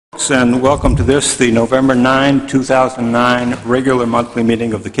folks, and welcome to the November 9, 2009 regular monthly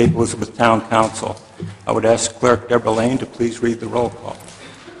meeting of the Cape Elizabeth Town Council. I would ask Clerk Deborah Lane to please read the roll call.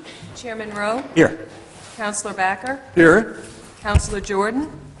 Chairman Rowe? Here. Councilor Backer? Here. Councilor Jordan?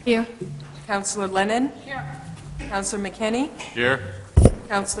 Here. Councilor Lennon? Here. Councilor McKinney? Here.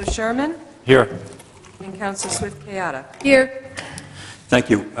 Councilor Sherman? Here. And Councilor Swift-Kayada. Here. Thank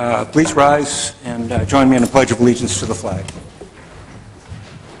you. Please rise and join me in a pledge of allegiance to the flag.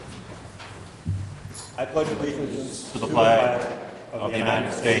 I pledge allegiance To the flag of the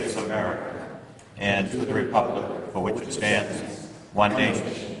United States of America and to the republic for which it stands, one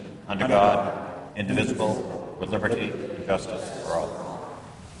nation, under God, indivisible, with liberty and justice for all.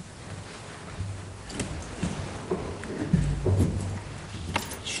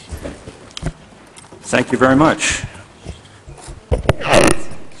 Thank you very much.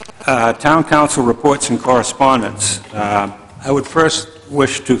 Town Council reports and correspondence. I would first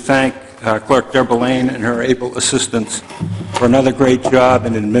wish to thank Clerk Deborah Lane and her able assistants for another great job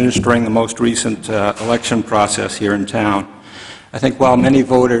in administering the most recent election process here in town. I think while many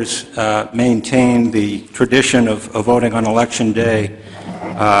voters maintain the tradition of voting on Election Day,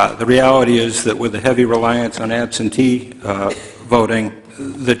 the reality is that with the heavy reliance on absentee voting,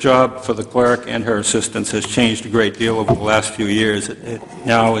 the job for the clerk and her assistants has changed a great deal over the last few years. It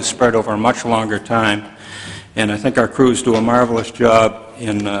now is spread over a much longer time, and I think our crews do a marvelous job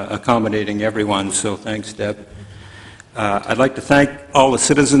in accommodating everyone, so thanks, Deb. I'd like to thank all the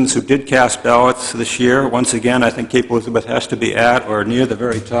citizens who did cast ballots this year. Once again, I think Cape Elizabeth has to be at or near the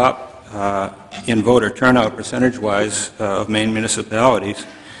very top in voter turnout percentage-wise of Maine municipalities.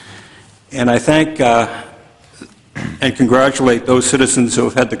 And I thank and congratulate those citizens who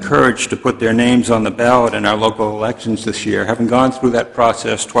have had the courage to put their names on the ballot in our local elections this year. Having gone through that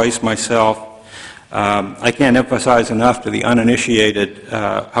process twice myself, I can't emphasize enough to the uninitiated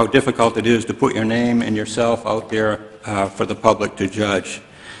how difficult it is to put your name and yourself out there for the public to judge.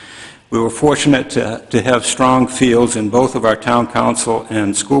 We were fortunate to have strong fields in both of our town council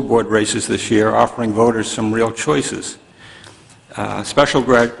and school board races this year, offering voters some real choices. Special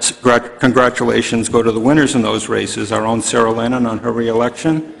congratulations go to the winners in those races, our own Sarah Lennon on her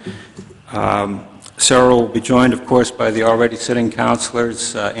re-election. Sarah will be joined, of course, by the already sitting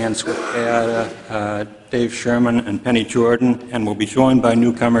councilors, Ann Swift-Kayada, Dave Sherman, and Penny Jordan, and will be joined by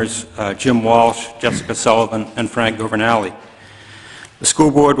newcomers Jim Walsh, Jessica Sullivan, and Frank Governale. The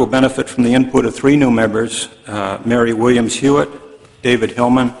school board will benefit from the input of 3 new members, Mary Williams-Hewitt, David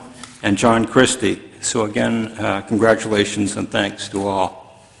Hillman, and John Christie. So again, congratulations and thanks to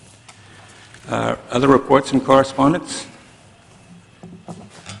all. Other reports and correspondence?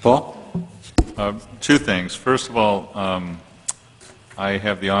 Paul? 2 things. First of all, I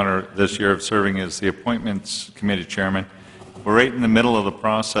have the honor this year of serving as the Appointments Committee Chairman. We're right in the middle of the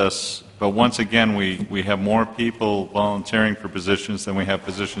process, but once again, we have more people volunteering for positions than we have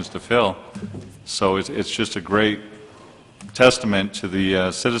positions to fill. So it's just a great testament to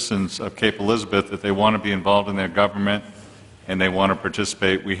the citizens of Cape Elizabeth that they want to be involved in their government and they want to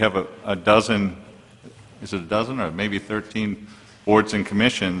participate. We have a dozen, is it a dozen or maybe 13 boards and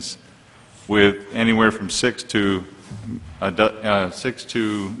commissions with anywhere from 6 to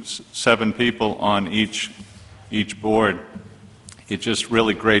 7 people on each board. It's just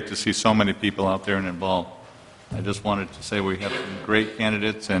really great to see so many people out there and involved. I just wanted to say we have some great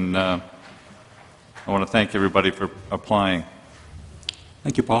candidates, and I want to thank everybody for applying.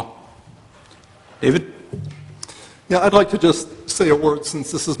 Thank you, Paul. David? Yeah, I'd like to just say a word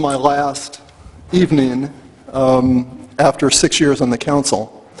since this is my last evening after 6 years on the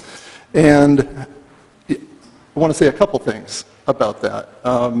council. And I want to say a couple things about that.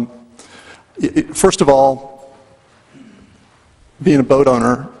 First of all, being a boat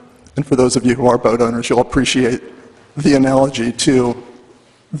owner, and for those of you who are boat owners, you'll appreciate the analogy to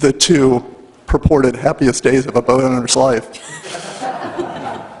the 2 purported happiest days of a boat owner's life.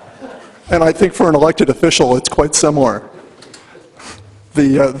 And I think for an elected official, it's quite similar.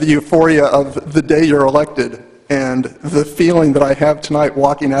 The euphoria of the day you're elected and the feeling that I have tonight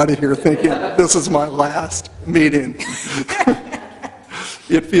walking out of here thinking, this is my last meeting.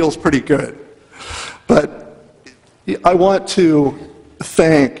 It feels pretty good. But I want to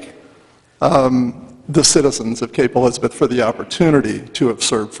thank the citizens of Cape Elizabeth for the opportunity to have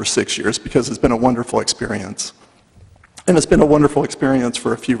served for 6 years, because it's been a wonderful experience. And it's been a wonderful experience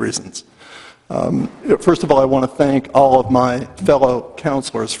for a few reasons. First of all, I want to thank all of my fellow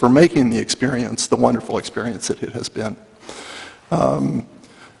counselors for making the experience the wonderful experience that it has been.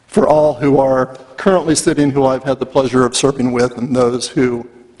 For all who are currently sitting, who I've had the pleasure of serving with, and those who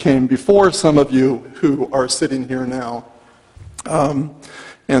came before some of you who are sitting here now,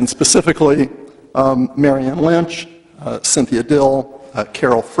 and specifically Marianne Lynch, Cynthia Dill,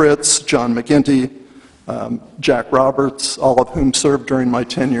 Carol Fritz, John McGinty, Jack Roberts, all of whom served during my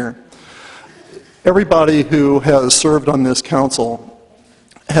tenure. Everybody who has served on this council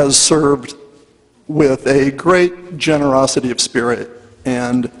has served with a great generosity of spirit,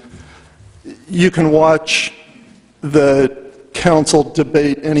 and you can watch the council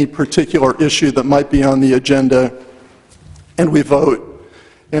debate any particular issue that might be on the agenda, and we vote,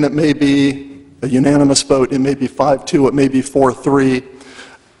 and it may be a unanimous vote, it may be 5-2, it may be 4-3,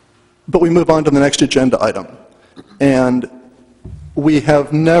 but we move on to the next agenda item. And we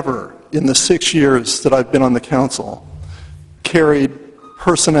have never, in the 6 years that I've been on the council, carried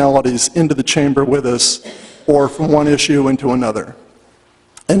personalities into the chamber with us or from one issue into another.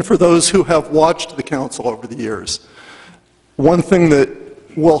 And for those who have watched the council over the years, one thing that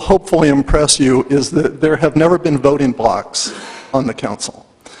will hopefully impress you is that there have never been voting blocks on the council.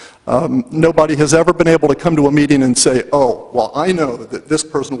 Nobody has ever been able to come to a meeting and say, oh, well, I know that this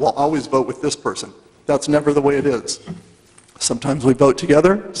person will always vote with this person. That's never the way it is. Sometimes we vote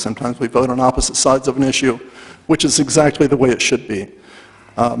together, sometimes we vote on opposite sides of an issue, which is exactly the way it should be,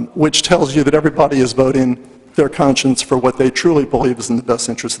 which tells you that everybody is voting their conscience for what they truly believe is in the best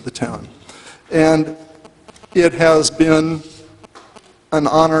interest of the town. And it has been an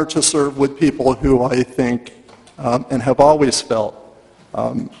honor to serve with people who I think, and have always felt,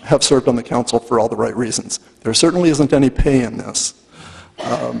 have served on the council for all the right reasons. There certainly isn't any pay in this.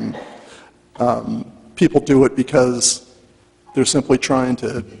 People do it because they're simply trying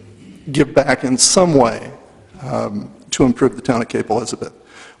to give back in some way to improve the town of Cape Elizabeth.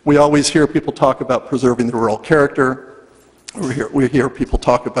 We always hear people talk about preserving the rural character. We hear people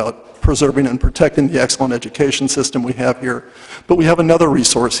talk about preserving and protecting the excellent education system we have here. But we have another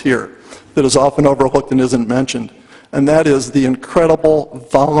resource here that is often overlooked and isn't mentioned, and that is the incredible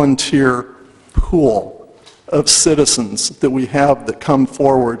volunteer pool of citizens that we have that come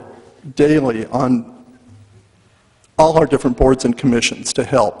forward daily on all our different boards and commissions to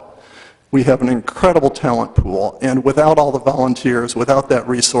help. We have an incredible talent pool, and without all the volunteers, without that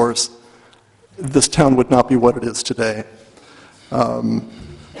resource, this town would not be what it is today.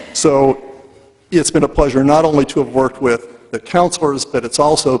 So it's been a pleasure not only to have worked with the councilors, but it's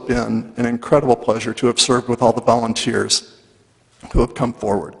also been an incredible pleasure to have served with all the volunteers who have come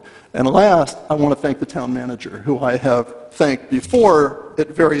forward. And last, I want to thank the town manager, who I have thanked before at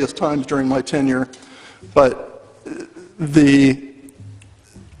various times during my tenure, but the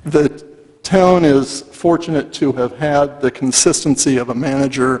town is fortunate to have had the consistency of a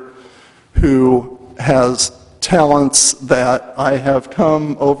manager who has talents that I have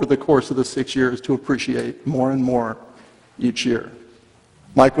come over the course of the 6 years to appreciate more and more each year.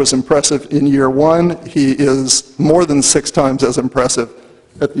 Mike was impressive in year 1. He is more than 6 times as impressive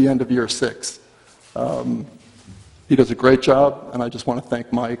at the end of year 6. He does a great job, and I just want to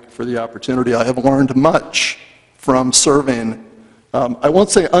thank Mike for the opportunity. I have learned much from serving, I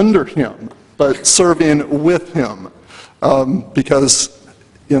won't say under him, but serving with him, because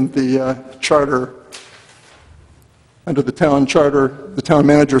in the charter, under the town charter, the town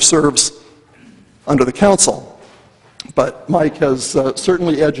manager serves under the council. But Mike has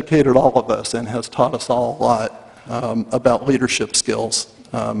certainly educated all of us and has taught us all a lot about leadership skills,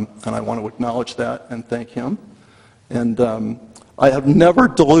 and I want to acknowledge that and thank him. And I have never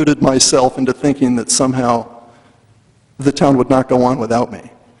deluded myself into thinking that somehow the town would not go on without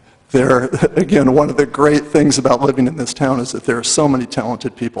me. Again, one of the great things about living in this town is that there are so many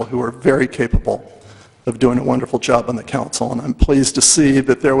talented people who are very capable of doing a wonderful job on the council, and I'm pleased to see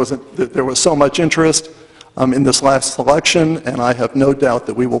that there was so much interest in this last election, and I have no doubt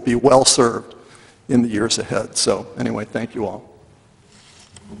that we will be well served in the years ahead. So anyway, thank you all.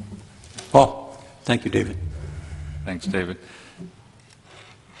 Paul. Thank you, David. Thanks, David.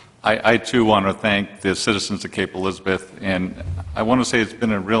 I too want to thank the citizens of Cape Elizabeth, and I want to say it's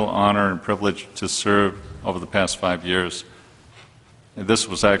been a real honor and privilege to serve over the past 5 years. This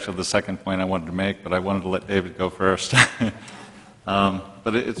was actually the second point I wanted to make, but I wanted to let David go first.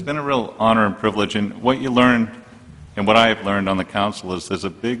 But it's been a real honor and privilege, and what you learn, and what I have learned on the council, is there's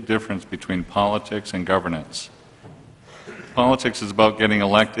a big difference between politics and governance. Politics is about getting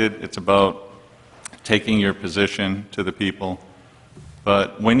elected, it's about taking your position to the people,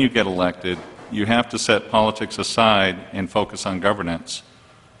 but when you get elected, you have to set politics aside and focus on governance.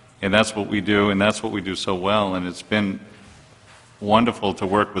 And that's what we do, and that's what we do so well, and it's been wonderful to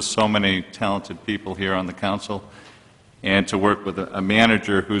work with so many talented people here on the council, and to work with a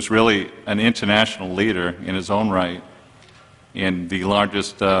manager who's really an international leader in his own right in the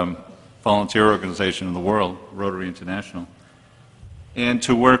largest volunteer organization in the world, Rotary International. and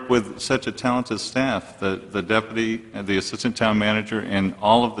to work with such a talented staff, the deputy, the assistant town manager, and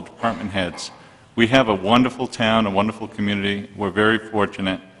all of the department heads. We have a wonderful town, a wonderful community. We're very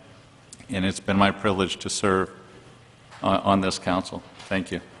fortunate, and it's been my privilege to serve on this council.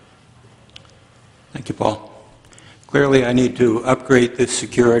 Thank you. Thank you, Paul. Clearly, I need to upgrade the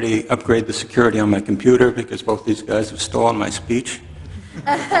security on my computer because both these guys have stolen my speech.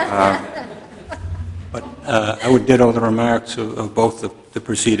 But I would ditto the remarks of both the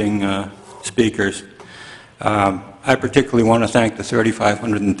preceding speakers. I particularly want to thank the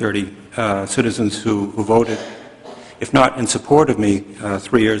 3,530 citizens who voted, if not in support of me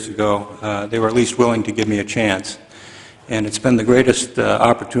 3 years ago, they were at least willing to give me a chance. And it's been the greatest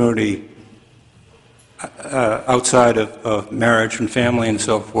opportunity outside of marriage and family and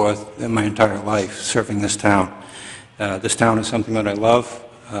so forth in my entire life, serving this town. This town is something that I love.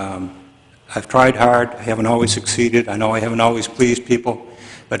 I've tried hard. I haven't always succeeded. I know I haven't always pleased people.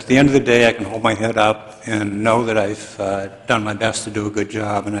 But at the end of the day, I can hold my head up and know that I've done my best to do a good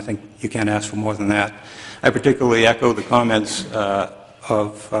job, and I think you can't ask for more than that. I particularly echo the comments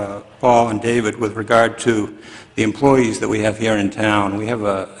of Paul and David with regard to the employees that we have here in town. We have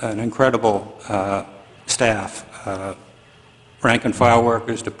an incredible staff, rank and file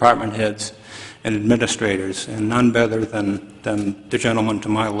workers, department heads, and administrators, and none better than the gentleman to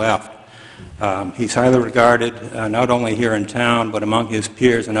my left. He's highly regarded, not only here in town, but among his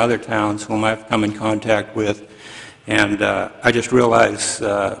peers in other towns whom I've come in contact with. And I just realize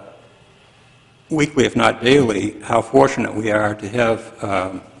weekly, if not daily, how fortunate we are to have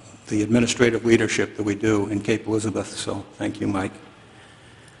the administrative leadership that we do in Cape Elizabeth. So thank you, Mike.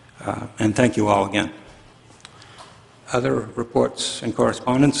 And thank you all again. Other reports and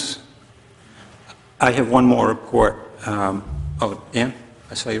correspondence? I have one more report. Oh, Ann,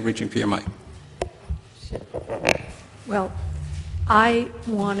 I saw you reaching for your mic. Well, I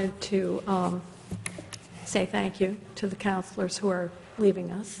wanted to say thank you to the counselors who are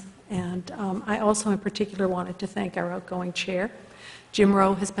leaving us. And I also in particular wanted to thank our outgoing chair. Jim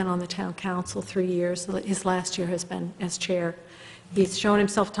Rowe has been on the town council 3 years. His last year has been as chair. He's shown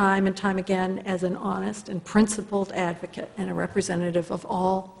himself time and time again as an honest and principled advocate and a representative of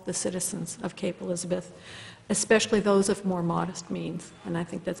all the citizens of Cape Elizabeth, especially those of more modest means, and I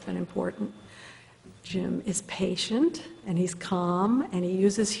think that's been important. Jim is patient, and he's calm, and he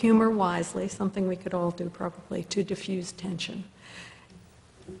uses humor wisely, something we could all do probably, to diffuse tension.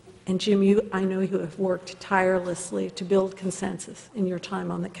 And Jim, I know you have worked tirelessly to build consensus in your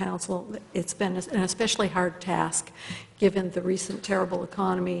time on the council. It's been an especially hard task, given the recent terrible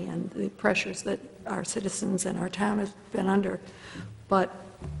economy and the pressures that our citizens and our town have been under. But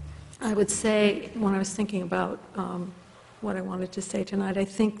I would say, when I was thinking about what I wanted to say tonight, I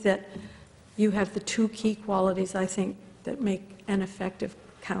think that you have the two key qualities, I think, that make an effective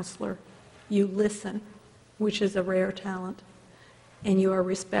counselor. You listen, which is a rare talent, and you are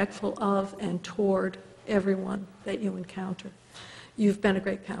respectful of and toward everyone that you encounter. You've been a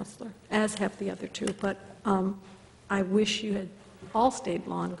great counselor, as have the other two, but I wish you had all stayed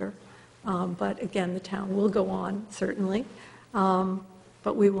longer. But again, the town will go on, certainly.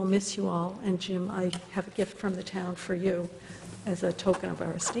 But we will miss you all. And Jim, I have a gift from the town for you as a token of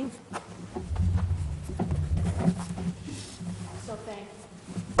our esteem. So thank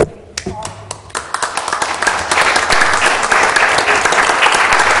you.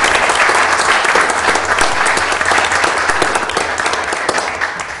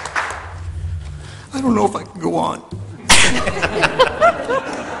 I don't know if I can go on.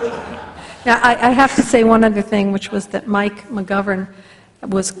 Now, I have to say one other thing, which was that Mike McGovern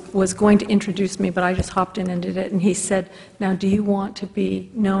was going to introduce me, but I just hopped in and did it, and he said, now, do you want to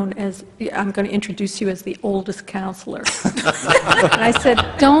be known as, I'm going to introduce you as the oldest counselor. And I said,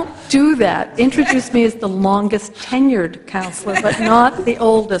 don't do that. Introduce me as the longest tenured counselor, but not the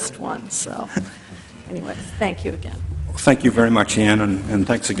oldest one. So, anyways, thank you again. Thank you very much, Ann, and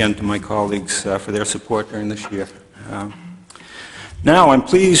thanks again to my colleagues for their support during this year. Now, I'm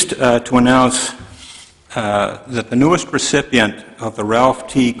pleased to announce that the newest recipient of the Ralph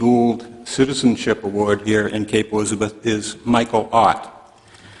T. Gould Citizenship Award here in Cape Elizabeth is Michael Ott.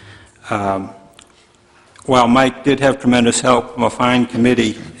 While Mike did have tremendous help from a fine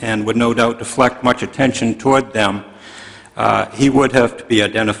committee and would no doubt deflect much attention toward them, he would have to be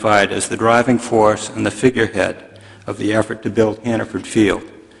identified as the driving force and the figurehead of the effort to build Hannaford Field.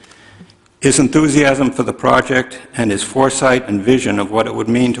 His enthusiasm for the project and his foresight and vision of what it would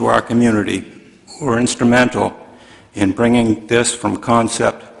mean to our community were instrumental in bringing this from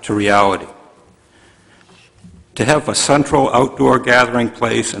concept to reality. To have a central outdoor gathering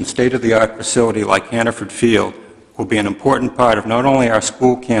place and state-of-the-art facility like Hannaford Field will be an important part of not only our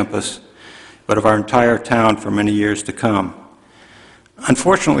school campus, but of our entire town for many years to come.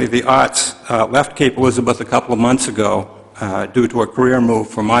 Unfortunately, the Otts left Cape Elizabeth a couple of months ago due to a career move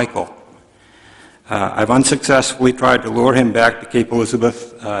for Michael. I've unsuccessfully tried to lure him back to Cape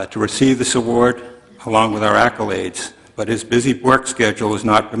Elizabeth to receive this award along with our accolades, but his busy work schedule is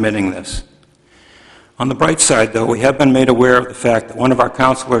not permitting this. On the bright side, though, we have been made aware of the fact that one of our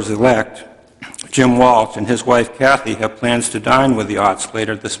counselors-elect, Jim Walsh, and his wife Kathy have plans to dine with the Otts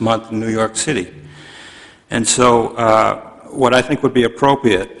later this month in New York City. And so what I think would be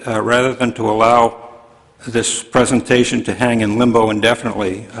appropriate, rather than to allow this presentation to hang in limbo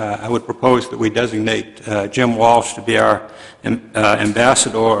indefinitely, I would propose that we designate Jim Walsh to be our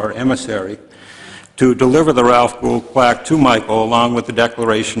ambassador or emissary to deliver the Ralph Gould plaque to Michael, along with the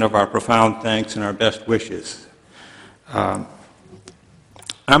declaration of our profound thanks and our best wishes.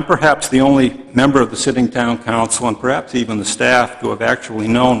 I'm perhaps the only member of the sitting town council, and perhaps even the staff, to have actually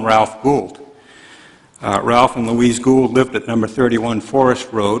known Ralph Gould. Ralph and Louise Gould lived at number 31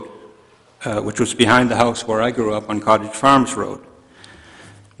 Forest Road, which was behind the house where I grew up on Cottage Farms Road.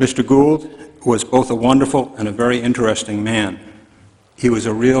 Mr. Gould was both a wonderful and a very interesting man. He was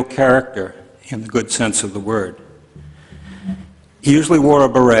a real character in the good sense of the word. He usually wore a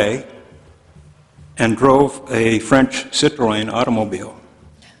beret and drove a French Citroën automobile.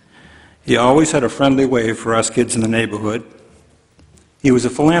 He always had a friendly way for us kids in the neighborhood. He was a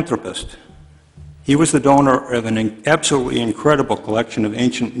philanthropist. He was the donor of an absolutely incredible collection of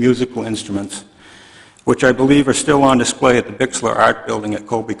ancient musical instruments, which I believe are still on display at the Bixler Art Building at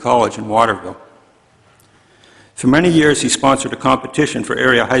Colby College in Waterville. For many years, he sponsored a competition for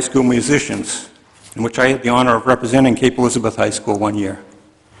area high school musicians, in which I had the honor of representing Cape Elizabeth High School one year.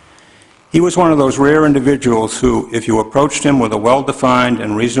 He was one of those rare individuals who, if you approached him with a well-defined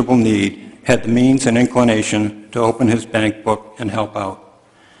and reasonable need, had the means and inclination to open his bank book and help out.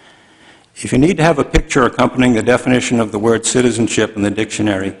 If you need to have a picture accompanying the definition of the word citizenship in the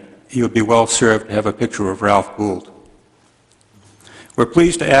dictionary, you would be well served to have a picture of Ralph Gould. We're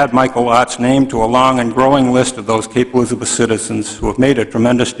pleased to add Michael Ott's name to a long and growing list of those Cape Elizabeth citizens who have made a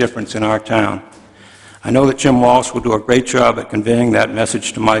tremendous difference in our town. I know that Jim Walsh will do a great job at conveying that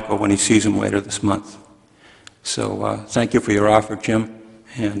message to Michael when he sees him later this month. So thank you for your offer, Jim,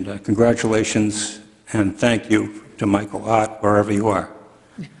 and congratulations and thank you to Michael Ott, wherever you are.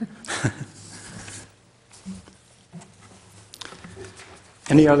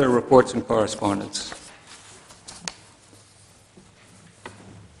 Any other reports and correspondence?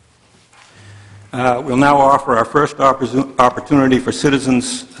 We'll now offer our first opportunity for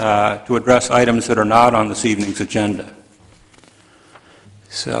citizens to address items that are not on this evening's agenda.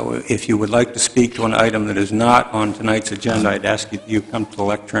 So if you would like to speak to an item that is not on tonight's agenda, I'd ask you come to the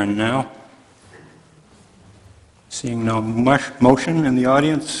lectern now. Seeing no motion in the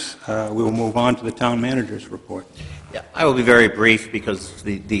audience, we will move on to the town manager's report. Yeah, I will be very brief because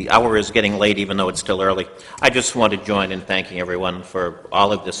the hour is getting late, even though it's still early. I just want to join in thanking everyone for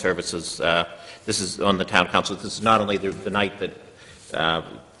all of the services. This is on the town council. This is not only the night that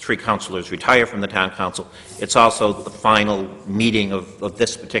 3 councilors retire from the town council, it's also the final meeting of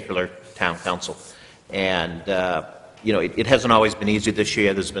this particular town council. And, you know, it hasn't always been easy this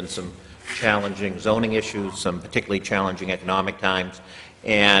year. There's been some challenging zoning issues, some particularly challenging economic times.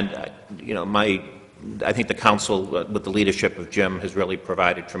 And, you know, I think the council, with the leadership of Jim, has really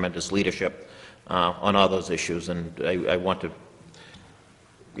provided tremendous leadership on all those issues. And I want to,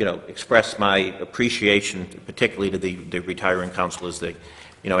 you know, express my appreciation, particularly to the retiring councilors. They,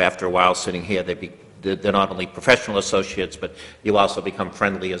 you know, after a while sitting here, they're not only professional associates, but you also become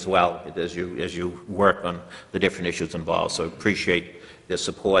friendly as well as you work on the different issues involved. So appreciate their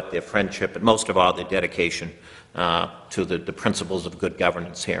support, their friendship, and most of all, their dedication to the principles of good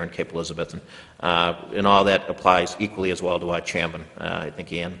governance here in Cape Elizabeth. And all that applies equally as well to our chairman. I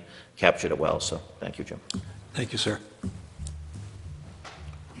think Ian captured it well, so thank you, Jim. Thank you, sir.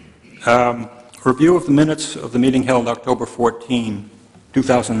 Review of the minutes of the meeting held October 14,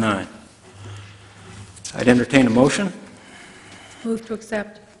 2009. I'd entertain a motion. Move to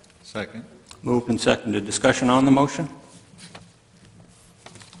accept. Second. Moved and seconded. Discussion on the motion?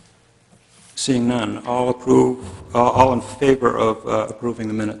 Seeing none, all in favor of approving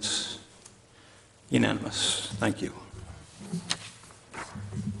the minutes? Unanimous. Thank you.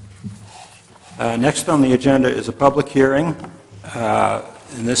 Next on the agenda is a public hearing,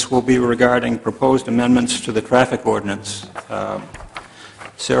 and this will be regarding proposed amendments to the traffic ordinance.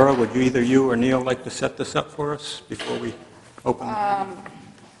 Sarah, would either you or Neil like to set this up for us before we open?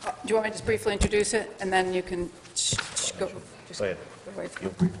 Do you want me to just briefly introduce it, and then you can go? Go ahead. Go right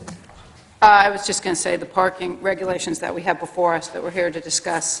through. I was just going to say the parking regulations that we have before us that we're here to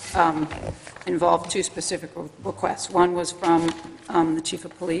discuss involve two specific requests. One was from the Chief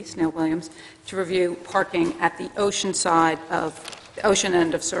of Police, Neil Williams, to review parking at the ocean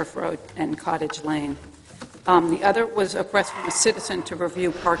end of Surf Road and Cottage Lane. The other was a request from a citizen to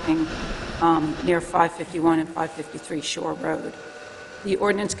review parking near 551 and 553 Shore Road. The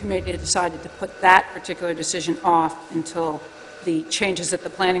Ordinance Committee decided to put that particular decision off until the changes that the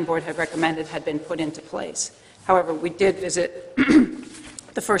Planning Board had recommended had been put into place. However, we did visit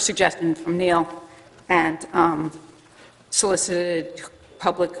the first suggestion from Neil and solicited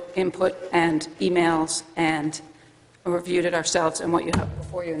public input and emails and reviewed it ourselves, and what you have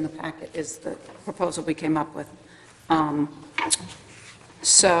before you in the packet is the proposal we came up with.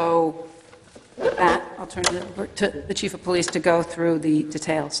 So with that, I'll turn it over to the Chief of Police to go through the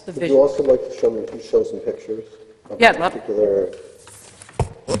details, the Would vision. you also like to show some pictures? Of Yeah, I'd love it. particular...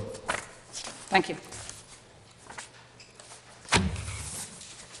 Thank you.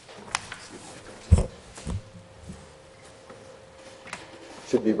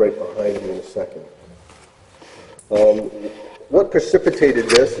 Should be right behind you in a second. What precipitated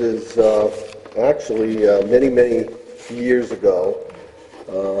this is actually many, many years ago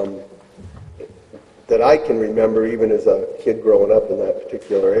that I can remember, even as a kid growing up in that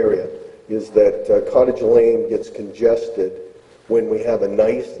particular area, is that Cottage Lane gets congested when we have a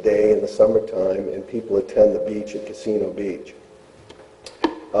nice day in the summertime and people attend the beach at Casino Beach.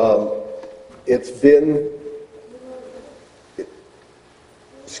 It's been...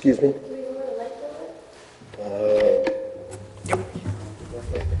 Excuse me?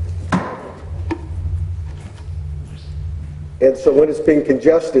 And so when it's being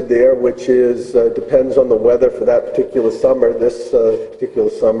congested there, which is depends on the weather for that particular summer, this particular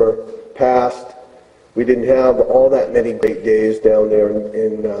summer past, we didn't have all that many great days down there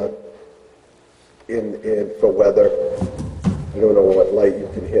in for weather. I don't know what light you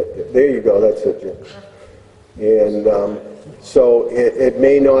can hit. There you go. That's it, Jim. And so it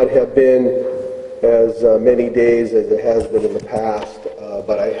may not have been as many days as it has been in the past,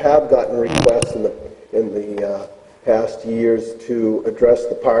 but I have gotten requests in the past years to address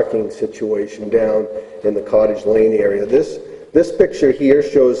the parking situation down in the Cottage Lane area. This picture here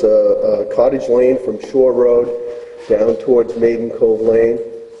shows a Cottage Lane from Shore Road down towards Maiden Cove Lane.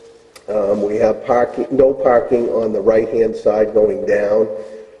 We have no parking on the right-hand side going down.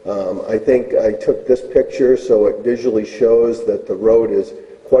 I think I took this picture so it visually shows that the road is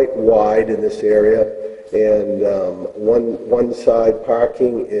quite wide in this area, and one side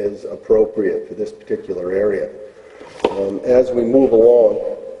parking is appropriate for this particular area. As we move along,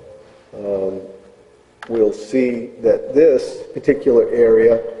 we'll see that this particular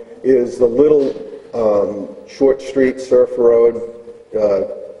area is the little short street Surf Road,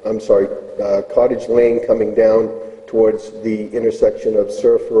 Cottage Lane coming down towards the intersection of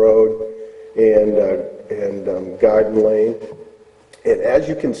Surf Road and Garden Lane. And as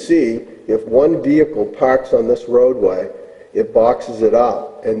you can see, if one vehicle parks on this roadway, it boxes it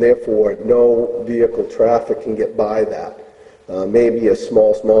up, and therefore no vehicle traffic can get by that. Maybe a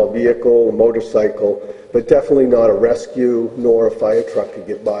small vehicle, a motorcycle, but definitely not a rescue nor a fire truck could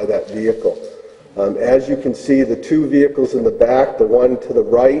get by that vehicle. As you can see, the two vehicles in the back, the one to the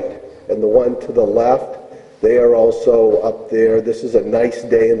right and the one to the left, they are also up there. This is a nice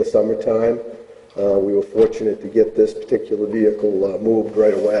day in the summertime. We were fortunate to get this particular vehicle moved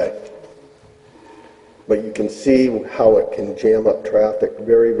right away. But you can see how it can jam up traffic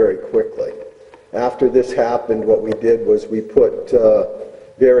very, very quickly. After this happened, what we did was we put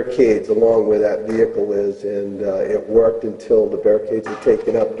barricades along where that vehicle is, and it worked until the barricades were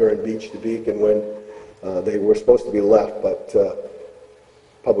taken up during Beach to Beacon when they were supposed to be left, but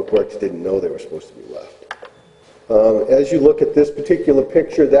Public Works didn't know they were supposed to be left. As you look at this particular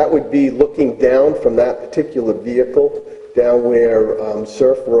picture, that would be looking down from that particular vehicle, down where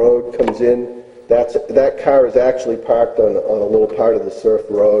Surf Road comes in. That car is actually parked on a little part of the Surf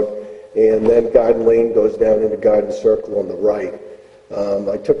Road, and then Garden Lane goes down into Garden Circle on the right.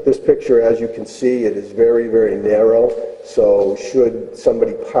 I took this picture. As you can see, it is very, very narrow, so should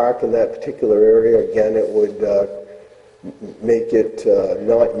somebody park in that particular area, again, it would make it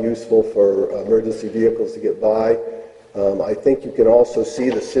not useful for emergency vehicles to get by. I think you can also see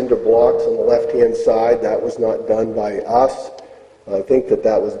the cinder blocks on the left-hand side. That was not done by us. I think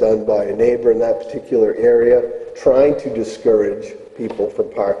that was done by a neighbor in that particular area, trying to discourage people from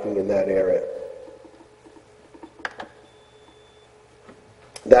parking in that area.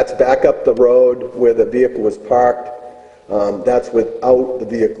 That's back up the road where the vehicle was parked. That's without the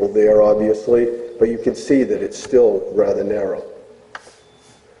vehicle there, obviously, but you can see that it's still rather narrow.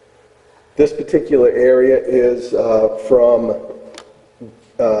 This particular area is from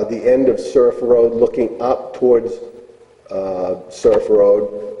the end of Surf Road looking up towards Surf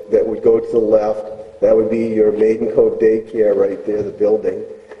Road that would go to the left. That would be your Maiden Cove Daycare right there, the building,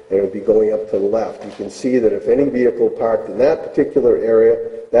 and it would be going up to the left. You can see that if any vehicle parked in that particular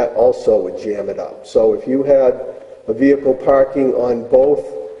area, that also would jam it up. So if you had a vehicle parking on both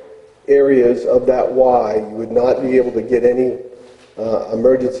areas of that Y, you would not be able to get any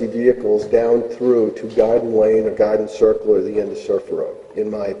emergency vehicles down through to Garden Lane or Garden Circle or the end of Surf Road,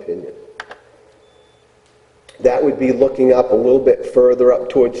 in my opinion. That would be looking up a little bit further up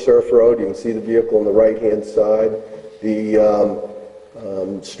towards Surf Road. You can see the vehicle on the right-hand side.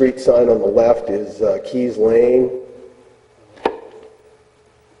 The street sign on the left is Keys Lane.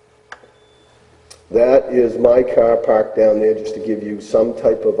 That is my car parked down there, just to give you some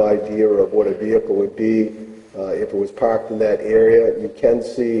type of idea of what a vehicle would be if it was parked in that area. You can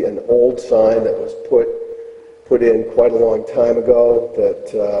see an old sign that was put in quite a long time ago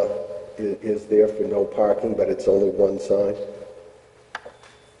that is there for no parking, but it's only one sign.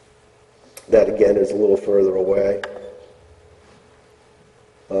 That again is a little further away.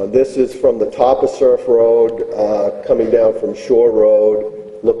 This is from the top of Surf Road, coming down from Shore Road,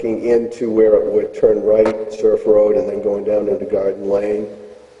 looking into where it would turn right, Surf Road, and then going down into Garden Lane.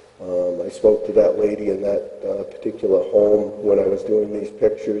 I spoke to that lady in that particular home when I was doing these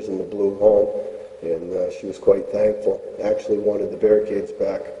pictures in the blue home, and she was quite thankful. Actually wanted the barricades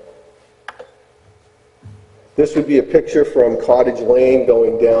back. This would be a picture from Cottage Lane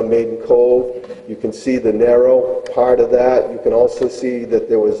going down Maiden Cove. You can see the narrow part of that. You can also see that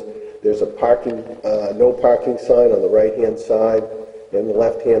there's a parking, no parking sign on the right-hand side and the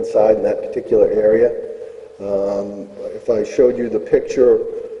left-hand side in that particular area. If I showed you the picture,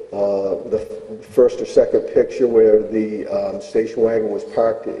 the first or second picture where the station wagon was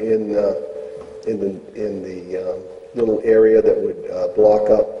parked in the little area that would block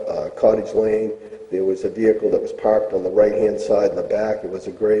up Cottage Lane, there was a vehicle that was parked on the right-hand side in the back. It was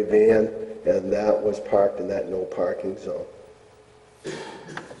a gray van, and that was parked in that no parking zone.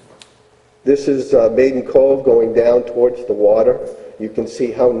 This is Maiden Cove going down towards the water. You can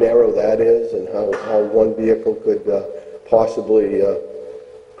see how narrow that is and how one vehicle could possibly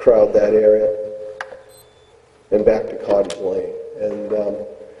crowd that area. And back to Cottage Lane. And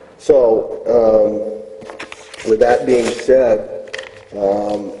with that being said,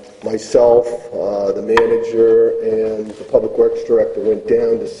 myself, the manager, and the Public Works Director went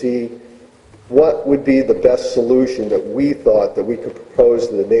down to see what would be the best solution that we thought that we could propose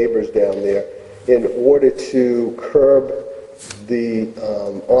to the neighbors down there in order to curb the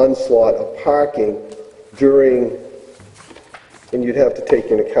onslaught of parking during, and you'd have to take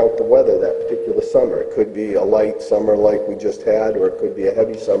into account the weather that particular summer. It could be a light summer like we just had, or it could be a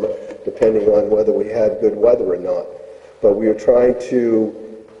heavy summer, depending on whether we had good weather or not. But we were trying to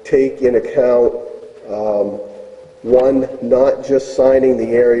take in account, one, not just signing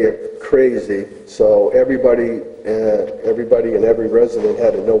the area crazy, so everybody and every resident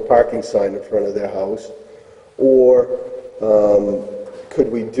had a no parking sign in front of their house, or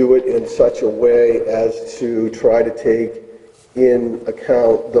could we do it in such a way as to try to take in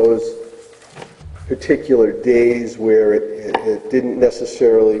account those particular days where it didn't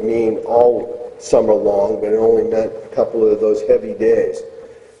necessarily mean all summer long, but it only meant a couple of those heavy days.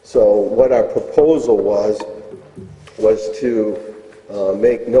 So what our proposal was to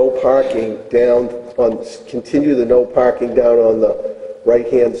make no parking continue the no parking down on the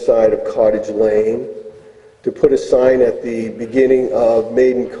right-hand side of Cottage Lane, to put a sign at the beginning of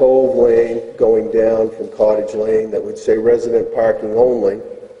Maiden Cove Lane going down from Cottage Lane that would say resident parking only,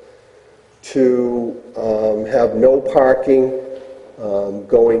 to have no parking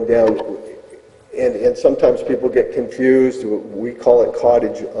going down. And sometimes people get confused. We call it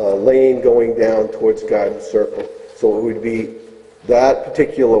Cottage Lane going down towards Garden Circle. So it would be that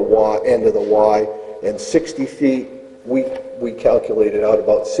particular end of the Y, and 60 feet, we calculated out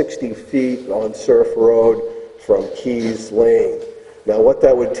about 60 feet on Surf Road from Keys Lane. Now what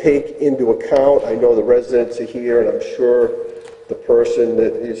that would take into account, I know the residents are here, and I'm sure the person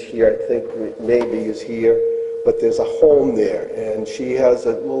that is here, I think maybe is here, but there's a home there, and she has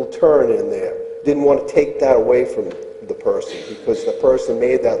a little turn in there. Didn't want to take that away from the person, because the person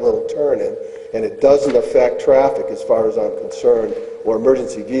made that little turn in, and it doesn't affect traffic as far as I'm concerned, or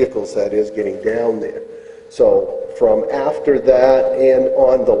emergency vehicles, that is, getting down there. So from after that and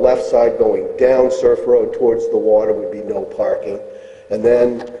on the left side going down Surf Road towards the water would be no parking. And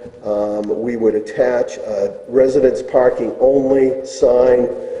then we would attach a residents parking only sign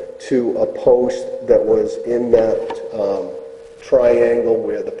to a post that was in that triangle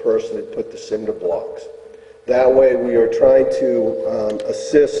where the person had put the cinder blocks. That way, we are trying to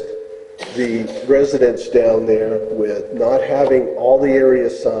assist the residents down there with not having all the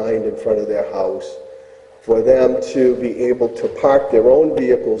areas signed in front of their house, for them to be able to park their own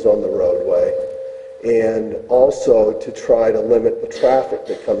vehicles on the roadway, and also to try to limit the traffic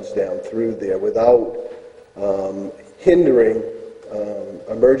that comes down through there without hindering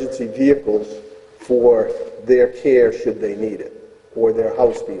emergency vehicles for their care should they need it, or their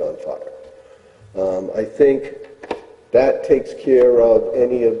house be on fire. I think that takes care of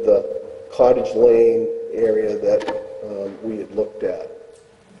any of the Cottage Lane area that we had looked at.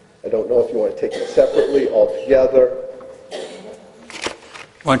 I don't know if you want to take it separately, altogether.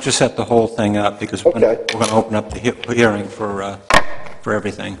 Why don't you set the whole thing up, because we're Okay. going to open up the hearing for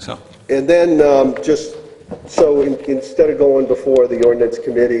everything, so. And then, just so instead of going before the ordinance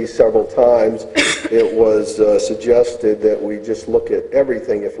committee several times, it was suggested that we just look at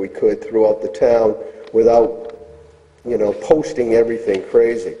everything, if we could, throughout the town without, posting everything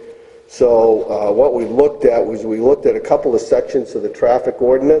crazy. So what we looked at was we looked at a couple of sections of the traffic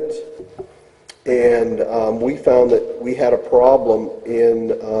ordinance, and we found that we had a problem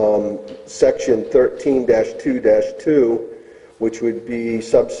in section 13-2-2, which would be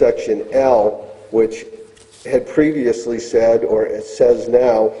subsection L, which had previously said, or it says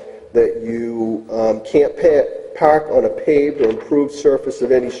now, that you can't park on a paved or improved surface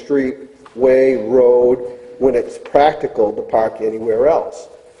of any street, way, road, when it's practical to park anywhere else.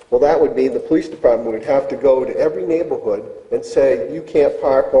 Well, that would mean the police department would have to go to every neighborhood and say, you can't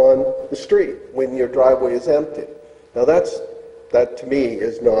park on the street when your driveway is empty. Now, that to me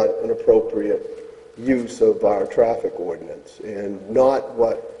is not an appropriate use of our traffic ordinance, and not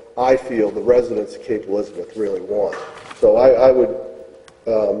what I feel the residents of Cape Elizabeth really want. So I would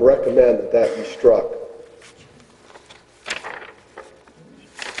recommend that that be struck.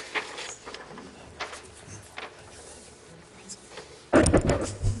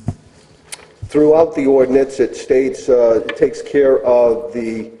 Throughout the ordinance, it states, it takes care of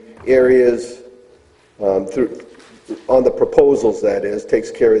the areas, on the proposals that is,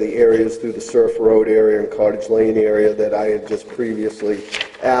 takes care of the areas through the Surf Road area and Cottage Lane area that I had just previously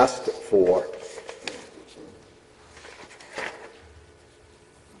asked for.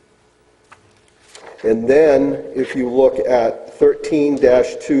 And then, if you look at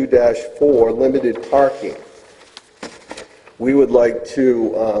 13-2-4, limited parking, we would like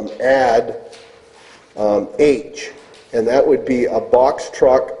to add H, and that would be a box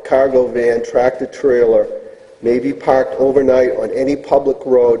truck, cargo van, tractor trailer may be parked overnight on any public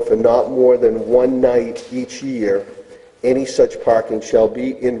road for not more than one night each year. Any such parking shall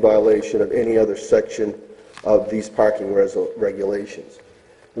be in violation of any other section of these parking regulations.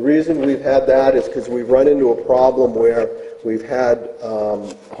 The reason we've had that is because we've run into a problem where we've had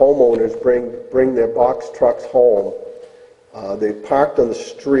homeowners bring their box trucks home. They've parked on the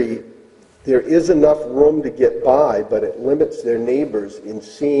street. There is enough room to get by, but it limits their neighbors in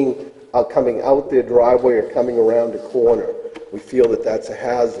seeing coming out their driveway or coming around a corner. We feel that that's a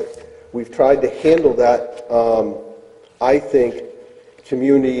hazard. We've tried to handle that, I think,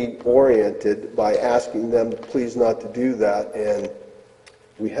 community-oriented by asking them please not to do that, and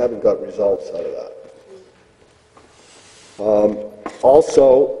we haven't got results out of that.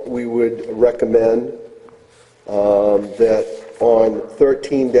 Also, we would recommend that on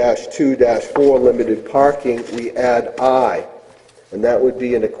 13-2-4 limited parking, we add I, and that would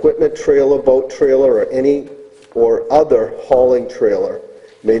be an equipment trailer, boat trailer, or any or other hauling trailer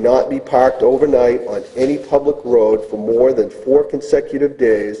may not be parked overnight on any public road for more than 4 consecutive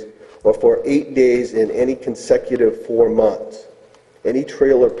days or for 8 days in any consecutive 4 months. Any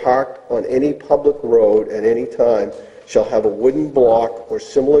trailer parked on any public road at any time shall have a wooden block or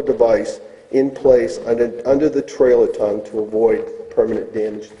similar device in place under the trailer tongue to avoid permanent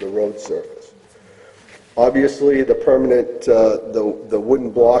damage to the road surface. Obviously, the permanent, the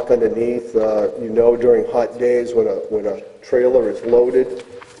wooden block underneath, during hot days when a trailer is loaded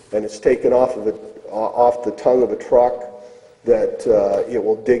and it's taken off the tongue of a truck, that it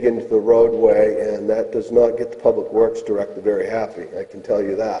will dig into the roadway, and that does not get the Public Works Director very happy, I can tell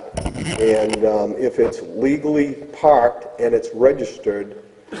you that. And if it's legally parked and it's registered,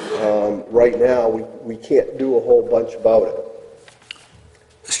 right now we can't do a whole bunch about it.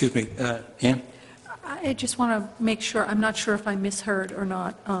 Excuse me, Ann? I just want to make sure, I'm not sure if I misheard or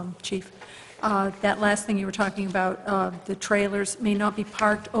not, Chief. That last thing you were talking about, the trailers may not be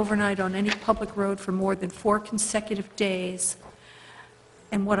parked overnight on any public road for more than 4 consecutive days.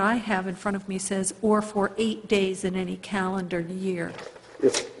 And what I have in front of me says, or for 8 days in any calendar year.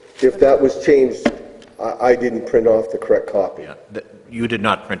 If that was changed, I didn't print off the correct copy. Yeah, you did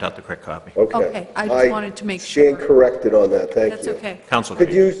not print out the correct copy. Okay, I just wanted to make stand sure. corrected on that, thank you. That's okay. Council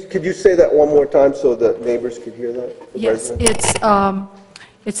Could you say that one more time so the neighbors could hear that? the Yes, residents?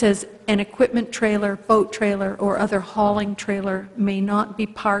 it says, "An equipment trailer, boat trailer, or other hauling trailer may not be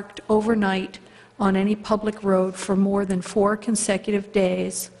parked overnight on any public road for more than 4 consecutive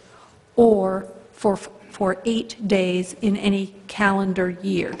days or for 8 days in any calendar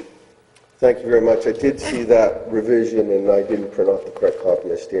year." Thank you very much. I did see that revision, and I didn't print off the correct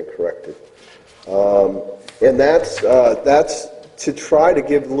copy. I stand corrected. And that's to try to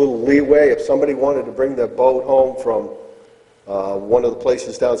give a little leeway. If somebody wanted to bring their boat home from one of the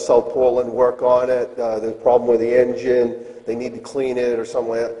places down South Portland, work on it, there's a problem with the engine, they need to clean it or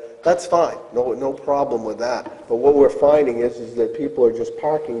something like that, that's fine. No problem with that. But what we're finding is that people are just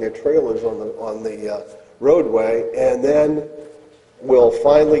parking their trailers on the roadway, and then we'll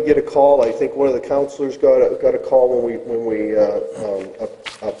finally get a call. I think one of the counselors got a call when we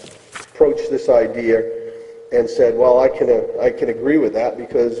approached this idea and said, well, I can agree with that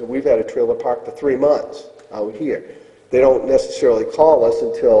because we've had a trailer parked for 3 months out here. They don't necessarily call us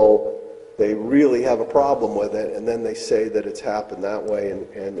until they really have a problem with it, and then they say that it's happened that way,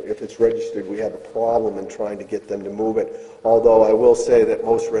 and if it's registered, we have a problem in trying to get them to move it. Although I will say that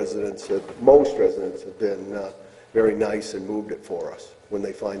most residents have been very nice and moved it for us when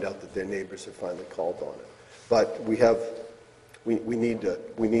they find out that their neighbors have finally called on it. But we need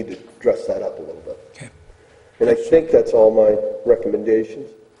to dress that up a little bit. Okay. And I think that's all my recommendations.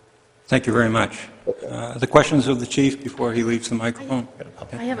 Thank you very much. Okay. The questions of the chief before he leaves the microphone?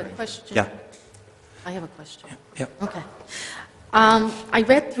 I have a question. Yeah. I have a question. Yeah. Okay. I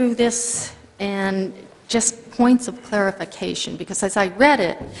read through this and just points of clarification, because as I read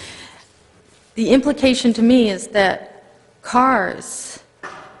it, the implication to me is that cars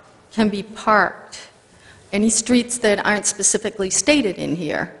can be parked, any streets that aren't specifically stated in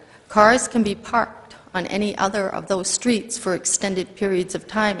here, cars can be parked on any other of those streets for extended periods of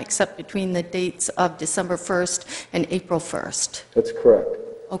time except between the dates of December 1st and April 1st. That's correct.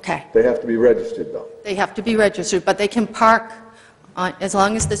 Okay. They have to be registered, though. They have to be registered, but they can park, as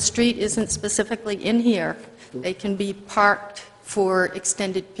long as the street isn't specifically in here, they can be parked for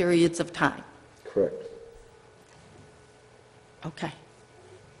extended periods of time. Correct. Okay.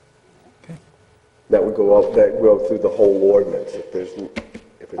 That would go through the whole ordinance.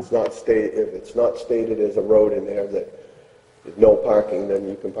 If it's not stated as a road in there that there's no parking, then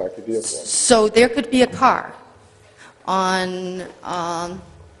you can park the vehicle. So there could be a car on, I'll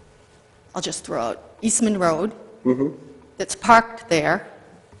just throw out Eastman Road, that's parked there,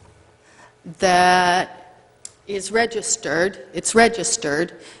 that is registered, it's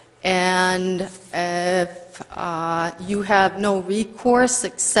registered, and if you have no recourse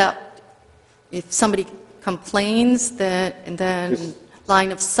except if somebody complains, and then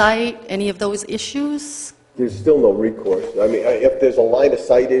line of sight, any of those issues? There's still no recourse. I mean, if there's a line of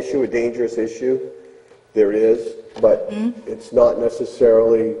sight issue, a dangerous issue, there is, but it's not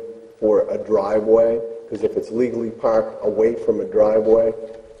necessarily for a driveway, because if it's legally parked away from a driveway,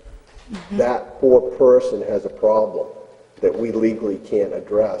 that poor person has a problem that we legally can't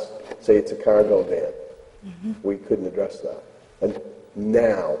address. Say it's a cargo van. We couldn't address that. And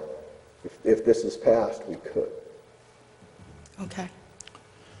now, if this is passed, we could. Okay.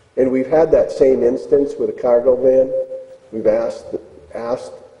 And we've had that same instance with a cargo van. We've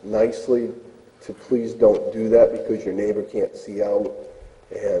asked nicely to please don't do that because your neighbor can't see out,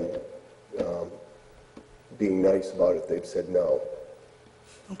 and being nice about it, they've said no.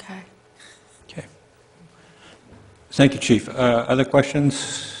 Okay. Okay. Thank you, Chief. Other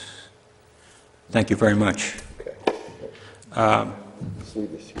questions? Thank you very much. Okay. Let's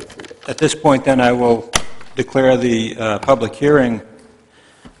leave this here. At this point, then, I will declare the public hearing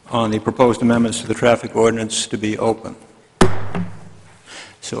on the proposed amendments to the traffic ordinance to be open.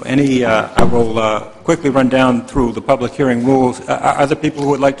 So I will quickly run down through the public hearing rules. Are there people who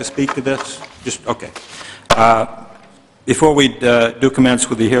would like to speak to this? Just, okay. Before we do commence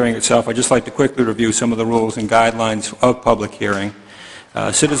with the hearing itself, I'd just like to quickly review some of the rules and guidelines of public hearing.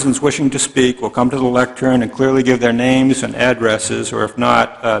 Citizens wishing to speak will come to the lectern and clearly give their names and addresses, or if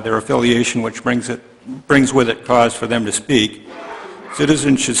not, their affiliation, which brings with it cause for them to speak.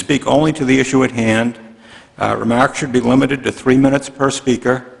 Citizens should speak only to the issue at hand. Remarks should be limited to 3 minutes per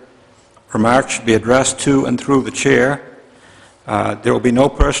speaker. Remarks should be addressed to and through the chair. There will be no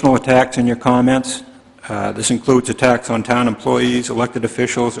personal attacks in your comments. This includes attacks on town employees, elected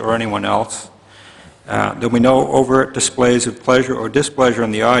officials, or anyone else. There will be no overt displays of pleasure or displeasure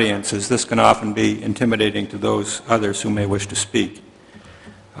in the audience, as this can often be intimidating to those others who may wish to speak.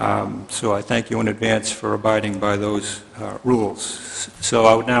 So I thank you in advance for abiding by those rules. So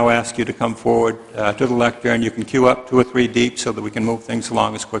I would now ask you to come forward to the lectern. You can queue up 2 or 3 deep so that we can move things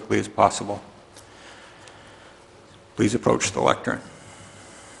along as quickly as possible. Please approach the lectern.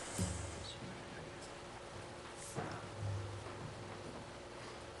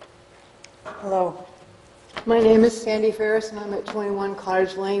 Hello. My name is Sandy Ferris, and I'm at 21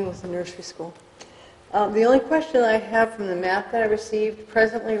 Cottage Lane with the nursery school. The only question I have from the map that I received,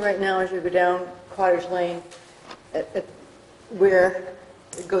 presently right now as you go down Cottage Lane, where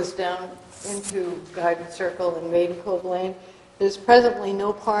it goes down into Garden Circle and Maiden Cove Lane, there's presently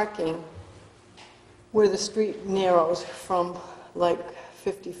no parking where the street narrows from like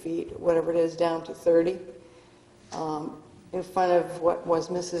 50 feet, whatever it is, down to 30. In front of what was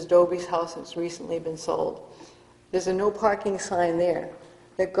Mrs. Dobie's house, it's recently been sold. There's a no parking sign there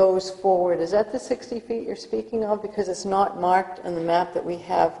that goes forward. Is that the 60 feet you're speaking of? Because it's not marked on the map that we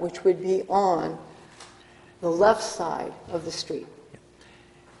have, which would be on the left side of the street.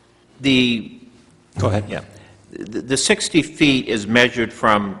 Go ahead. Yeah. The 60 feet is measured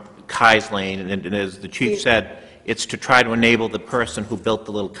from Kai's Lane, and as the chief said, it's to try to enable the person who built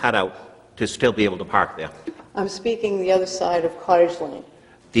the little cutout to still be able to park there. I'm speaking the other side of Cottage Lane.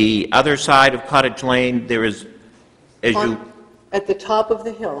 The other side of Cottage Lane, there is, At the top of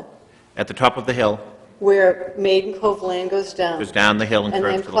the hill, at the top of the hill, where Maiden Cove Lane goes down. goes down the hill and And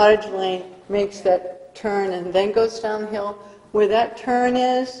curves then to the left. Cottage Lane makes that turn and then goes downhill. Where that turn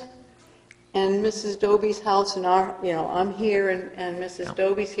is, and Mrs. Dobie's house and our, I'm here and Mrs.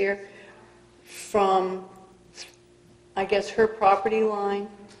 Dobie's here, from, I guess, her property line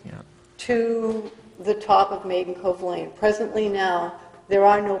Yeah. to the top of Maiden Cove Lane. Presently now, there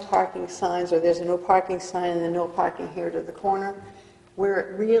are no parking signs, or there's a no parking sign and then no parking here to the corner, where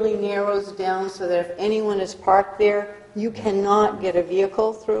it really narrows down so that if anyone is parked there, you cannot get a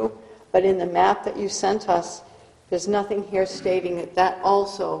vehicle through. But in the map that you sent us, there's nothing here stating that that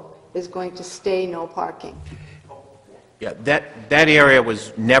also is going to stay no parking. Yeah, that area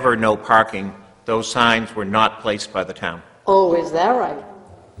was never no parking. Those signs were not placed by the town. Oh, is that right?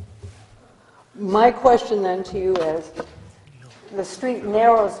 My question then to you is, the street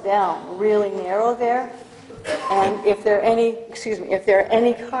narrows down, really narrow there, and if there are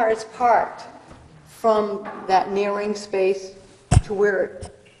any cars parked from that narrowing space to where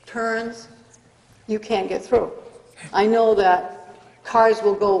it turns, you can't get through. I know that cars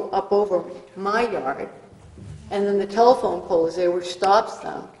will go up over my yard, and then the telephone pole is there, which stops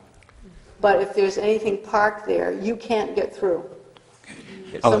them. But if there's anything parked there, you can't get through.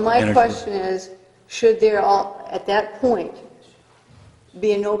 So my question is, should there at that point,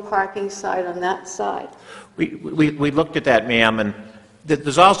 be a no parking sign on that side? We looked at that, ma'am, and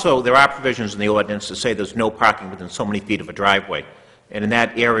there are provisions in the ordinance to say there's no parking within so many feet of a driveway. And in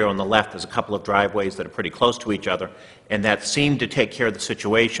that area on the left, there's a couple of driveways that are pretty close to each other, and that seemed to take care of the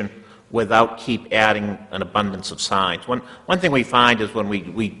situation without keep adding an abundance of signs. One thing we find is when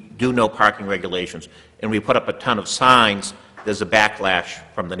we do no parking regulations and we put up a ton of signs, there's a backlash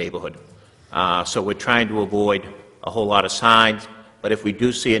from the neighborhood. So we're trying to avoid a whole lot of signs, but if we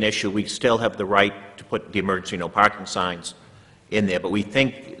do see an issue, we still have the right to put the emergency no parking signs in there. But we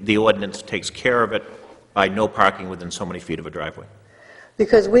think the ordinance takes care of it by no parking within so many feet of a driveway.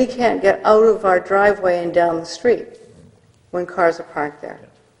 Because we can't get out of our driveway and down the street when cars are parked there.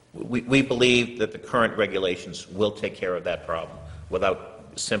 We believe that the current regulations will take care of that problem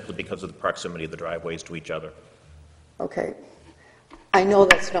simply because of the proximity of the driveways to each other. Okay. I know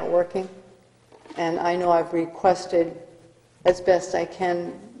that's not working, and I know I've requested as best I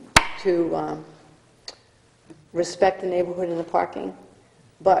can to respect the neighborhood and the parking,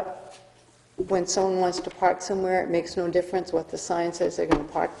 but when someone wants to park somewhere, it makes no difference what the sign says they're going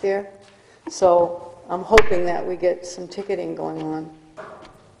to park there. So I'm hoping that we get some ticketing going on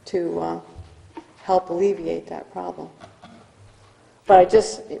to help alleviate that problem. But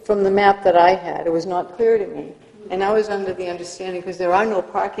from the map that I had, it was not clear to me. And I was under the understanding, because there are no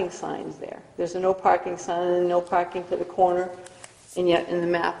parking signs there. There's a no parking sign and no parking to the corner, and yet in the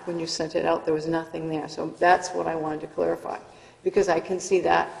map, when you sent it out, there was nothing there. So that's what I wanted to clarify, because I can see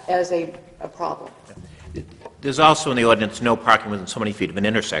that as a problem. There's also in the ordinance no parking within so many feet of an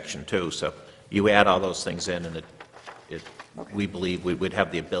intersection, too. So you add all those things in, and we believe we would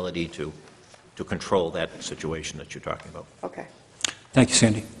have the ability to control that situation that you're talking about. Okay. Thank you,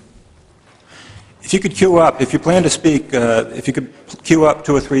 Sandy. If you could queue up, if you plan to speak, if you could queue up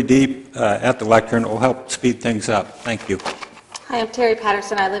 2 or 3 deep at the lectern, it will help speed things up. Thank you. Hi, I'm Terry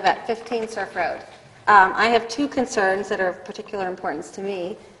Patterson. I live at 15 Surf Road. I have 2 concerns that are of particular importance to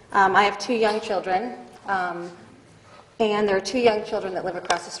me. I have 2 young children, And there are 2 young children that live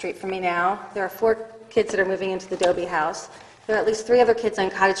across the street from me now. There are 4 kids that are moving into the Dobie house. There are at least 3 other kids on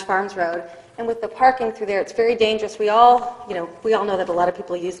Cottage Farms Road. And with the parking through there, it's very dangerous. We all know that a lot of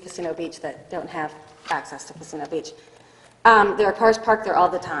people use Casino Beach that don't have access to Casino Beach. There are cars parked there all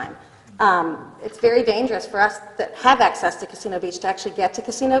the time. It's very dangerous for us that have access to Casino Beach to actually get to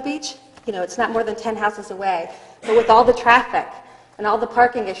Casino Beach. It's not more than 10 houses away. But with all the traffic and all the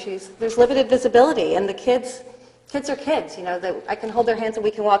parking issues, there's limited visibility. And the kids are kids. I can hold their hands and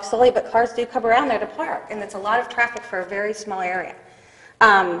we can walk slowly, but cars do come around there to park. And it's a lot of traffic for a very small area.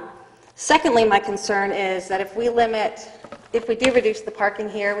 Secondly, my concern is that if we do reduce the parking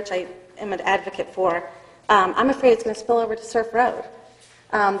here, which I am an advocate for, I'm afraid it's going to spill over to Surf Road.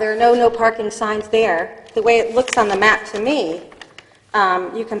 There are no parking signs there. The way it looks on the map to me,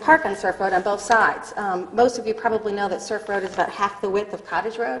 you can park on Surf Road on both sides. Most of you probably know that Surf Road is about half the width of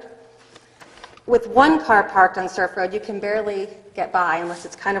Cottage Road. With 1 car parked on Surf Road, you can barely get by unless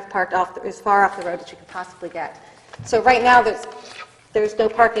it's kind of parked as far off the road as you can possibly get. So right now there's no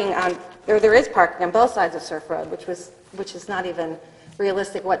parking there is parking on both sides of Surf Road, which is not even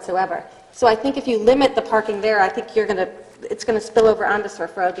realistic whatsoever. So I think if you limit the parking there, I think it's going to spill over onto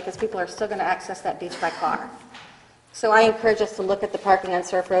Surf Road because people are still going to access that beach by car. So I encourage us to look at the parking on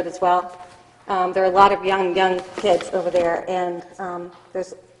Surf Road as well. There are a lot of young kids over there, and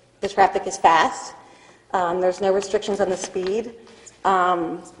the traffic is fast. There's no restrictions on the speed.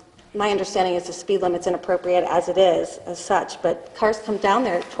 My understanding is the speed limit's inappropriate as it is, as such, but cars come down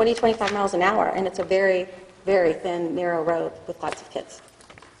there at 20, 25 miles an hour, and it's a very, very thin, narrow road with lots of kids.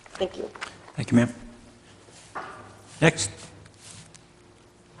 Thank you. Thank you, ma'am. Next.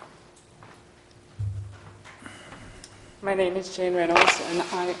 My name is Jane Reynolds, and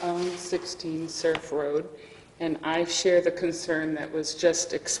I own 16 Surf Road, and I share the concern that was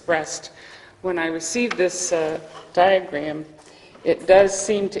just expressed. When I received this diagram, it does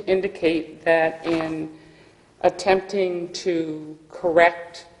seem to indicate that in attempting to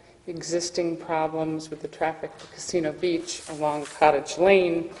correct existing problems with the traffic to Casino Beach along Cottage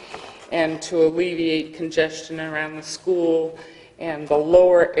Lane and to alleviate congestion around the school and the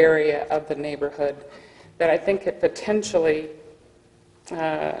lower area of the neighborhood, that I think it potentially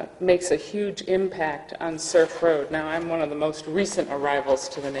makes a huge impact on Surf Road. Now, I'm one of the most recent arrivals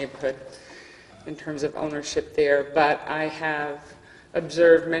to the neighborhood in terms of ownership there, but I have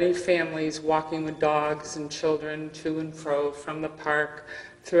observed many families walking with dogs and children to and fro from the park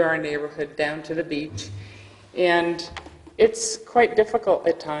through our neighborhood down to the beach. And it's quite difficult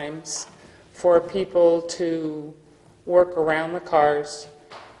at times for people to work around the cars,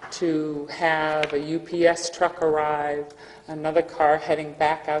 to have a UPS truck arrive, another car heading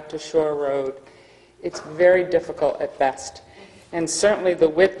back out to Shore Road. It's very difficult at best. And certainly the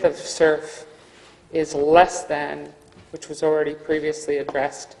width of Surf is less than, which was already previously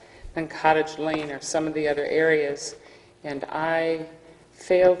addressed, than Cottage Lane or some of the other areas. And I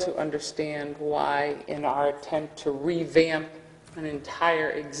fail to understand why, in our attempt to revamp an entire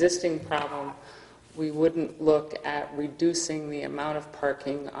existing problem, we wouldn't look at reducing the amount of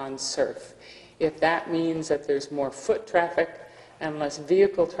parking on Surf. If that means that there's more foot traffic and less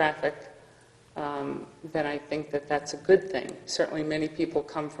vehicle traffic, then I think that that's a good thing. Certainly many people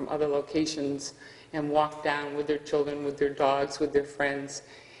come from other locations and walk down with their children, with their dogs, with their friends.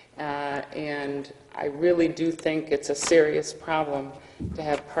 And I really do think it's a serious problem to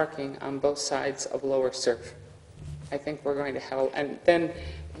have parking on both sides of Lower Surf. I think we're going to have, and then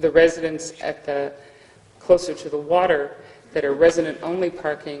the residents at the, closer to the water that are resident-only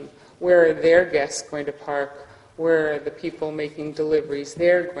parking, where are their guests going to park? Where are the people making deliveries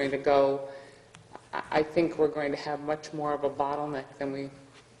they're going to go? I think we're going to have much more of a bottleneck than we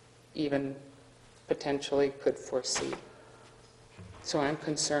even potentially could foresee. So I'm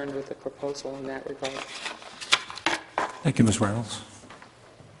concerned with the proposal in that regard. Thank you, Ms. Reynolds.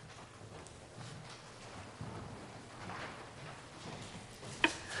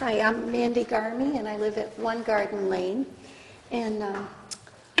 Hi, I'm Mandy Garmy, and I live at 1 Garden Lane. And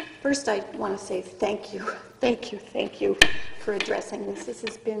first, I want to say thank you for addressing this. This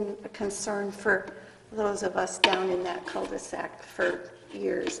has been a concern for those of us down in that cul-de-sac for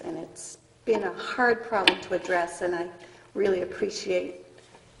years, and it's been a hard problem to address, and I really appreciate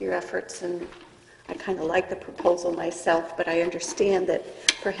your efforts, and I kind of like the proposal myself, but I understand that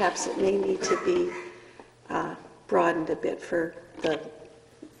perhaps it may need to be broadened a bit for the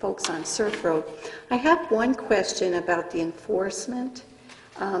folks on Surf Road. I have one question about the enforcement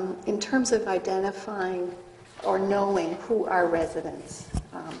in terms of identifying or knowing who are residents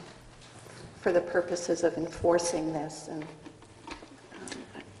for the purposes of enforcing this. And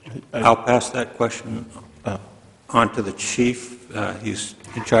I'll pass that question on to the chief. He's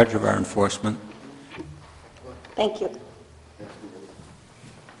in charge of our enforcement. Thank you.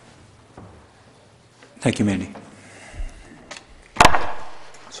 Thank you, Mandy.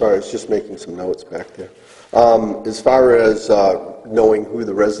 Sorry, I was just making some notes back there. As far as knowing who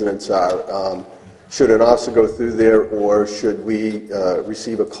the residents are, should an officer go through there, or should we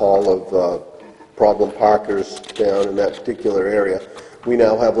receive a call of problem parkers down in that particular area? We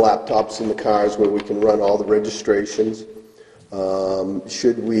now have laptops in the cars where we can run all the registrations.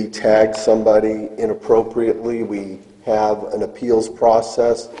 Should we tag somebody inappropriately? We have an appeals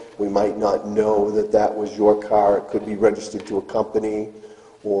process. We might not know that that was your car. It could be registered to a company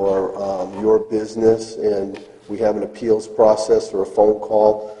or your business, and we have an appeals process or a phone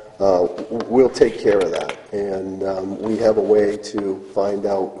call. We'll take care of that, and we have a way to find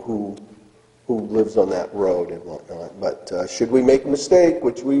out who lives on that road and whatnot. But should we make a mistake,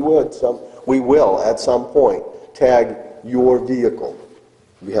 which we will at some point, tag your vehicle.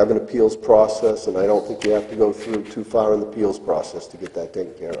 We have an appeals process, and I don't think you have to go through too far in the appeals process to get that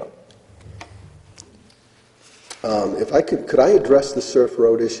taken care of. If I could I address the Surf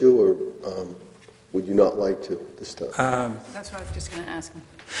Road issue, or would you not like to this time? That's what I was just going to ask him.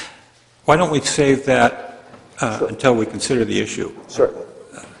 Why don't we save that until we consider the issue? Certainly.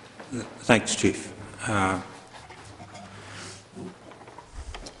 Thanks, Chief. Hi,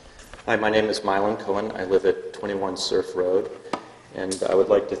 my name is Mylan Cohen. I live at 21 Surf Road, and I would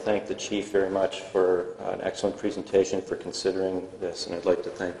like to thank the Chief very much for an excellent presentation, for considering this, and I'd like to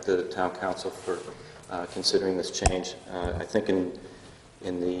thank the Town Council for considering this change. I think in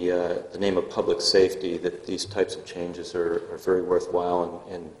the name of public safety that these types of changes are very worthwhile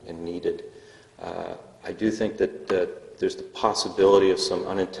and needed. I do think that there's the possibility of some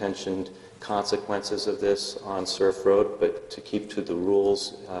unintentional consequences of this on Surf Road, but to keep to the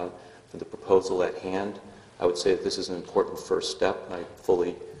rules for the proposal at hand, I would say that this is an important first step, and I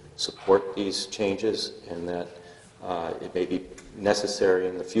fully support these changes, and that it may be necessary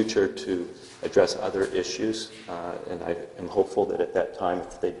in the future to address other issues, and I am hopeful that at that time,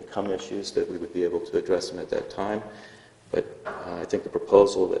 if they become issues, that we would be able to address them at that time. But I think the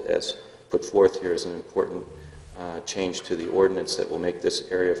proposal that as put forth here is an important change to the ordinance that will make this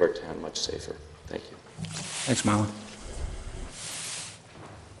area of our town much safer. Thank you. Thanks, Marlon.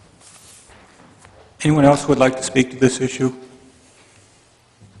 Anyone else who would like to speak to this issue?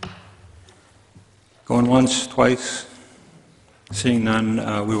 Going once, twice? Seeing none,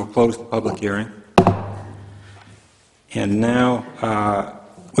 we will close the public hearing. And now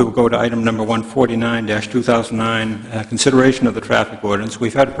we will go to item number 149-2009, consideration of the traffic ordinance.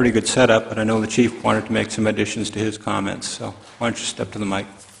 We've had a pretty good setup, but I know the Chief wanted to make some additions to his comments, so why don't you step to the mic?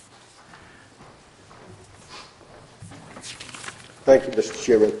 Thank you, Mr.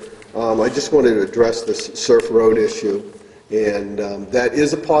 Chairman. I just wanted to address this Surf Road issue, and that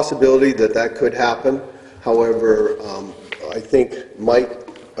is a possibility that could happen. However, I think Mike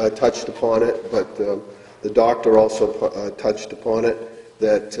touched upon it, but the doctor also touched upon it,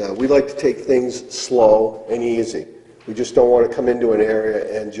 that we like to take things slow and easy. We just don't want to come into an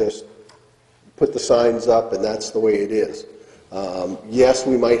area and just put the signs up and that's the way it is. Yes,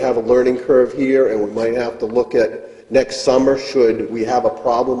 we might have a learning curve here, and we might have to look at next summer should we have a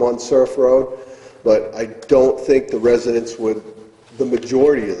problem on Surf Road, but I don't think the residents would, the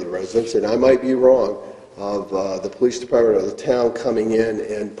majority of the residents, and I might be wrong, of the police department or the town coming in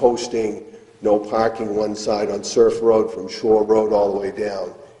and posting no parking one side on Surf Road from Shore Road all the way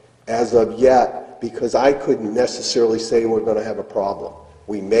down. As of yet, because I couldn't necessarily say we're going to have a problem.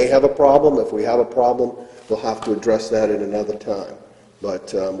 We may have a problem. If we have a problem, we'll have to address that at another time.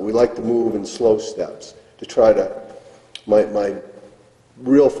 But we like to move in slow steps to try to, my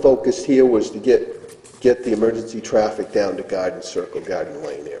real focus here was to get the emergency traffic down to Garden Circle, Garden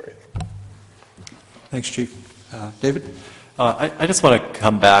Lane area. Thanks, Chief. David? I just want to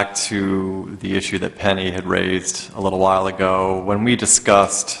come back to the issue that Penny had raised a little while ago. When we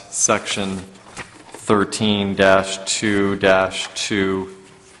discussed Section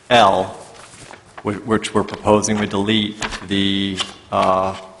 13-2-2L, which we're proposing we delete the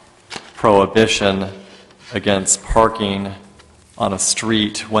prohibition against parking on a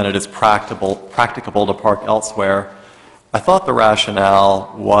street when it is practicable to park elsewhere, I thought the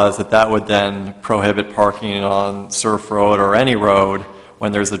rationale was that would then prohibit parking on Surf Road or any road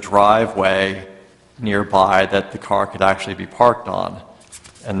when there's a driveway nearby that the car could actually be parked on.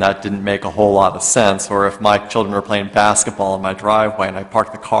 And that didn't make a whole lot of sense. Or if my children were playing basketball in my driveway and I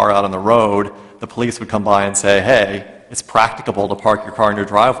parked the car out on the road, the police would come by and say, hey, it's practicable to park your car in your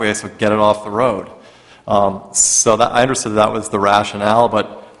driveway, so get it off the road. So that, I understood that was the rationale,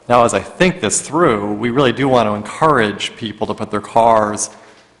 but Now, as I think this through, we really do want to encourage people to put their cars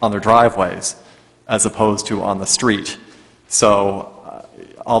on their driveways as opposed to on the street. So,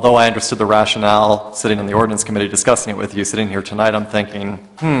 although I understood the rationale sitting in the ordinance committee discussing it with you, sitting here tonight, I'm thinking,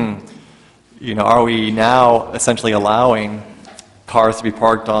 you know, are we now essentially allowing cars to be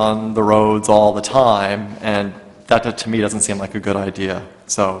parked on the roads all the time? And that to me doesn't seem like a good idea.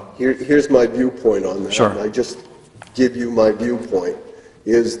 So here's my viewpoint on that. Sure. And I just give you my viewpoint,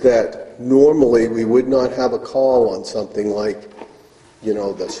 is that normally we would not have a call on something like, you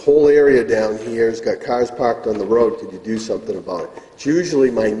know, this whole area down here has got cars parked on the road, could you do something about it? It's usually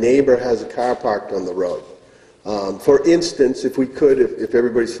my neighbor has a car parked on the road. For instance, if we could, if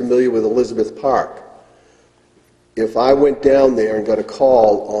everybody's familiar with Elizabeth Park, if I went down there and got a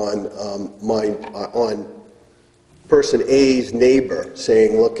call on on person A's neighbor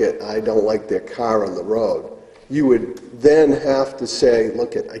saying, look, I don't like their car on the road, you would then have to say,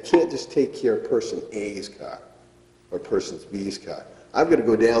 look, I can't just take care of person A's car or person B's car. I've got to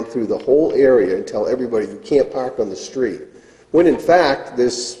go down through the whole area and tell everybody you can't park on the street. When in fact, the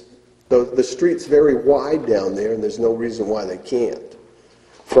street's very wide down there and there's no reason why they can't,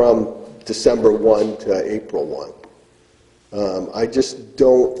 from December 1 to April 1. I just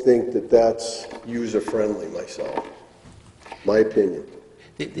don't think that that's user-friendly myself, my opinion.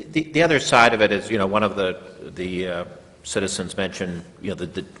 The other side of it is, you know, one of the citizens mentioned, you know,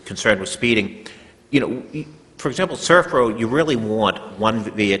 the concern with speeding. You know, for example, Surf Road, you really want one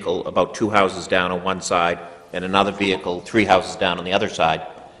vehicle about 2 houses down on one side and another vehicle 3 houses down on the other side,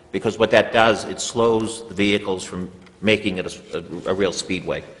 because what that does, it slows the vehicles from making it a real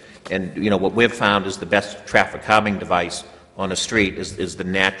speedway. And, you know, what we've found is the best traffic calming device on a street is the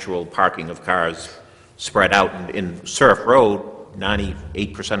natural parking of cars spread out. In Surf Road,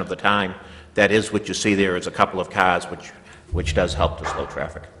 98% of the time, that is what you see there is a couple of cars, which does help to slow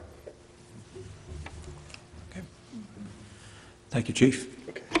traffic. Okay. Thank you, Chief.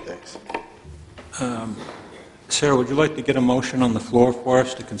 Okay, thanks. Sarah, would you like to get a motion on the floor for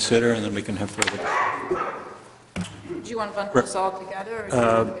us to consider, and then we can have further? Do you want to bundle this all together?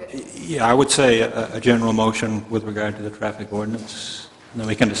 Yeah, I would say a general motion with regard to the traffic ordinance, and then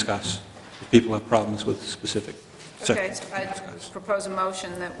we can discuss. If people have problems with specific Okay, sections. so I propose a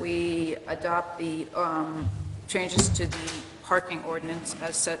motion that we adopt the changes to the parking ordinance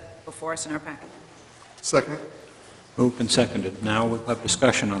as set before us in our packet. Second. Moved and seconded. Now we'll have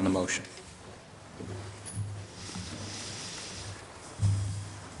discussion on the motion.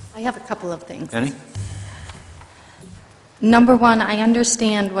 I have a couple of things. Any? Number one, I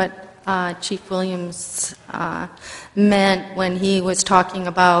understand what Chief Williams meant when he was talking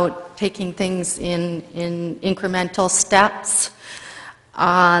about taking things in incremental steps.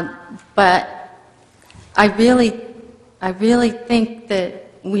 But I really think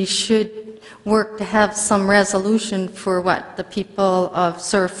that we should work to have some resolution for what the people of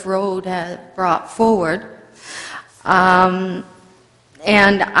Surf Road have brought forward.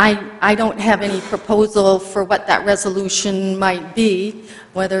 And I don't have any proposal for what that resolution might be,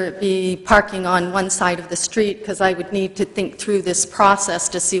 whether it be parking on one side of the street, because I would need to think through this process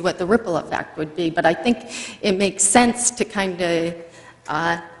to see what the ripple effect would be. But I think it makes sense to kind of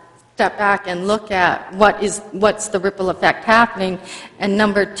step back and look at what's the ripple effect happening. And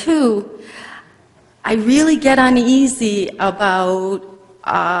number two, I really get uneasy about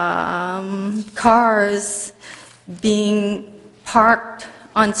cars being parked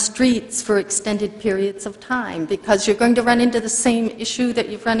on streets for extended periods of time, because you're going to run into the same issue that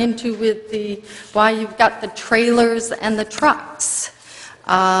you've run into with why you've got the trailers and the trucks.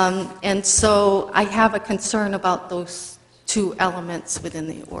 And so I have a concern about those two elements within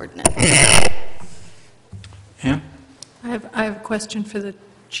the ordinance. Yeah? I have a question for the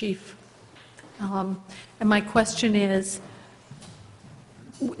chief. And my question is,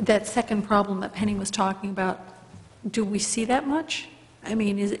 that second problem that Penny was talking about, do we see that much? I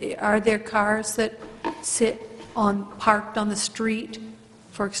mean, are there cars that sit parked on the street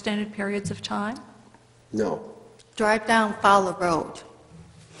for extended periods of time? No. Drive down Fowler Road,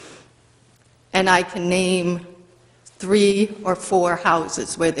 and I can name 3 or 4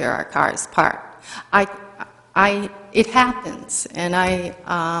 houses where there are cars parked. It happens, and I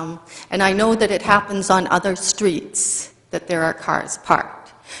know that it happens on other streets that there are cars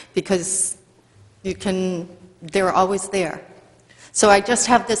parked, because they're always there. So I just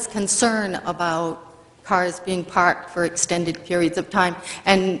have this concern about cars being parked for extended periods of time.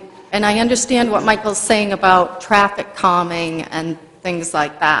 And I understand what Michael's saying about traffic calming and things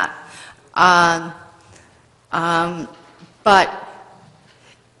like that. But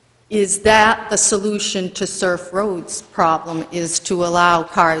is that the solution to Surf Road's problem, is to allow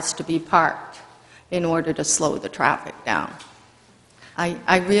cars to be parked in order to slow the traffic down?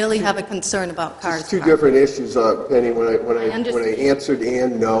 I really have a concern about cars It's two parked. different issues, Penny. When I understand. answered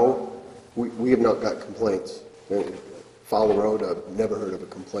and no, we have not got complaints. Fowler Road, I've never heard of a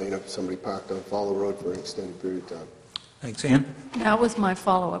complaint of somebody parked on Fowler Road for an extended period of time. Thanks, Ann. That was my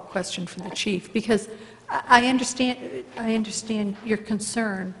follow-up question for the chief, because I understand your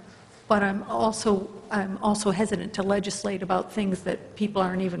concern, but I'm also hesitant to legislate about things that people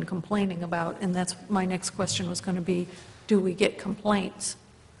aren't even complaining about, and that's, my next question was going to be, do we get complaints?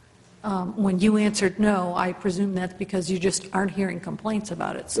 When you answered no, I presume that's because you just aren't hearing complaints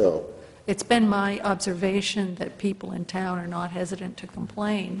about it. So No. it's been my observation that people in town are not hesitant to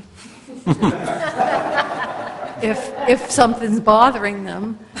complain if something's bothering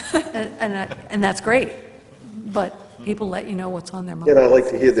them, and that's great. But people let you know what's on their mind. And I like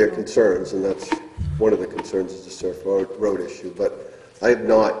to hear their concerns, and that's one of the concerns is the Surf Road issue. But I have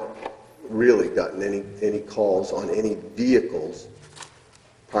not really gotten any calls on any vehicles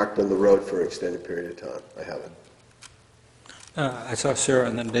parked on the road for an extended period of time. I haven't. I saw Sarah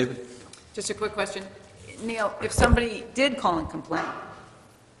and then David. Just a quick question. Neil, if somebody did call and complain,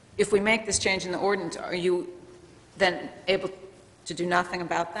 if we make this change in the ordinance, are you then able to do nothing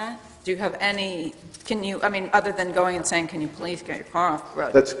about that? Do you have any, other than going and saying, can you please get your car off the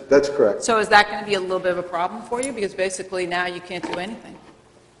road? That's correct. So is that going to be a little bit of a problem for you? Because basically now you can't do anything.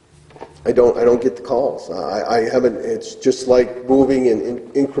 I don't get the calls. I haven't. It's just like moving in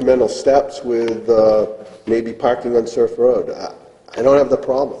incremental steps with maybe parking on Surf Road. I don't have the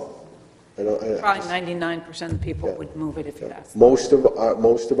problem. Probably 99% of the people would move it if you asked. Most of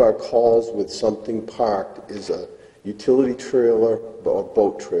our calls with something parked is a utility trailer or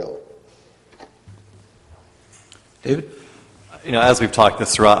boat trailer. David? As we've talked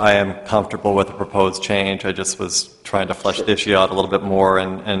this throughout, I am comfortable with the proposed change. I just was trying to flesh the issue out a little bit more,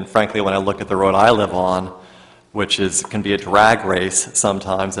 and frankly, when I look at the road I live on, which can be a drag race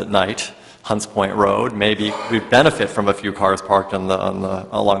sometimes at night, Hunts Point Road, maybe we benefit from a few cars parked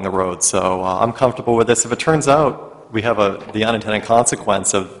along the road. So I'm comfortable with this. If it turns out we have the unintended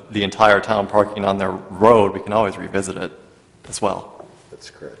consequence of the entire town parking on their road, we can always revisit it as well.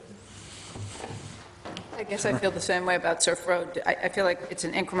 That's correct. I guess I feel the same way about Surf Road. I feel like it's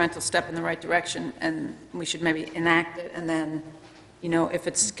an incremental step in the right direction, and we should maybe enact it, and then, if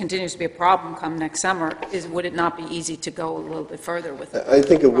it continues to be a problem come next summer, would it not be easy to go a little bit further with it? I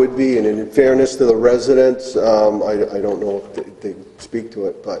think it would be, and in fairness to the residents, I don't know if they speak to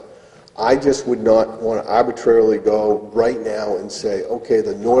it, but I just would not want to arbitrarily go right now and say, okay,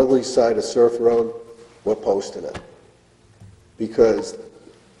 the northerly side of Surf Road, we're posting it. Because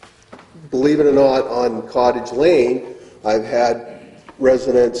believe it or not, on Cottage Lane, I've had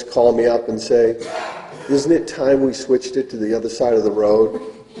residents call me up and say, isn't it time we switched it to the other side of the road?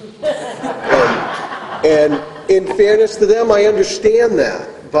 And in fairness to them, I understand that.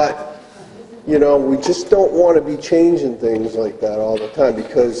 But, we just don't want to be changing things like that all the time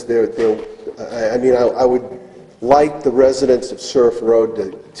because I would like the residents of Surf Road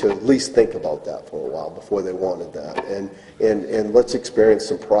to at least think about that for a while before they wanted that. And let's experience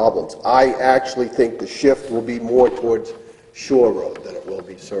some problems. I actually think the shift will be more towards Shore Road than it will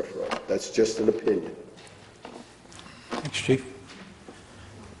be Surf Road. That's just an opinion. Thanks, Chief.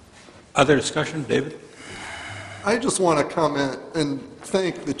 Other discussion? David? I just want to comment and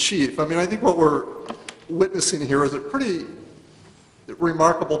thank the chief. I think what we're witnessing here is a pretty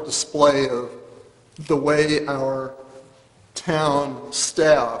remarkable display of the way our town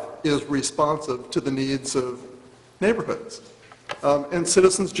staff is responsive to the needs of neighborhoods and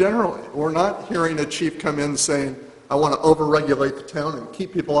citizens generally. We're not hearing a chief come in saying, I want to overregulate the town and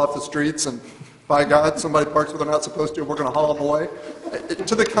keep people off the streets, and by God, somebody parks where they're not supposed to, we're going to haul them away.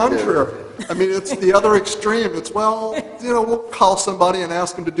 To the contrary. It's the other extreme. It's, we'll call somebody and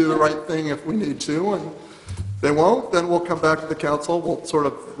ask them to do the right thing if we need to, and they won't, then we'll come back to the council, we'll sort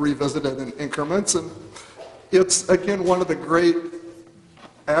of revisit it in increments, and it's, again, one of the great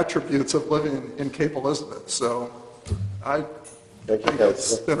attributes of living in Cape Elizabeth. So I think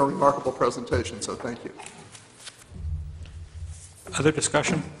it's been a remarkable presentation, so thank you. Other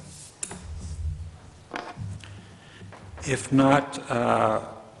discussion? If not,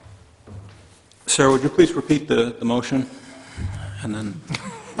 Sarah, would you please repeat the motion? And then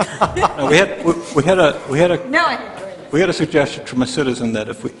no, we had a suggestion from a citizen that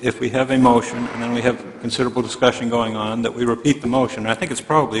if we have a motion and then we have considerable discussion going on, that we repeat the motion. I think it's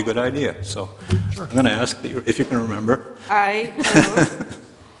probably a good idea. So I'm going to ask that if you can remember. I move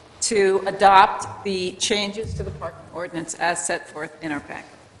to adopt the changes to the parking ordinance as set forth in our packet.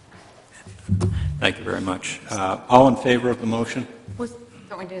 Thank you very much. All in favor of the motion?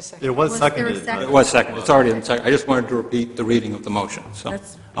 Don't we do a second? It was Was there a seconded. second? It was second. It's already in second. I just wanted to repeat the reading of the motion. So,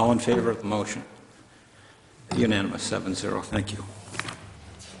 That's- all in favor of the motion? Unanimous, 7-0. Thank you.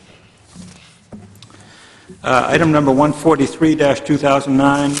 Item number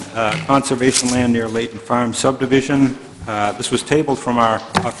 143-2009, conservation land near Layton Farm subdivision. This was tabled from our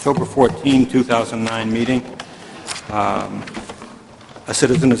October 14, 2009 meeting. A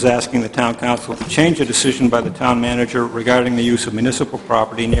citizen is asking the town council to change a decision by the town manager regarding the use of municipal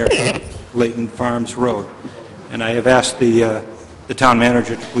property near Layton Farms Road. And I have asked the town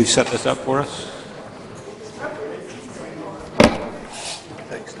manager to please set this up for us.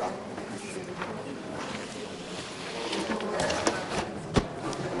 Thanks, Doc.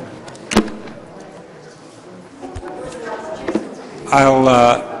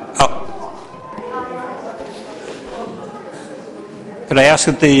 Could I ask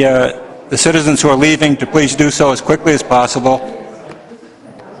that the citizens who are leaving to please do so as quickly as possible?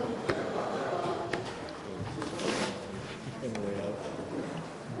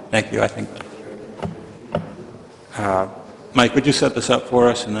 Thank you, I think. Mike, would you set this up for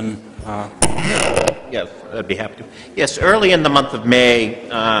us, and then... Yes, I'd be happy to. Yes, early in the month of May,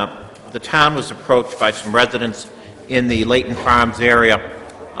 the town was approached by some residents in the Layton Farms area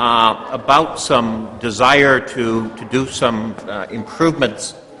about some desire to do some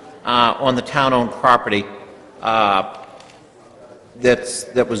improvements on the town-owned property that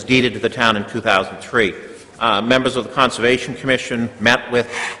was deeded to the town in 2003. Members of the Conservation Commission met with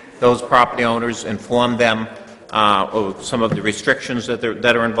those property owners, informed them of some of the restrictions that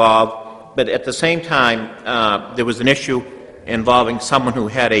are involved, but at the same time, there was an issue involving someone who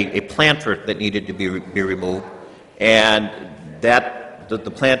had a planter that needed to be removed, and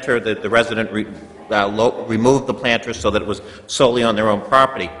the planter, the resident removed the planter so that it was solely on their own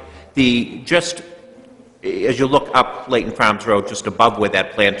property. Just as you look up Layton Farms Road, just above where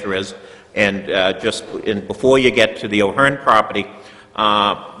that planter is, and before you get to the O'Hearn property,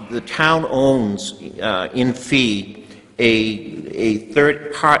 the town owns in fee a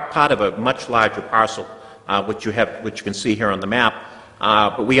third part of a much larger parcel, which you can see here on the map.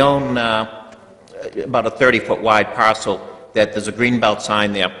 But we own about a 30-foot wide parcel that there's a greenbelt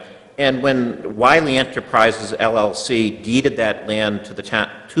sign there. And when Wiley Enterprises LLC deeded that land to the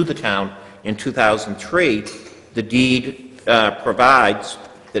town in 2003, the deed provides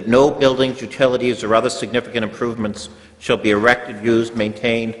that no buildings, utilities, or other significant improvements shall be erected, used,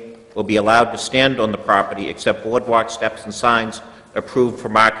 maintained, or be allowed to stand on the property except boardwalk, steps, and signs approved for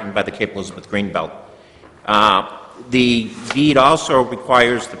marking by the Cape Elizabeth Greenbelt. The deed also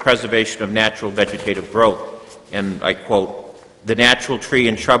requires the preservation of natural vegetative growth, and I quote, "The natural tree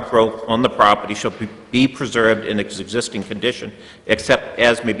and shrub growth on the property shall be preserved in its existing condition, except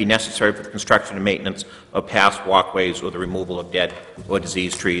as may be necessary for the construction and maintenance of past walkways or the removal of dead or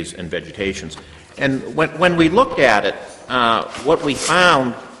diseased trees and vegetations." And when we looked at it, what we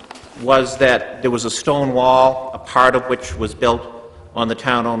found was that there was a stone wall, a part of which was built on the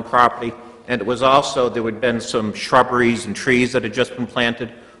town-owned property, and it was also, there had been some shrubberies and trees that had just been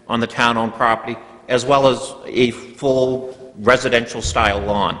planted on the town-owned property, as well as a full residential-style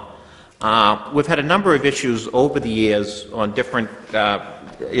lawn. We've had a number of issues over the years on different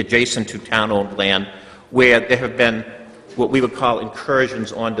adjacent to town-owned land where there have been what we would call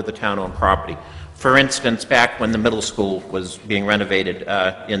incursions onto the town-owned property. For instance, back when the middle school was being renovated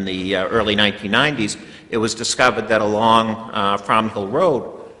in the early 1990s, it was discovered that along Farm Hill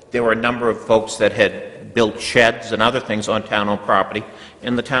Road, there were a number of folks that had built sheds and other things on town-owned property,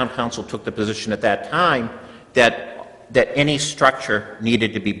 and the town council took the position at that time that any structure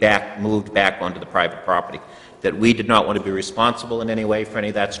needed to be moved back onto the private property, that we did not want to be responsible in any way for any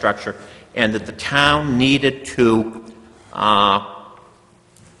of that structure, and that the town needed to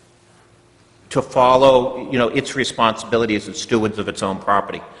follow, its responsibilities as stewards of its own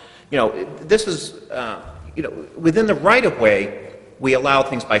property. This is, within the right-of-way, we allow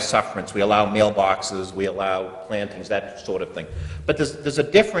things by sufferance. We allow mailboxes, we allow plantings, that sort of thing. But there's a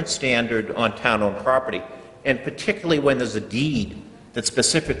different standard on town-owned property, and particularly when there's a deed that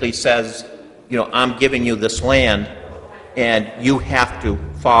specifically says, I'm giving you this land, and you have to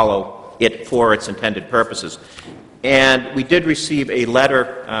follow it for its intended purposes. And we did receive a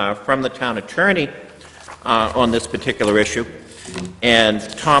letter from the town attorney on this particular issue, and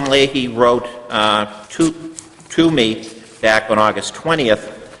Tom Leahy wrote to me back on August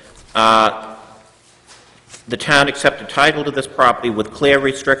 20th, the town accepted title to this property with clear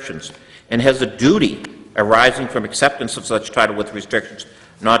restrictions and has a duty arising from acceptance of such title with restrictions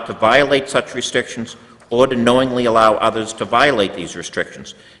not to violate such restrictions or to knowingly allow others to violate these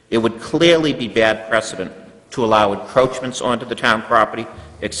restrictions. It would clearly be bad precedent to allow encroachments onto the town property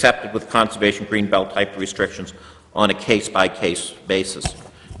accepted with conservation greenbelt type restrictions on a case-by-case basis.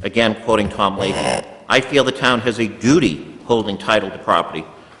 Again, quoting Tom Leahy, "I feel the town has a duty holding title to property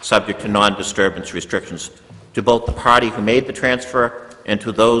subject to non-disturbance restrictions to both the party who made the transfer and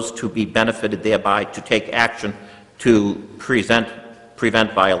to those to be benefited thereby to take action to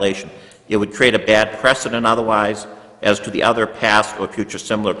prevent violation. It would create a bad precedent otherwise as to the other past or future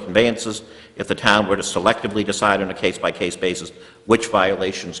similar conveyances if the town were to selectively decide on a case-by-case basis which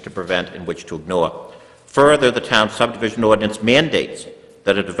violations to prevent and which to ignore. Further, the town subdivision ordinance mandates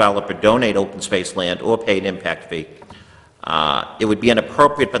that a developer donate open space land or pay an impact fee. It would be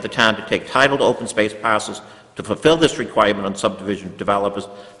inappropriate for the town to take title to open space parcels to fulfill this requirement on subdivision developers,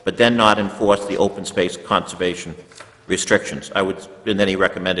 but then not enforce the open space conservation restrictions." And then he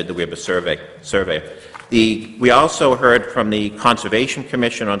recommended that we have a survey. We also heard from the Conservation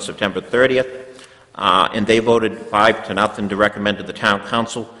Commission on September 30th, and they voted 5-0 to recommend to the Town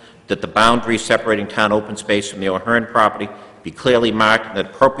Council that the boundary separating town open space from the O'Hearn property be clearly marked and that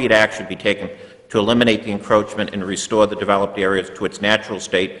appropriate action be taken to eliminate the encroachment and restore the developed areas to its natural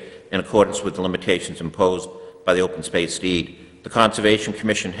state in accordance with the limitations imposed by the open space deed. The Conservation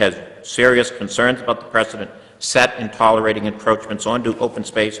Commission has serious concerns about the precedent set in tolerating encroachments onto open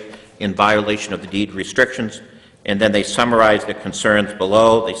space in violation of the deed restrictions, and then they summarize their concerns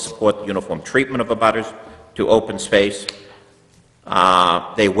below. They support the uniform treatment of abutters to open space.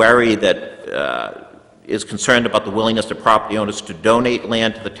 They worry that is concerned about the willingness of property owners to donate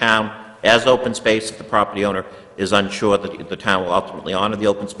land to the town as open space if the property owner is unsure that the town will ultimately honor the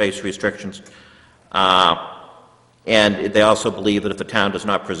open space restrictions. And they also believe that if the town does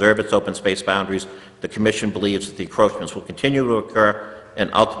not preserve its open space boundaries, the Commission believes that the encroachments will continue to occur and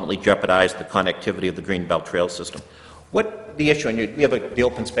ultimately jeopardize the connectivity of the Greenbelt Trail system. What the issue, and we have the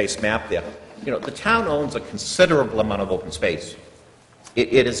open space map there, the town owns a considerable amount of open space.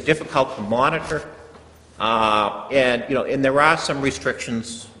 It is difficult to monitor, and there are some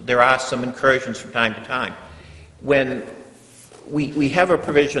restrictions, there are some incursions from time to time. When we have a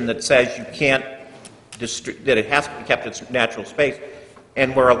provision that says you can't, that it has to be kept its natural space,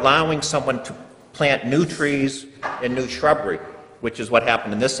 and we're allowing someone to plant new trees and new shrubbery, which is what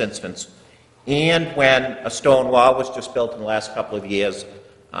happened in this instance, and when a stone wall was just built in the last couple of years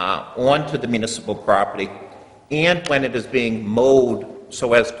onto the municipal property, and when it is being mowed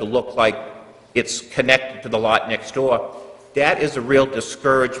so as to look like it's connected to the lot next door, that is a real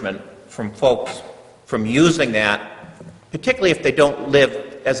discouragement from folks from using that, particularly if they don't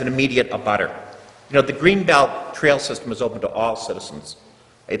live as an immediate abutter. The Greenbelt Trail system is open to all citizens.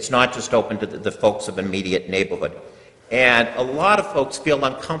 It's not just open to the folks of an immediate neighborhood. And a lot of folks feel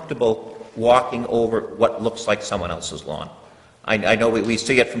uncomfortable walking over what looks like someone else's lawn. I know we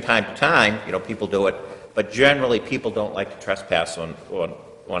see it from time to time, people do it, but generally people don't like to trespass on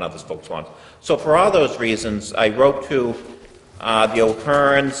other folks' lawns. So for all those reasons, I wrote to the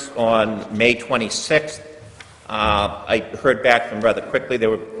O'Hearns on May 26th. I heard back from them rather quickly. They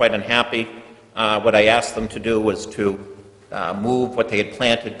were quite unhappy. What I asked them to do was to move what they had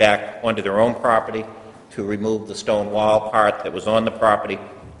planted back onto their own property, to remove the stone wall part that was on the property,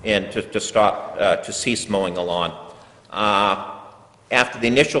 and to cease mowing the lawn. After the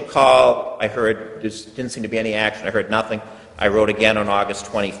initial call, I heard there didn't seem to be any action. I heard nothing. I wrote again on August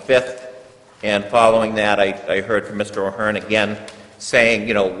 25th, and following that, I heard from Mr. O'Hearn again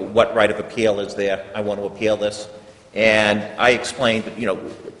saying, what right of appeal is there? I want to appeal this. And I explained that,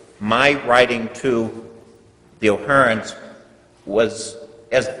 my writing to the O'Hearns was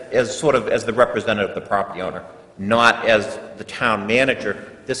as the representative of the property owner, not as the town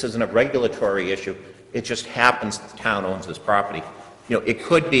manager. This isn't a regulatory issue. It just happens that the town owns this property. It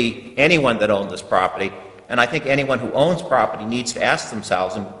could be anyone that owned this property, and I think anyone who owns property needs to ask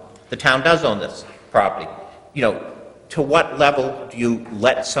themselves, and the town does own this property, to what level do you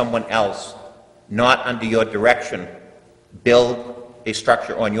let someone else, not under your direction, build a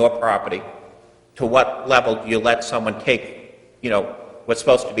structure on your property? To what level do you let someone take, what's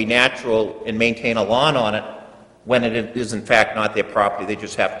supposed to be natural and maintain a lawn on it when it is in fact not their property? They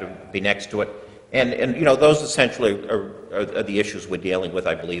just have to be next to it. And those essentially are the issues we're dealing with,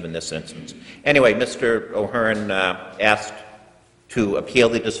 I believe, in this instance. Anyway, Mr. O'Hearn asked to appeal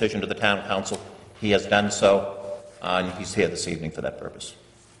the decision to the town council. He has done so, and he's here this evening for that purpose.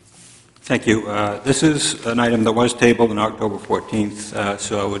 Thank you. This is an item that was tabled on October 14th,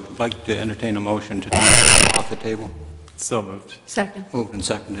 so I would like to entertain a motion to take it off the table. So moved. Second. Moved and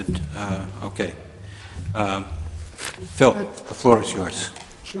seconded. Okay. Phil, the floor is yours.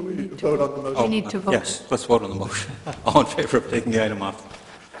 Should we vote on the motion? We need to vote. Yes, let's vote on the motion. All in favor of taking the item off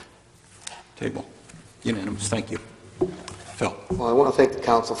the table? Unanimous, thank you. Phil? Well, I want to thank the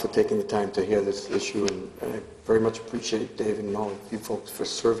council for taking the time to hear this issue, and I very much appreciate David and all of you folks for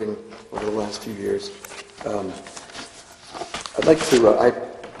serving over the last few years. I'd like to, I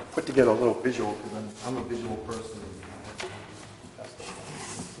put together a little visual, because I'm a visual person. I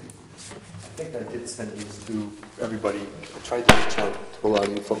think I did send these to everybody. I tried to reach out to a lot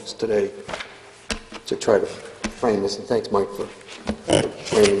of you folks today to try to frame this, and thanks, Mike, for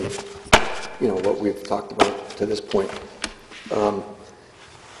framing, what we've talked about to this point.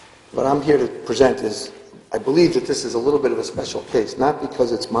 What I'm here to present is, I believe that this is a little bit of a special case, not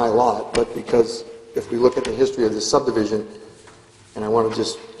because it's my lot, but because if we look at the history of this subdivision, and I want to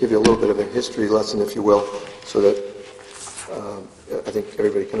just give you a little bit of a history lesson, if you will, so that I think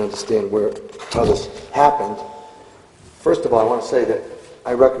everybody can understand how this happened. First of all, I want to say that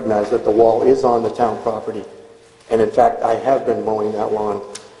I recognize that the wall is on the town property, and in fact, I have been mowing that lawn,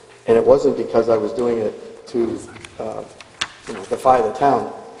 and it wasn't because I was doing it to defy the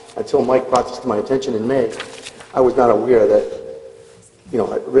town. Until Mike brought this to my attention in May, I was not aware that,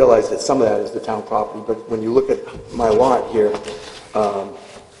 I realized that some of that is the town property, but when you look at my lot here,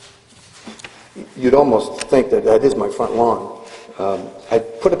 you'd almost think that that is my front lawn. I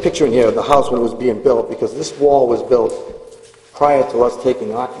put a picture in here of the house when it was being built, because this wall was built prior to us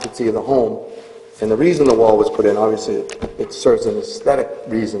taking occupancy of the home. And the reason the wall was put in, obviously, it serves an aesthetic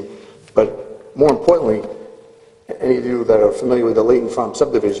reason, but more importantly, any of you that are familiar with the Leighton Farm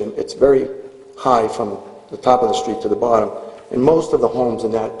subdivision, it's very high from the top of the street to the bottom, and most of the homes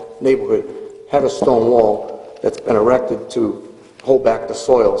in that neighborhood have a stone wall that's been erected to hold back the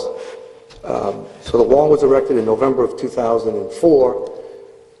soils. So the wall was erected in November of 2004.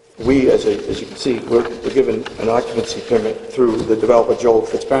 We, as you can see, we're given an occupancy permit through the developer Joel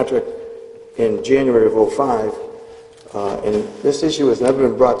Fitzpatrick in January of 2005, and this issue has never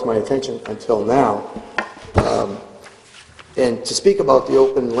been brought to my attention until now. And to speak about the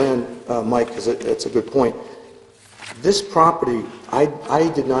open land, Mike, because it's a good point, this property,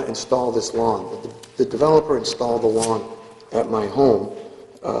 I did not install this lawn. The developer installed the lawn at my home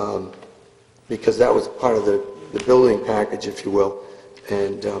because that was part of the building package, if you will.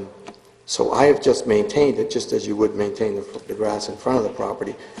 And so I have just maintained it just as you would maintain the grass in front of the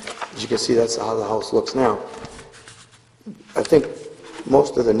property. As you can see, that's how the house looks now. I think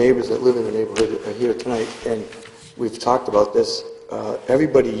most of the neighbors that live in the neighborhood are here tonight, and we've talked about this.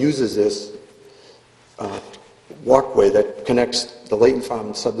 Everybody uses this walkway that connects the Leighton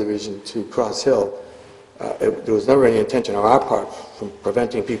Farm subdivision to Cross Hill. There was never any intention on our part from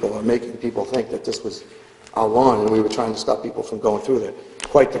preventing people or making people think that this was our lawn and we were trying to stop people from going through there.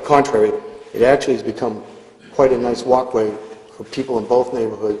 Quite the contrary, it actually has become quite a nice walkway for people in both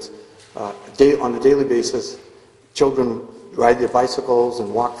neighborhoods. On a daily basis, children ride their bicycles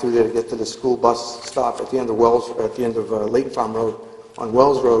and walk through there to get to the school bus stop at the end of Leighton Farm Road on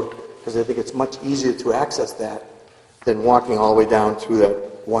Wells Road, because I think it's much easier to access that than walking all the way down through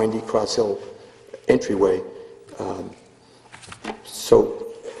that windy Cross Hill entryway. So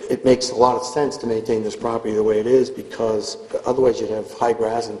it makes a lot of sense to maintain this property the way it is, because otherwise you'd have high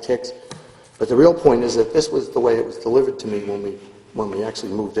grass and ticks. But the real point is that this was the way it was delivered to me when we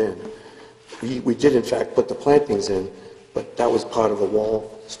actually moved in. We did in fact put the plantings in, but that was part of the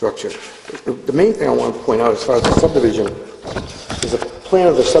wall structure. The main thing I want to point out as far as the subdivision is a plan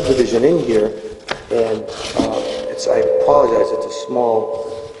of the subdivision in here, and I apologize, it's a small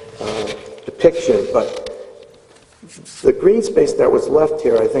depiction, but the green space that was left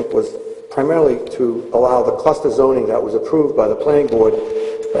here, I think, was primarily to allow the cluster zoning that was approved by the planning board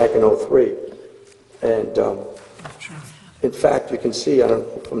back in '03. And in fact, you can see, I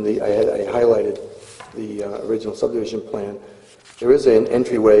highlighted the original subdivision plan. There is an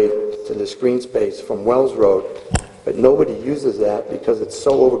entryway to this green space from Wells Road, but nobody uses that because it's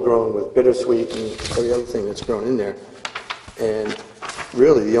so overgrown with bittersweet and every other thing that's grown in there. And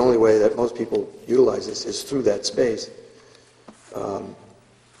really, the only way that most people utilize this is through that space.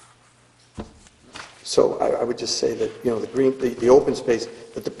 So I would just say that, the open space,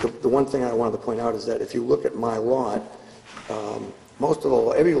 but the one thing I wanted to point out is that if you look at my lot,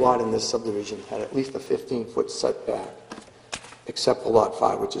 every lot in this subdivision had at least a 15-foot setback, except for Lot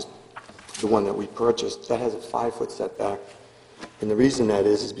 5, which is the one that we purchased. That has a 5-foot setback. And the reason that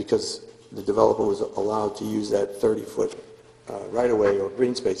is because the developer was allowed to use that 30-foot right-of-way or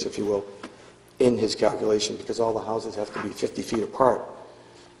green space, if you will, in his calculation, because all the houses have to be 50 feet apart.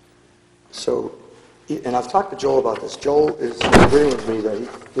 So, and I've talked to Joel about this. Joel is agreeing with me that he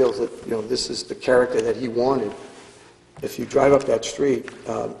feels that, this is the character that he wanted if you drive up that street,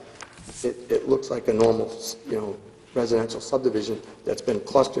 it looks like a normal, residential subdivision that's been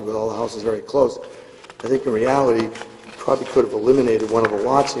clustered with all the houses very close. I think in reality, you probably could have eliminated one of the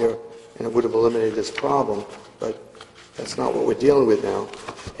lots here, and it would have eliminated this problem, but that's not what we're dealing with now.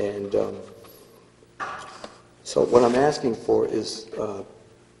 And so what I'm asking for is,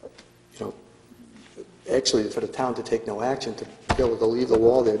 actually for the town to take no action, to be able to leave the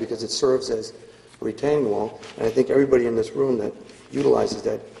wall there because it serves as a retaining wall. And I think everybody in this room that utilizes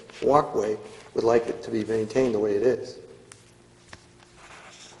that walkway would like it to be maintained the way it is.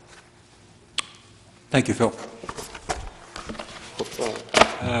 Thank you, Phil.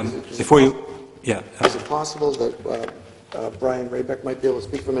 Before you, yeah. Is it possible that Brian Raybeck might be able to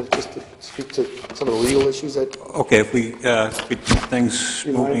speak for a minute, just to speak to some of the legal issues that... Okay, if we keep things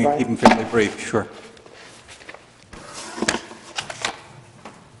moving, keep them fairly brief, sure.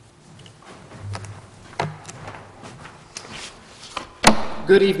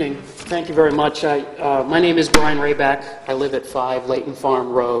 Good evening. Thank you very much. My name is Brian Rayback. I live at 5 Layton Farm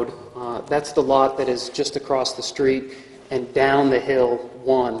Road. That's the lot that is just across the street and down the hill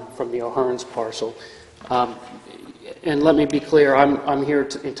 1 from the O'Hearns parcel. And let me be clear, I'm here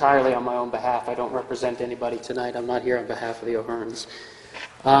entirely on my own behalf. I don't represent anybody tonight. I'm not here on behalf of the O'Hearns.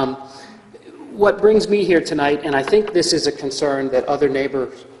 What brings me here tonight, and I think this is a concern that other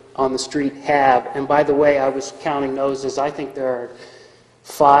neighbors on the street have, and by the way, I was counting noses. I think there are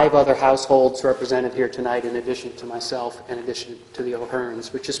 5 other households represented here tonight in addition to myself, in addition to the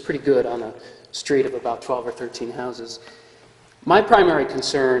O'Hearns, which is pretty good on a street of about 12 or 13 houses. My primary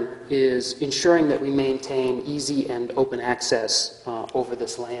concern is ensuring that we maintain easy and open access over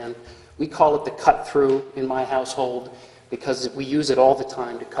this land. We call it the cut-through in my household because we use it all the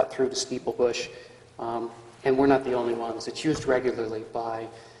time to cut through to Steeple Bush, and we're not the only ones. It's used regularly by...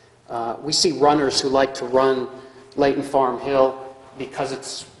 we see runners who like to run Layton Farm Hill because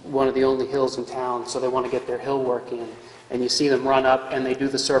it's one of the only hills in town, so they want to get their hill work in. And you see them run up, and they do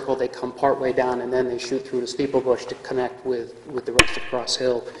the circle, they come partway down, and then they shoot through to Steeple Bush to connect with the rest of Cross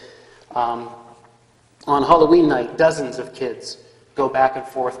Hill. On Halloween night, dozens of kids go back and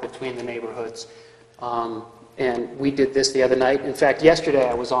forth between the neighborhoods. And we did this the other night. In fact, yesterday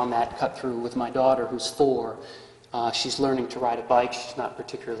I was on that cut-through with my daughter, who's 4. She's learning to ride a bike. She's not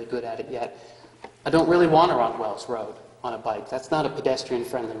particularly good at it yet. I don't really want her on Wells Road on a bike. That's not a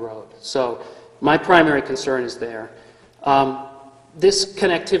pedestrian-friendly road. So my primary concern is there. This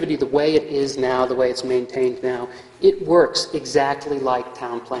connectivity, the way it is now, the way it's maintained now, it works exactly like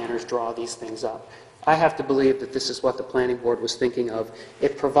town planners draw these things up. I have to believe that this is what the planning board was thinking of.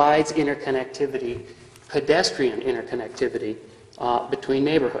 It provides interconnectivity, pedestrian interconnectivity, between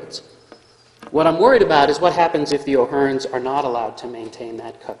neighborhoods. What I'm worried about is what happens if the O'Hearns are not allowed to maintain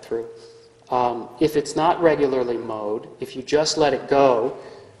that cut-through. If it's not regularly mowed, if you just let it go,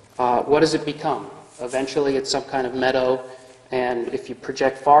 what does it become? Eventually it's some kind of meadow, and if you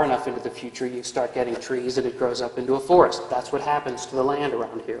project far enough into the future, you start getting trees and it grows up into a forest. That's what happens to the land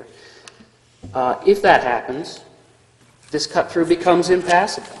around here. If that happens, this cut-through becomes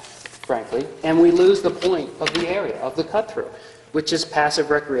impassable, frankly, and we lose the point of the area, of the cut-through, which is passive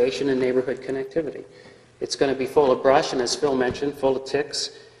recreation and neighborhood connectivity. It's going to be full of brush, and as Phil mentioned, full of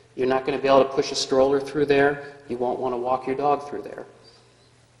ticks. You're not going to be able to push a stroller through there. You won't want to walk your dog through there.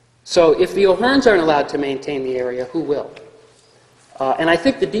 So if the O'Hearns aren't allowed to maintain the area, who will? And I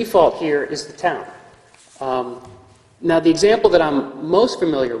think the default here is the town. Now, the example that I'm most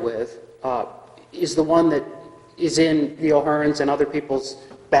familiar with is the one that is in the O'Hearns and other people's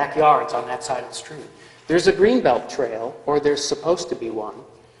backyards on that side of the street. There's a greenbelt trail, or there's supposed to be one,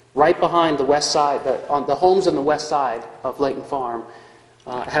 right behind the west side. The homes on the west side of Layton Farm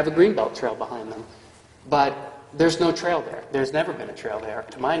have a greenbelt trail behind them. But there's no trail there. There's never been a trail there,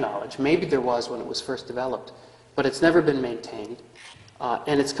 to my knowledge. Maybe there was when it was first developed, but it's never been maintained,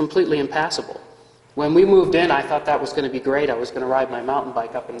 and it's completely impassable. When we moved in, I thought that was going to be great. I was going to ride my mountain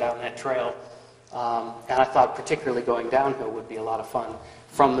bike up and down that trail, and I thought particularly going downhill would be a lot of fun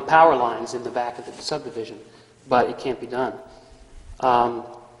from the power lines in the back of the subdivision, but it can't be done. On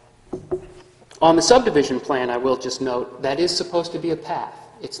the subdivision plan, I will just note, that is supposed to be a path.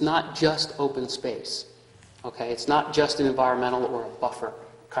 It's not just open space. Okay, it's not just an environmental or a buffer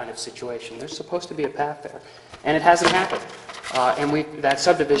kind of situation. There's supposed to be a path there, and it hasn't happened. And that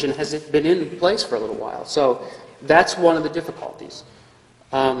subdivision has been in place for a little while, so that's one of the difficulties.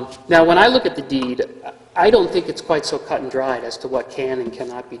 Now, when I look at the deed, I don't think it's quite so cut and dried as to what can and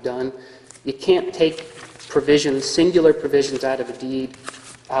cannot be done. You can't take provisions, singular provisions out of a deed,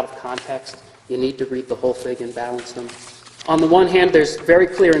 out of context. You need to read the whole thing and balance them. On the one hand, there's very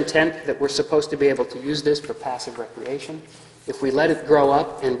clear intent that we're supposed to be able to use this for passive recreation. If we let it grow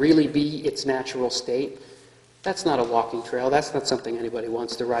up and really be its natural state, that's not a walking trail. That's not something anybody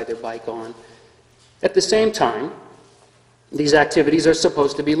wants to ride their bike on. At the same time, these activities are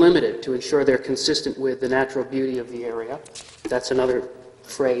supposed to be limited to ensure they're consistent with the natural beauty of the area. That's another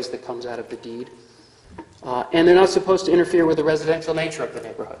phrase that comes out of the deed. And they're not supposed to interfere with the residential nature of the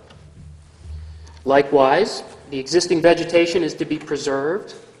neighborhood. Likewise, the existing vegetation is to be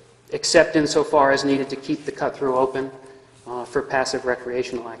preserved, except insofar as needed to keep the cut-through open for passive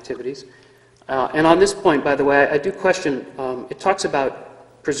recreational activities. And on this point, by the way, I do question, it talks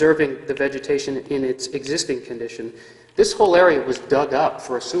about preserving the vegetation in its existing condition. This whole area was dug up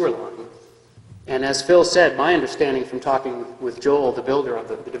for a sewer line. And as Phil said, my understanding from talking with Joel, the builder of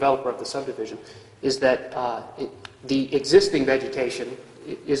the developer of the subdivision, is that the existing vegetation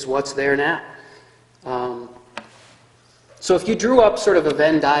is what's there now. So if you drew up sort of a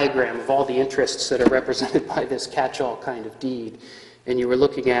Venn diagram of all the interests that are represented by this catch-all kind of deed, and you were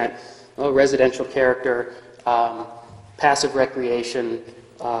looking at residential character, passive recreation,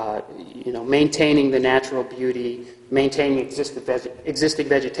 maintaining the natural beauty, maintaining existing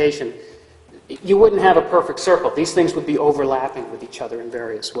vegetation, you wouldn't have a perfect circle. These things would be overlapping with each other in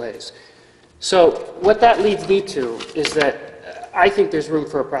various ways. So what that leads me to is that I think there's room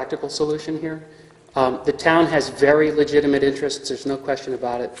for a practical solution here. The town has very legitimate interests, there's no question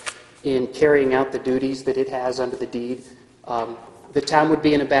about it, in carrying out the duties that it has under the deed. The town would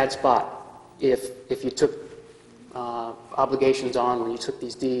be in a bad spot if you took obligations on when you took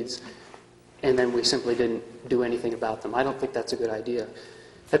these deeds and then we simply didn't do anything about them. I don't think that's a good idea.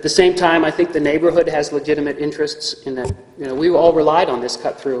 At the same time, I think the neighborhood has legitimate interests in that, we all relied on this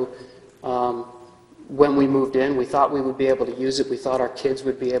cut-through when we moved in. We thought we would be able to use it. We thought our kids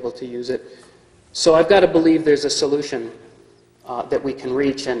would be able to use it. So I've got to believe there's a solution that we can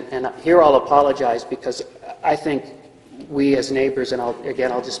reach. And here I'll apologize because I think we as neighbors, and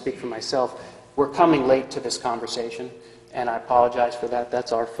I'll just speak for myself, we're coming late to this conversation. And I apologize for that.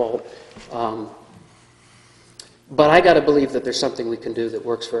 That's our fault. But I got to believe that there's something we can do that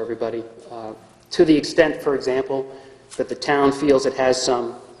works for everybody. To the extent, for example, that the town feels it has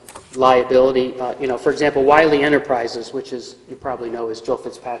some liability. For example, Wiley Enterprises, which is, you probably know, is Joe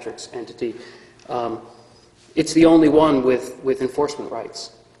Fitzpatrick's entity. It's the only one with enforcement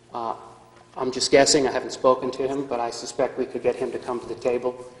rights. I'm just guessing. I haven't spoken to him, but I suspect we could get him to come to the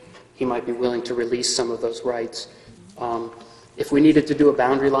table. He might be willing to release some of those rights. If we needed to do a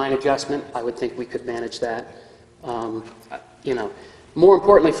boundary line adjustment, I would think we could manage that. More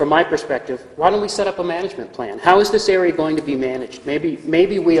importantly, from my perspective, why don't we set up a management plan? How is this area going to be managed?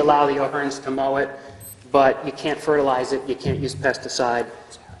 Maybe we allow the O'Hearns to mow it, but you can't fertilize it, you can't use pesticide.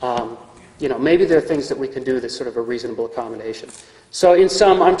 Maybe there are things that we can do that's sort of a reasonable accommodation. So in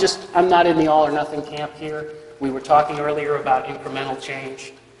sum, I'm not in the all or nothing camp here. We were talking earlier about incremental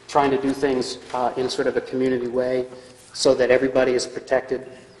change, trying to do things in sort of a community way so that everybody is protected.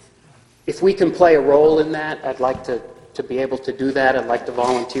 If we can play a role in that, I'd like to be able to do that. I'd like to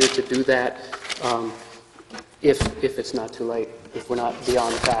volunteer to do that if it's not too late, if we're not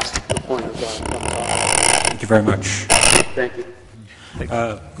beyond past the point of Thank you very much. Thank you.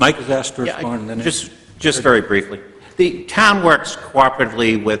 Mike is asked to respond. And then just very briefly. The town works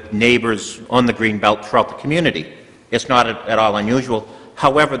cooperatively with neighbors on the Greenbelt throughout the community. It's not at all unusual.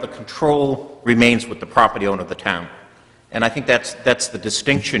 However, the control remains with the property owner of the town. And I think that's the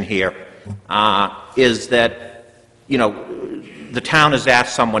distinction here, is that, the town has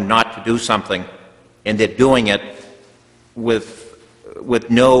asked someone not to do something, and they're doing it with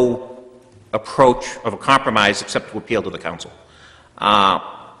no approach of a compromise except to appeal to the council. The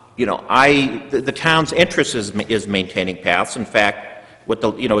town's interest is maintaining paths. In fact,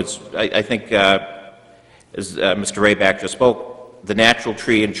 I think, as Mr. Rayback just spoke, the natural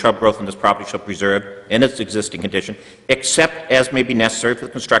tree and shrub growth on this property shall be preserved in its existing condition, except as may be necessary for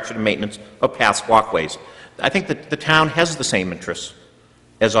the construction and maintenance of paths, walkways. I think that the town has the same interests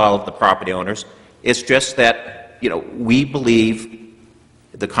as all of the property owners. It's just that, we believe,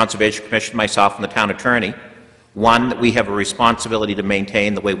 the Conservation Commission, myself, and the town attorney, one, that we have a responsibility to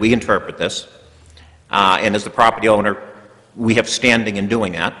maintain the way we interpret this, and as the property owner, we have standing in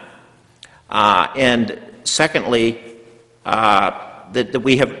doing that. And secondly, that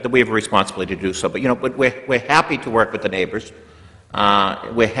we have a responsibility to do so. But we're happy to work with the neighbors.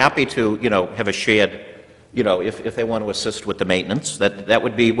 We're happy to have a shared, if they want to assist with the maintenance, that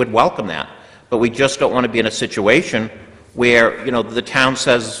would welcome that. But we just don't want to be in a situation where the town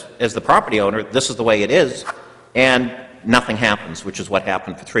says, as the property owner, this is the way it is, and nothing happens, which is what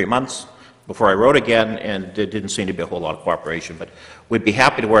happened for 3 months before I wrote again, and there didn't seem to be a whole lot of cooperation. But we'd be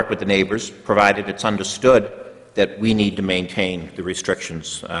happy to work with the neighbors, provided it's understood that we need to maintain the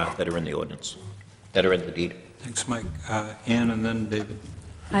restrictions that are in the ordinance, that are in the deed. Thanks, Mike. Ann and then David.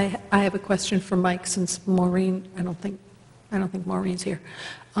 I have a question for Mike, since Maureen, I don't think Maureen's here.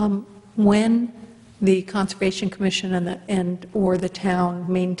 When the Conservation Commission or the town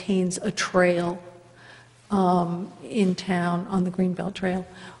maintains a trail in town on the Greenbelt Trail,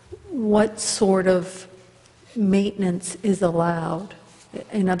 what sort of maintenance is allowed?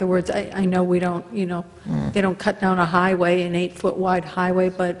 In other words, I know we don't, they don't cut down a highway, an 8-foot wide highway,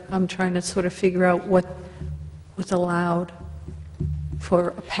 but I'm trying to sort of figure out what's allowed for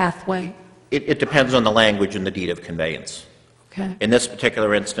a pathway. It depends on the language in the deed of conveyance. Okay. In this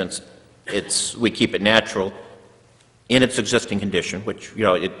particular instance, we keep it natural in its existing condition, which,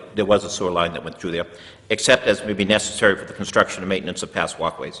 there was a sewer line that went through there, except as may be necessary for the construction and maintenance of past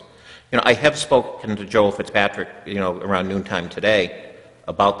walkways. I have spoken to Joel Fitzpatrick, around noontime today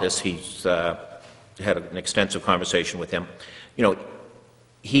about this. He's had an extensive conversation with him.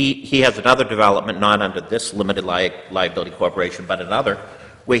 He has another development, not under this limited liability corporation, but another,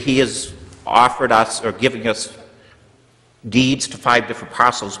 where he has offered us or giving us deeds to 5 different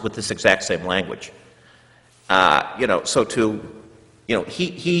parcels with this exact same language.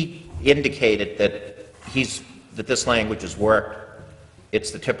 He indicated that this language has worked.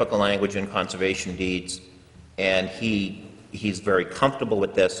 It's the typical language in conservation deeds, and he's very comfortable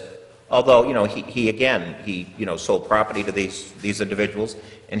with this. Although, he sold property to these individuals,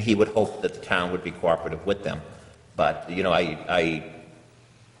 and he would hope that the town would be cooperative with them. But,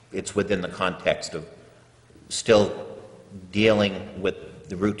 it's within the context of still dealing with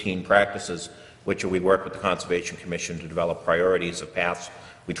the routine practices, which we work with the Conservation Commission to develop priorities of paths.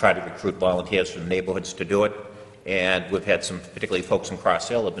 We try to recruit volunteers from the neighborhoods to do it, and we've had some, particularly folks in Cross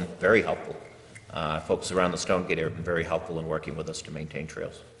Hill, have been very helpful. Folks around the Stonegate area have been very helpful in working with us to maintain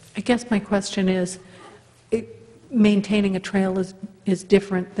trails. I guess my question is, maintaining a trail is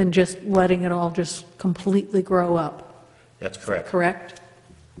different than just letting it all just completely grow up. That's correct. Correct?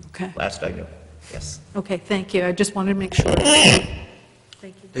 Okay. Last I knew, yes. Okay, thank you. I just wanted to make sure. Thank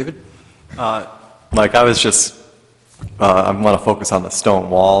you. David? Mike, I want to focus on the stone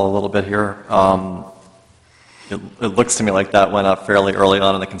wall a little bit here. It looks to me like that went up fairly early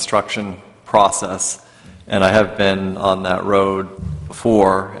on in the construction process, and I have been on that road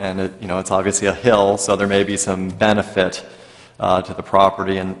before, and it's obviously a hill, so there may be some benefit to the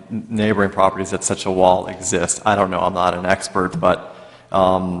property and neighboring properties that such a wall exists. I don't know, I'm not an expert, but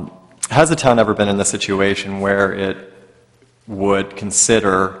has the town ever been in the situation where it would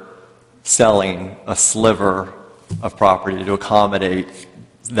consider selling a sliver of property to accommodate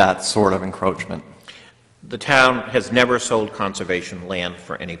that sort of encroachment? The town has never sold conservation land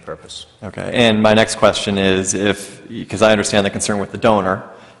for any purpose. Okay, and my next question is, because I understand the concern with the donor,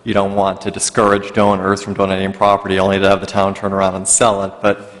 you don't want to discourage donors from donating property only to have the town turn around and sell it,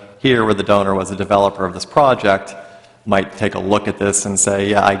 but here where the donor was a developer of this project, might take a look at this and say,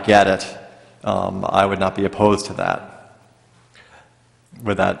 yeah, I get it, I would not be opposed to that.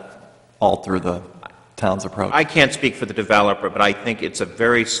 Would that alter the town's approach? I can't speak for the developer, but I think it's a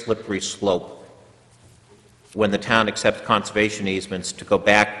very slippery slope when the town accepts conservation easements to go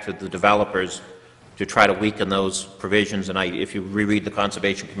back to the developers to try to weaken those provisions. And if you reread the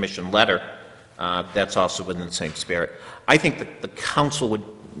Conservation Commission letter, that's also within the same spirit. I think that the council would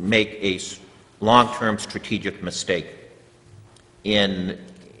make a long-term strategic mistake in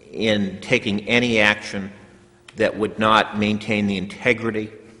taking any action that would not maintain the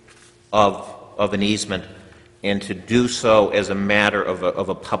integrity of an easement, and to do so as a matter of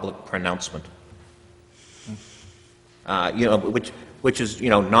a public pronouncement. Which is,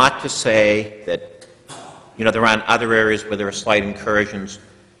 not to say that, there aren't other areas where there are slight incursions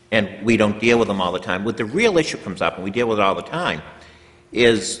and we don't deal with them all the time. What the real issue comes up, and we deal with it all the time,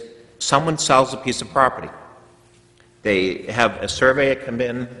 is someone sells a piece of property. They have a surveyor come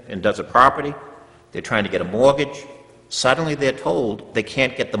in and does a property. They're trying to get a mortgage. Suddenly they're told they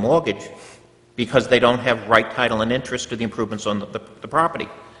can't get the mortgage because they don't have right title and interest to the improvements on the property.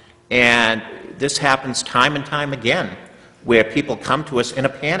 And this happens time and time again, where people come to us in a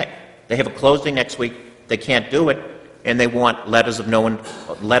panic. They have a closing next week, they can't do it, and they want letters of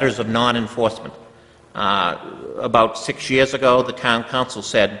non-enforcement. About 6 years ago, the town council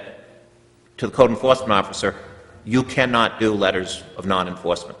said to the code enforcement officer, you cannot do letters of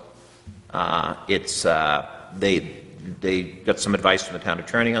non-enforcement. They got some advice from the town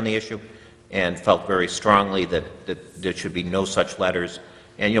attorney on the issue and felt very strongly that there should be no such letters.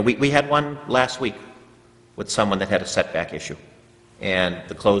 And we had one last week with someone that had a setback issue, and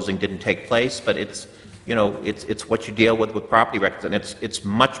the closing didn't take place, but it's, you know, it's what you deal with property records, and it's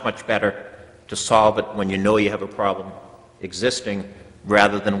much, much better to solve it when you know you have a problem existing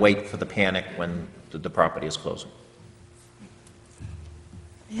rather than wait for the panic when the property is closing.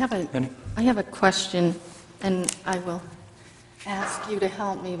 I have a question, and I will ask you to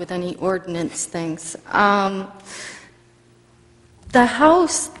help me with any ordinance things. The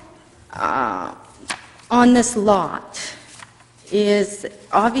house on this lot is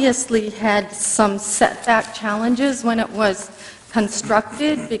obviously had some setback challenges when it was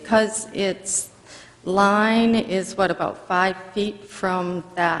constructed because its line is, what, about 5 feet from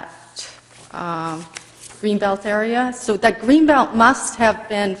that greenbelt area? So that greenbelt must have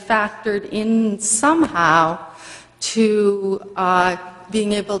been factored in somehow to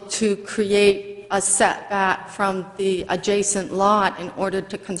being able to create a setback from the adjacent lot in order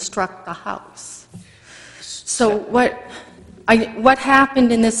to construct the house. So what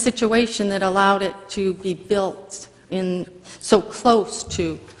happened in this situation that allowed it to be built in so close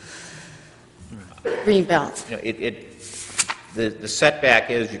to greenbelt? You know, the setback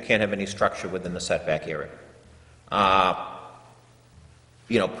is you can't have any structure within the setback area.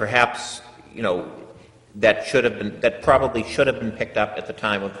 You know, perhaps, you know, that probably should have been picked up at the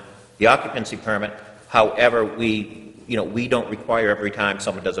time of the occupancy permit. However, we don't require every time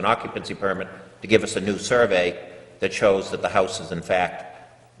someone does an occupancy permit to give us a new survey that shows that the house is in fact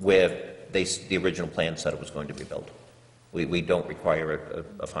where the original plan said it was going to be built. We don't require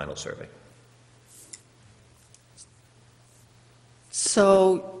a final survey.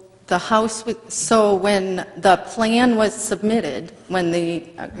 So the house, so when the plan was submitted,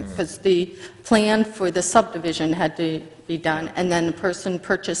 because the plan for the subdivision had to be done, and then the person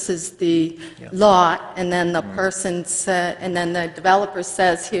purchases the lot, and then the person said, and then the developer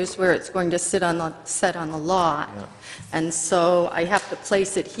says, here's where it's going to sit on the lot. And so I have to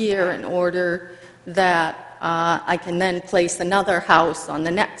place it here in order that I can then place another house on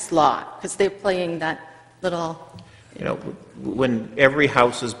the next lot, because they're playing that little... You know, when every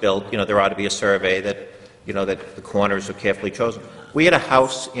house is built, you know, there ought to be a survey that, you know, that the corners are carefully chosen. We had a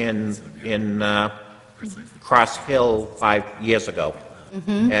house in Cross Hill 5 years ago,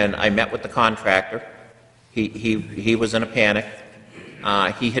 and I met with the contractor. He was in a panic.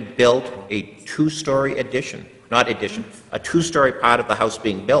 He had built a two-story addition, not addition, a two-story part of the house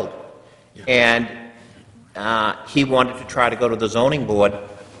being built, and he wanted to try to go to the zoning board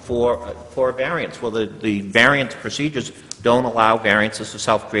for a variance. Well, the variance procedures don't allow variances to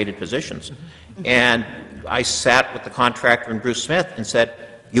self-created positions. And I sat with the contractor and Bruce Smith and said,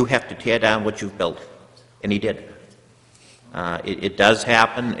 you have to tear down what you've built. And he did. It does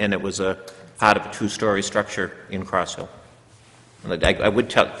happen, and it was a part of a two-story structure in Cross Hill. And I would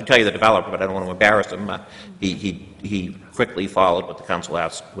tell you the developer, but I don't want to embarrass him. He quickly followed what the council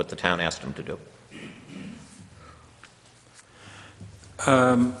asked, what the town asked him to do.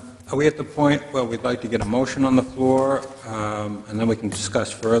 Are we at the point where we'd like to get a motion on the floor, and then we can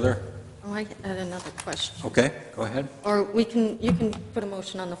discuss further? Oh, I had another question. Okay, go ahead. Or you can put a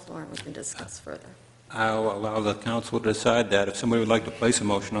motion on the floor and we can discuss further. I'll allow the council to decide that. If somebody would like to place a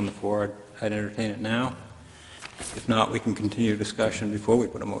motion on the floor, I'd entertain it now. If not, we can continue discussion before we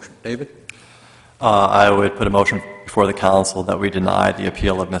put a motion. David? I would put a motion before the council that we deny the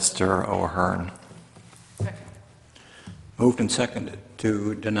appeal of Mr. O'Hearn. Moved and seconded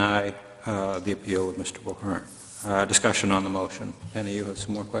to deny the appeal of Mr. O'Hearn. Discussion on the motion. Penny, you have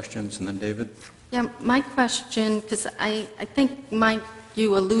some more questions, and then David? Yeah, my question, because I think, Mike,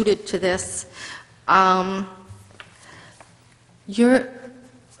 you alluded to this.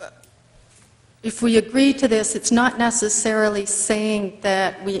 If we agree to this, it's not necessarily saying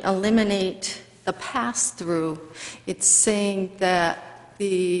that we eliminate the pass-through. It's saying that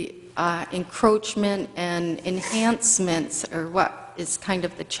the encroachment and enhancements are what is kind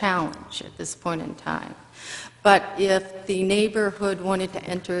of the challenge at this point in time. But if the neighborhood wanted to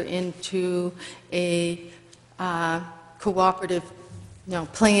enter into a cooperative,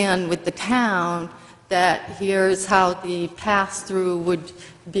 plan with the town, that here's how the pass-through would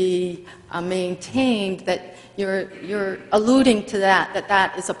be maintained, that you're alluding to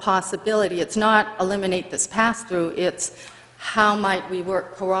that is a possibility. It's not eliminate this pass-through, it's how might we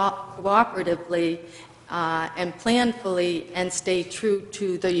work cooperatively and planfully and stay true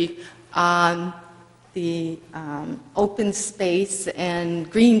to the open space and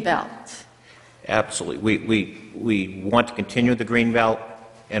green belt. Absolutely. We want to continue the green belt,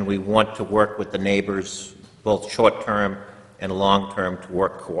 and we want to work with the neighbors, both short-term and long-term, to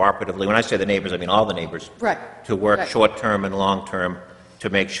work cooperatively. When I say the neighbors, I mean all the neighbors. Right. To work Right. short-term and long-term to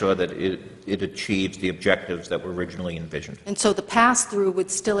make sure that it achieves the objectives that were originally envisioned. And so the pass-through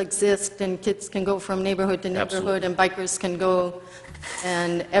would still exist, and kids can go from neighborhood to neighborhood, Absolutely. and bikers can go,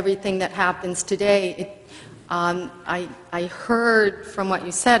 and everything that happens today. I heard from what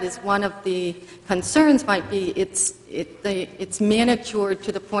you said is one of the concerns might be it's manicured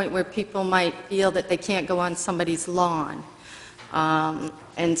to the point where people might feel that they can't go on somebody's lawn.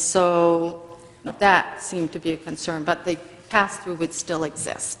 And so that seemed to be a concern, but the pass-through would still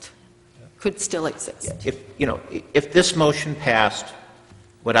exist, could still exist. If this motion passed,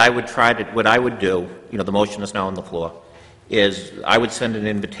 what I would do, the motion is now on the floor, is I would send an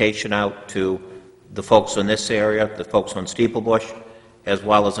invitation out to the folks in this area, the folks on Steeplebush, as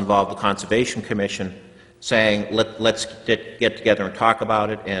well as involve the Conservation Commission, saying, let's get together and talk about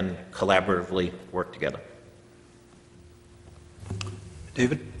it and collaboratively work together.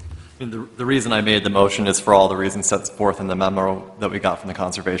 David? The reason I made the motion is for all the reasons set forth in the memo that we got from the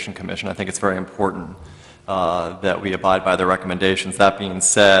Conservation Commission. I think it's very important that we abide by their recommendations. That being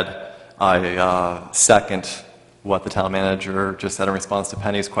said, I second what the town manager just said in response to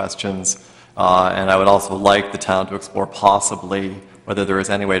Penny's questions, and I would also like the town to explore possibly whether there is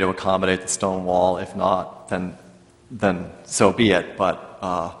any way to accommodate the stone wall. If not, then so be it. But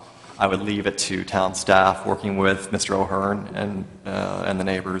I would leave it to town staff working with Mr. O'Hearn and the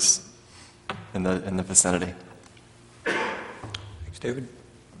neighbors in the vicinity. Thanks, David.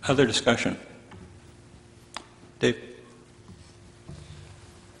 Other discussion? Dave?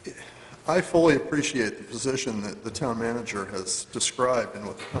 I fully appreciate the position that the town manager has described and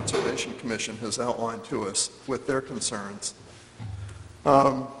what the Conservation Commission has outlined to us with their concerns.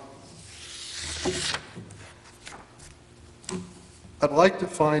 I'd like to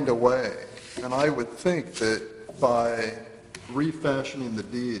find a way, and I would think that by refashioning the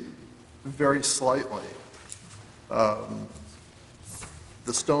deed very slightly, the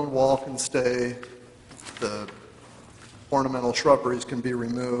stone wall can stay, the ornamental shrubberies can be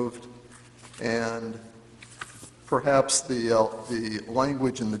removed, and perhaps the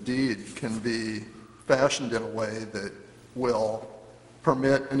language in the deed can be fashioned in a way that will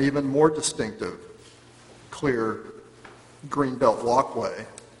permit an even more distinctive, clear greenbelt walkway.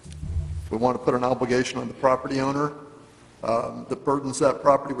 We want to put an obligation on the property owner that burdens that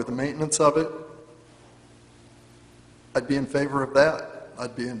property with the maintenance of it. I'd be in favor of that.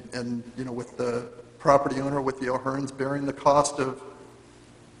 I'd be with the property owner, with the O'Hearns bearing the cost of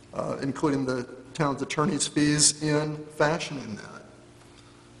including the town's attorney's fees in fashioning that.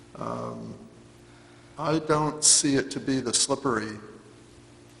 I don't see it to be the slippery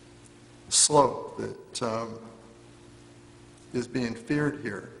slope that is being feared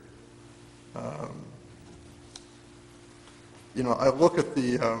here. I look at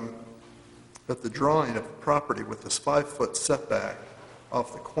the drawing of the property with this 5-foot setback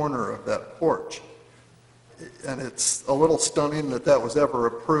off the corner of that porch, and it's a little stunning that that was ever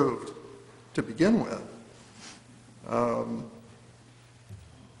approved to begin with.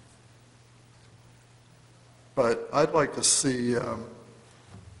 But I'd like to see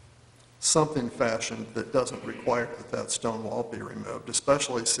something fashioned that doesn't require that stone wall be removed,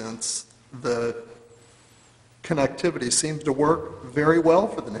 especially since the connectivity seems to work very well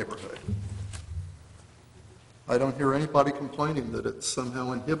for the neighborhood. I don't hear anybody complaining that it's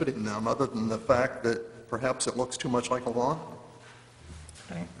somehow inhibiting them, other than the fact that perhaps it looks too much like a lawn.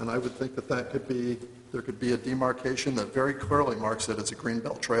 And I would think that there could be a demarcation that very clearly marks it as a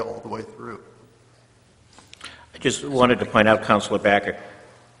greenbelt trail all the way through. I just wanted to point out, Councilor Backer,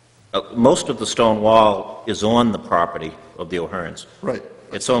 most of the stone wall is on the property of the O'Hearns. Right.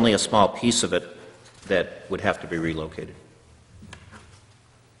 It's only a small piece of it that would have to be relocated.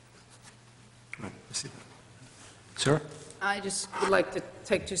 Right. I see that. Sir? I just would like to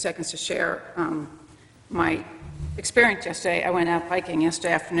take 2 seconds to share my experience yesterday. I went out biking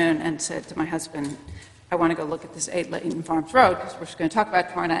yesterday afternoon and said to my husband, I want to go look at this 8 Layton Farms Road, because we're going to talk about it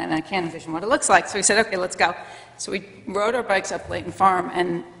tomorrow night, and I can't envision what it looks like. So he said, okay, let's go. So we rode our bikes up Layton Farm,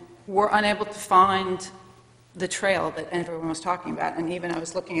 and were unable to find the trail that everyone was talking about. And even I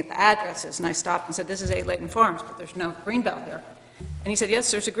was looking at the addresses, and I stopped and said, this is 8 Layton Farms, but there's no greenbelt here. And he said, yes,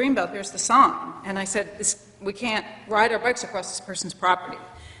 there's a greenbelt, here's the sign. And I said, we can't ride our bikes across this person's property.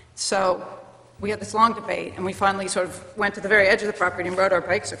 So we had this long debate, and we finally sort of went to the very edge of the property and rode our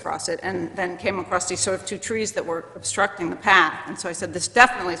bikes across it, and then came across these sort of 2 trees that were obstructing the path. And so I said, this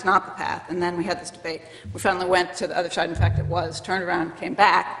definitely is not the path. And then we had this debate. We finally went to the other side. In fact, it was, turned around, came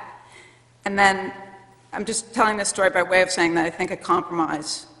back. And then I'm just telling this story by way of saying that I think a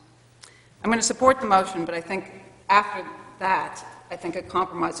compromise, I'm going to support the motion, but I think after that, I think a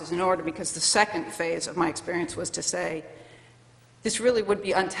compromise is in order, because the second phase of my experience was to say, this really would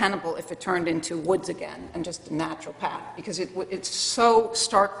be untenable if it turned into woods again and just a natural path, because it's so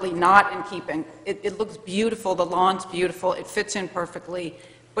starkly not in keeping. It looks beautiful, the lawn's beautiful, it fits in perfectly,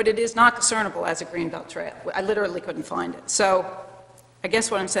 but it is not discernible as a greenbelt trail. I literally couldn't find it. So I guess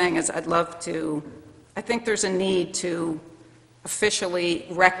what I'm saying is I think there's a need to officially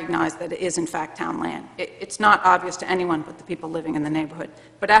recognize that it is in fact town land. It's not obvious to anyone but the people living in the neighborhood.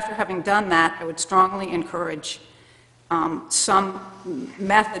 But after having done that, I would strongly encourage some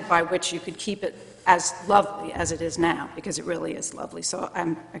method by which you could keep it as lovely as it is now, because it really is lovely. So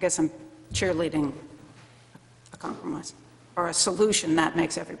I guess I'm cheerleading a compromise or a solution that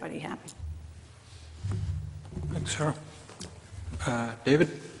makes everybody happy. Thanks, sir. David?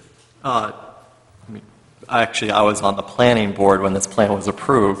 Actually, I was on the planning board when this plan was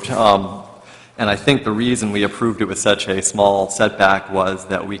approved, and I think the reason we approved it with such a small setback was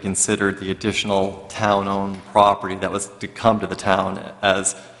that we considered the additional town-owned property that was to come to the town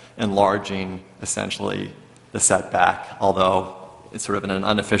as enlarging, essentially, the setback, although it's sort of in an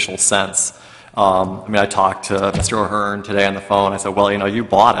unofficial sense. I talked to Mr. O'Hearn today on the phone. I said, well, you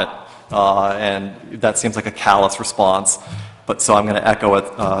bought it, and that seems like a callous response. But so I'm going to echo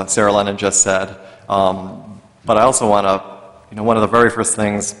what Sarah Lennon just said. But I also want to, one of the very first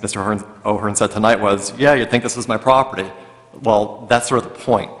things Mr. O'Hearn said tonight was, yeah, you'd think this was my property. Well, that's sort of the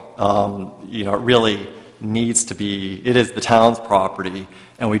point. It really needs to be, it is the town's property,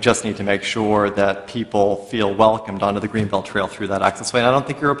 and we just need to make sure that people feel welcomed onto the Greenbelt Trail through that access way. And I don't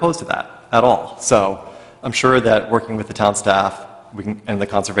think you're opposed to that at all. So I'm sure that working with the town staff and the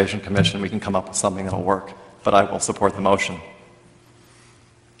Conservation Commission, we can come up with something that'll work. But I will support the motion.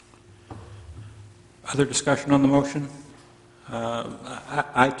 Other discussion on the motion?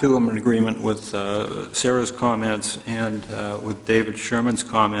 I too am in agreement with Sarah's comments and with David Sherman's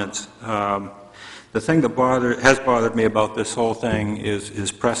comments. The thing that has bothered me about this whole thing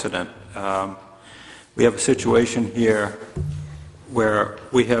is precedent. We have a situation here where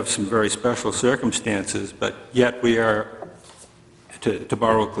we have some very special circumstances, but yet we are, to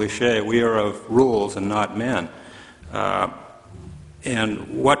borrow a cliche, we are of rules and not men.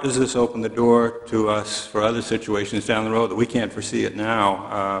 And what does this open the door to us for other situations down the road that we can't foresee it now?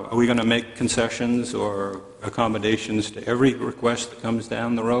 Are we going to make concessions or accommodations to every request that comes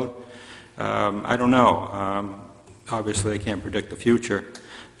down the road? I don't know. Obviously, I can't predict the future.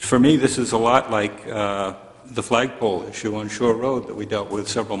 For me, this is a lot like the flagpole issue on Shore Road that we dealt with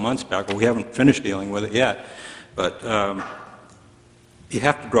several months back. Well, we haven't finished dealing with it yet. But you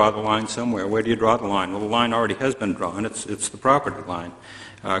have to draw the line somewhere. Where do you draw the line? Well, the line already has been drawn. It's the property line.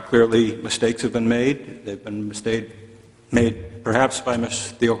 Clearly, mistakes have been made. They've been made perhaps by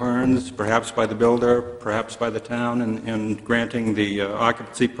the O'Hearns, perhaps by the builder, perhaps by the town in granting the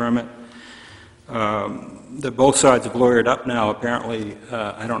occupancy permit. Both sides have lawyered up now. Apparently,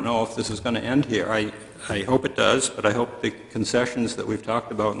 I don't know if this is going to end here. I hope it does, but I hope the concessions that we've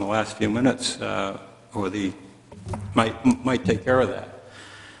talked about in the last few minutes might take care of that.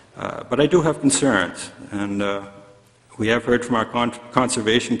 But I do have concerns, and we have heard from our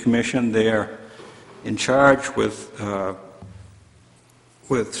Conservation Commission. They're in charge with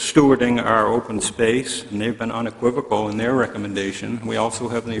stewarding our open space, and they've been unequivocal in their recommendation. We also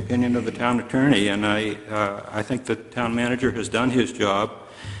have the opinion of the town attorney, and I think the town manager has done his job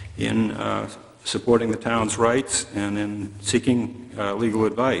in supporting the town's rights and in seeking legal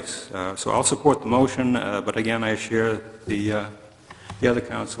advice. So I'll support the motion, but again, I share the other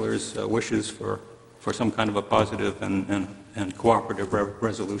councilors' wishes for some kind of a positive and cooperative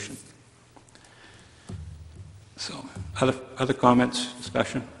resolution. So, other comments,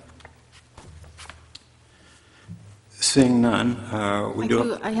 discussion? Seeing none,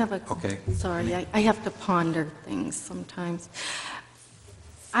 I have a. Okay. Sorry, I have to ponder things sometimes.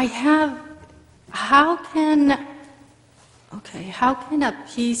 How can a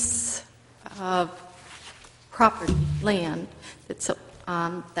piece of property, land,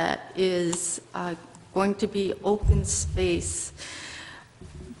 that is going to be open space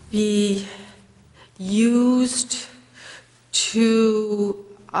be used to,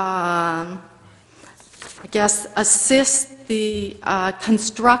 I guess, assist the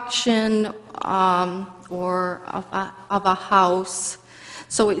construction or of a house?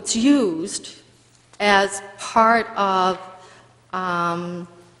 So it's used as part of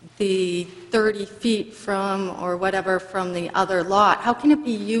the 30 feet from, or whatever, from the other lot. How can it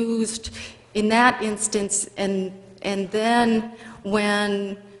be used in that instance, and then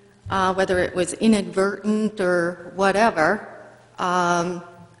when, whether it was inadvertent or whatever,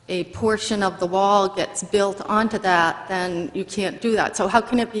 a portion of the wall gets built onto that, then you can't do that. So how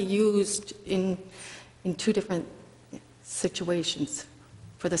can it be used in two different situations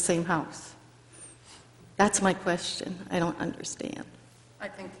for the same house? That's my question. I don't understand. I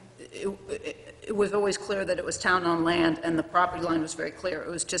think it was always clear that it was town-owned land, and the property line was very clear. It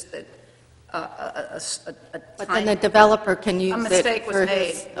was just that But then the developer can use a it mistake was for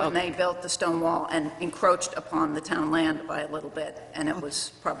made his... when they built the stone wall and encroached upon the town land by a little bit, and it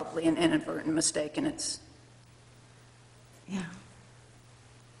was probably an inadvertent mistake, and it's... Yeah.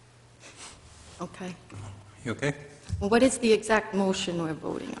 Okay. You okay? Well, what is the exact motion we're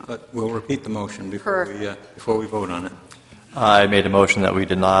voting on? But we'll repeat the motion before we vote on it. I made a motion that we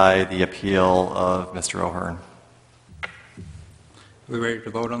deny the appeal of Mr. O'Hearn. Are we ready to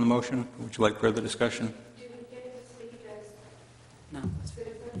vote on the motion? Would you like further discussion? No.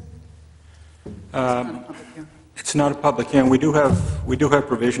 It's not a public hearing. We do have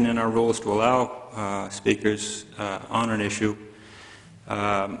provision in our rules to allow speakers on an issue.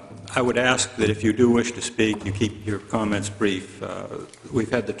 I would ask that if you do wish to speak, you keep your comments brief.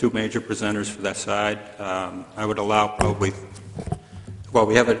 We've had the two major presenters for that side. I would allow probably, well,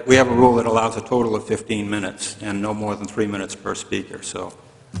 we have a rule that allows a total of 15 minutes and no more than 3 minutes per speaker. So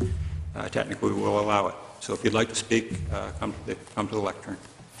technically, we will allow it. So if you'd like to speak, come to the lectern.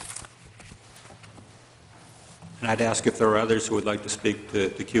 And I'd ask if there are others who would like to speak to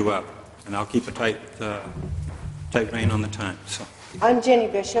queue up. And I'll keep a tight rein on the time. So. I'm Jenny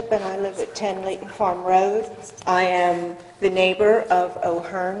Bishop, and I live at 10 Leighton Farm Road. I am the neighbor of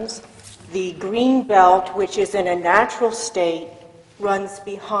O'Hearn's. The green belt, which is in a natural state, runs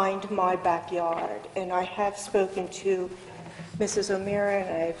behind my backyard. And I have spoken to Mrs. O'Meara,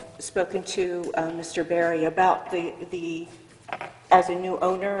 and I've spoken to Mr. Berry about the as a new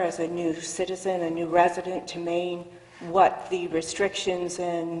owner, as a new citizen, a new resident to Maine, what the restrictions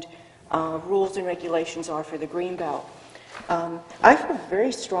and rules and regulations are for the green belt. I feel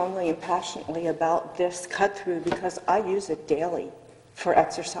very strongly and passionately about this cut-through because I use it daily for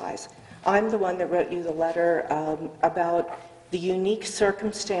exercise. I'm the one that wrote you the letter about the unique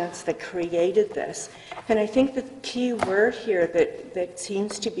circumstance that created this. And I think the key word here that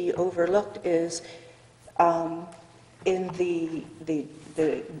seems to be overlooked is in the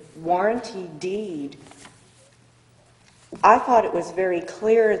warranty deed. I thought it was very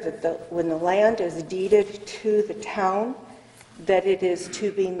clear that when the land is deeded to the town, that it is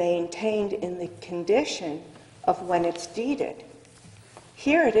to be maintained in the condition of when it's deeded.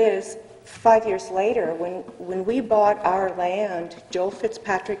 Here it is, 5 years later, when we bought our land, Joel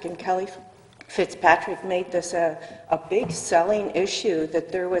Fitzpatrick and Kelly Fitzpatrick made this a big selling issue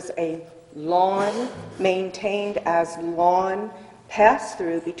that there was a lawn maintained as lawn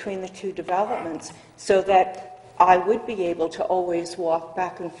pass-through between the two developments so that I would be able to always walk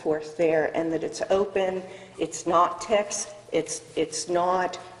back and forth there, and that it's open, it's not ticks, it's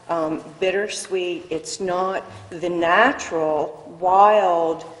not bittersweet, it's not the natural,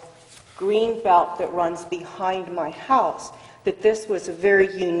 wild green belt that runs behind my house. That this was a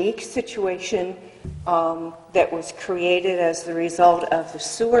very unique situation that was created as the result of the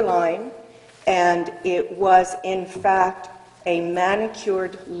sewer line, and it was in fact a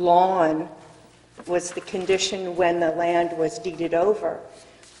manicured lawn was the condition when the land was deeded over.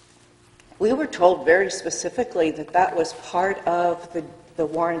 We were told very specifically that that was part of the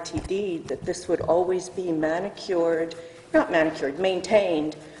warranty deed, that this would always be manicured, not manicured,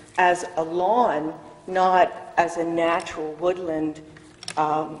 maintained as a lawn, not as a natural woodland,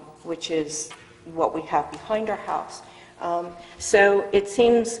 which is what we have behind our house. So it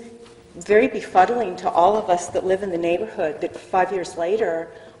seems very befuddling to all of us that live in the neighborhood that 5 years later,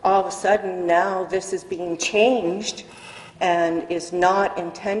 all of a sudden now this is being changed and is not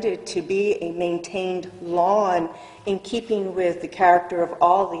intended to be a maintained lawn in keeping with the character of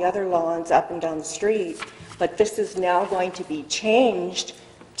all the other lawns up and down the street, but this is now going to be changed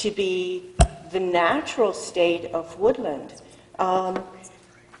to be the natural state of woodland.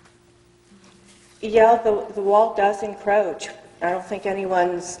 Yeah, the wall does encroach. I don't think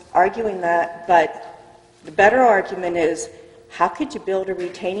anyone's arguing that, but the better argument is, how could you build a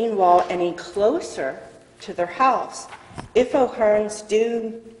retaining wall any closer to their house? If O'Hearns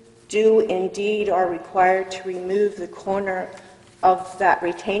do indeed are required to remove the corner of that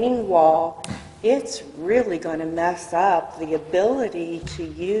retaining wall, it's really going to mess up the ability to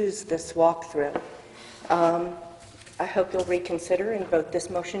use this walkthrough. I hope you'll reconsider and vote this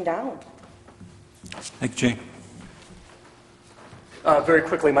motion down. Thank you, Jane. Very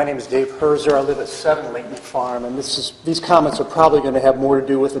quickly, my name is Dave Herzer. I live at 7 Leighton Farm, and these comments are probably going to have more to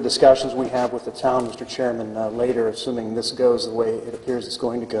do with the discussions we have with the town, Mr. Chairman, later, assuming this goes the way it appears it's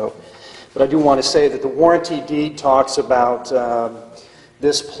going to go. But I do want to say that the warranty deed talks about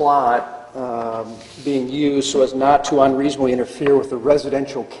this plot being used so as not to unreasonably interfere with the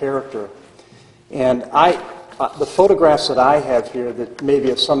residential character. And the photographs that I have here that may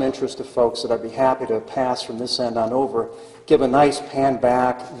be of some interest to folks that I'd be happy to pass from this end on over give a nice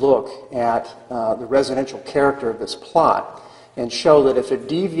pan-back look at the residential character of this plot and show that if it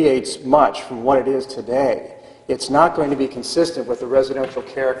deviates much from what it is today, it's not going to be consistent with the residential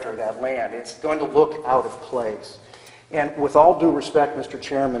character of that land. It's going to look out of place. And with all due respect, Mr.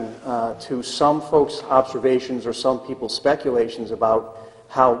 Chairman, to some folks' observations or some people's speculations about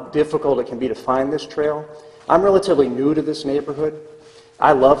how difficult it can be to find this trail, I'm relatively new to this neighborhood.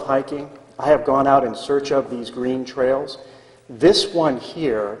 I love hiking. I have gone out in search of these green trails. This one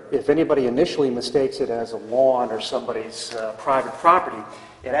here, if anybody initially mistakes it as a lawn or somebody's private property,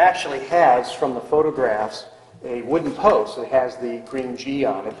 it actually has, from the photographs, a wooden post that has the green G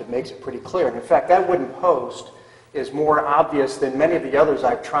on it that makes it pretty clear. And in fact, that wooden post is more obvious than many of the others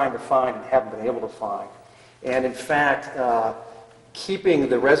I've tried to find and haven't been able to find. And in fact, keeping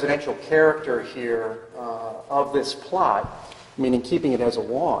the residential character here of this plot, meaning keeping it as a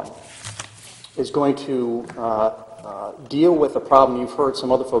lawn, is going to deal with a problem you've heard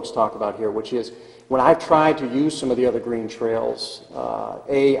some other folks talk about here, which is when I've tried to use some of the other green trails,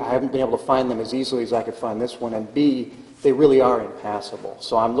 A, I haven't been able to find them as easily as I could find this one, and B, they really are impassable.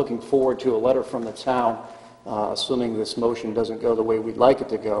 So I'm looking forward to a letter from the town, assuming this motion doesn't go the way we'd like it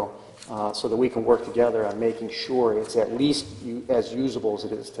to go, so that we can work together on making sure it's at least as usable as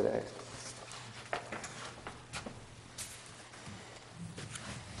it is today.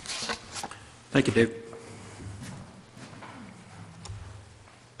 Thank you, Dave.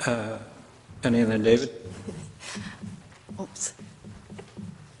 Any other, David? Oops.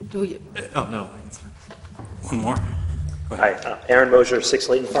 Do you? Oh, no. One more. Hi, Aaron Mosier, 6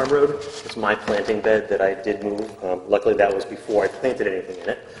 Layton Farm Road. It's my planting bed that I did move. Luckily, that was before I planted anything in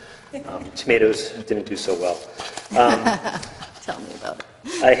it. Tomatoes didn't do so well. Tell me about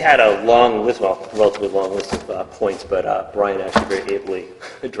it. I had a long list, well, relatively long list of points, but Brian actually very ably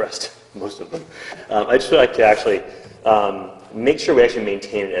addressed most of them. I just would like to actually make sure we actually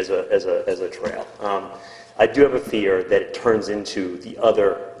maintain it as a trail. I do have a fear that it turns into the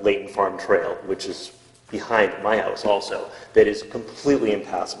other Layton Farm Trail, which is behind my house also, that is completely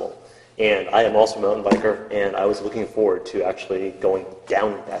impassable. And I am also a mountain biker, and I was looking forward to actually going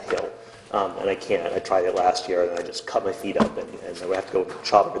down that hill. And I can't. I tried it last year, and I just cut my feet up, and I would have to go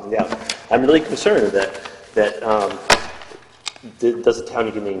chop everything down. I'm really concerned that does the town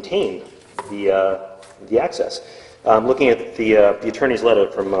need to maintain the access? I'm looking at the attorney's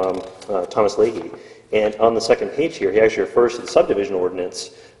letter from Thomas Leahy, and on the second page here, he actually refers to the subdivision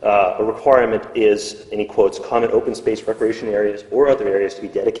ordinance. A requirement is, and he quotes, common open space recreation areas or other areas to be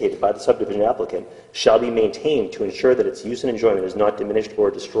dedicated by the subdivision applicant shall be maintained to ensure that its use and enjoyment is not diminished or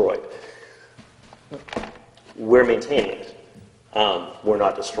destroyed. We're maintaining it. We're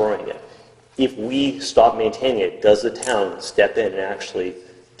not destroying it. If we stop maintaining it, does the town step in and actually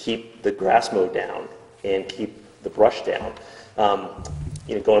keep the grass mowed down and keep the brush down?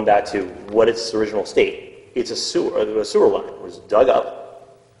 Going back to what its original state, it's a sewer line. It was dug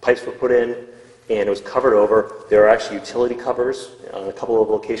up, pipes were put in, and it was covered over. There are actually utility covers on a couple of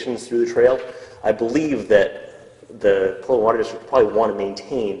locations through the trail. I believe that the Portland Water District probably want to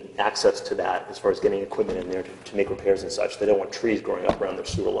maintain access to that as far as getting equipment in there to make repairs and such. They don't want trees growing up around their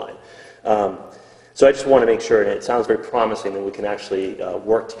sewer line. So I just want to make sure, and it sounds very promising, that we can actually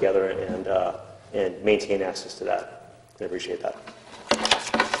work together and maintain access to that. I appreciate that.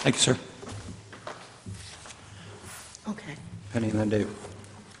 Thank you, sir. Okay. Penny and then David.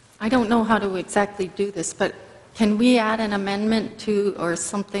 I don't know how to exactly do this, but can we add an amendment to or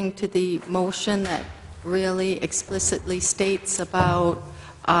something to the motion that really explicitly states about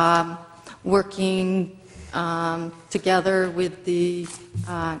working together with the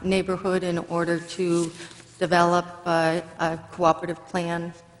neighborhood in order to develop a cooperative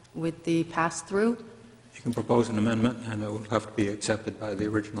plan with the pass-through? You can propose an amendment, and it will have to be accepted by the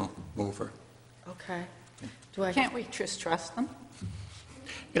original mover. Okay. Can't we just trust them?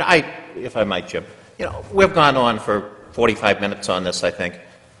 If I might, Jim, we've gone on for 45 minutes on this, I think.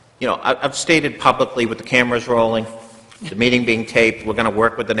 I've stated publicly with the cameras rolling, the meeting being taped, we're going to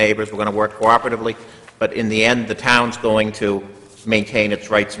work with the neighbors, we're going to work cooperatively, but in the end, the town's going to maintain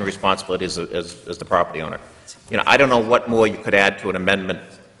its rights and responsibilities as the property owner. I don't know what more you could add to an amendment,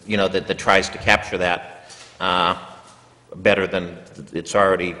 that tries to capture that better than it's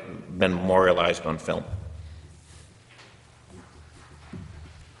already been memorialized on film.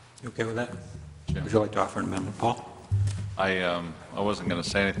 You okay with that? Sure. Would you like to offer an amendment, Paul? I wasn't going to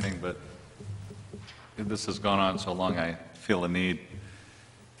say anything, but this has gone on so long, I feel a need.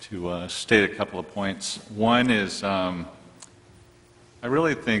 state a couple of points. One is I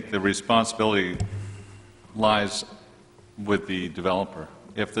really think the responsibility lies with the developer.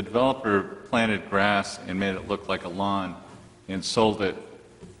 If the developer planted grass and made it look like a lawn and sold it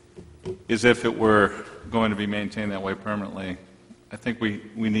as if it were going to be maintained that way permanently, I think we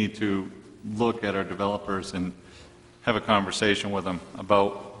need to look at our developers and have a conversation with them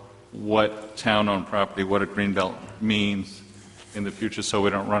about what town-owned property, what a greenbelt means in the future so we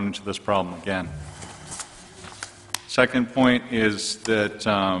don't run into this problem again. Second point is that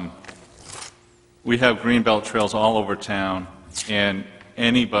we have greenbelt trails all over town, and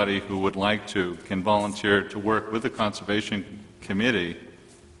anybody who would like to can volunteer to work with the Conservation Committee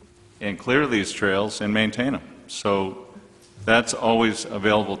and clear these trails and maintain them. So that's always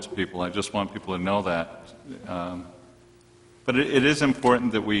available to people. I just want people to know that. But it is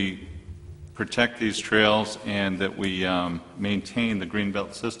important that we protect these trails and that we maintain the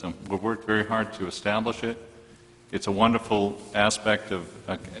greenbelt system. We've worked very hard to establish it. It's a wonderful aspect of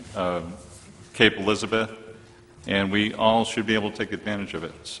Cape Elizabeth, and we all should be able to take advantage of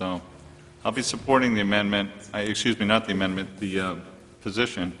it. So I'll be supporting the amendment, excuse me, not the amendment, the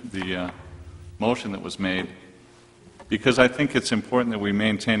position, the motion that was made, because I think it's important that we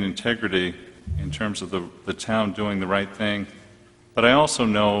maintain integrity in terms of the town doing the right thing. But I also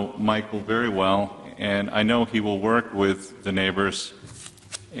know Michael very well, and I know he will work with the neighbors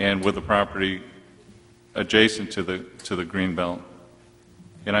and with the property adjacent to the greenbelt.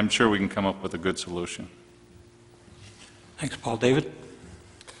 And I'm sure we can come up with a good solution. Thanks, Paul. David?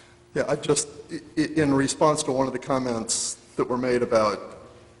 Yeah, in response to one of the comments that were made about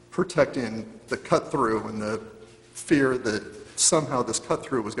protecting the cut-through and the fear that somehow this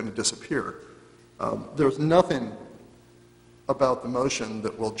cut-through was going to disappear, there's nothing about the motion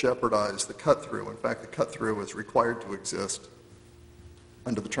that will jeopardize the cut-through. In fact, the cut-through is required to exist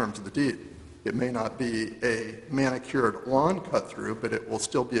under the terms of the deed. It may not be a manicured lawn cut-through, but it will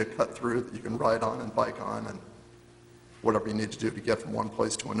still be a cut-through that you can ride on and bike on and whatever you need to do to get from one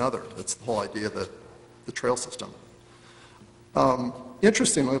place to another. That's the whole idea of the trail system.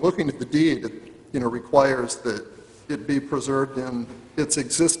 Interestingly, looking at the deed, it requires that it be preserved in its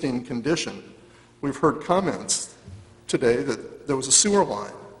existing condition. We've heard comments today that there was a sewer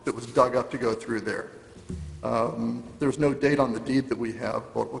line that was dug up to go through there. There's no date on the deed that we have,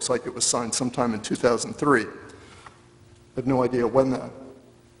 but it looks like it was signed sometime in 2003. I have no idea when the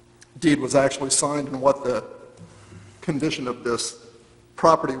deed was actually signed and what the condition of this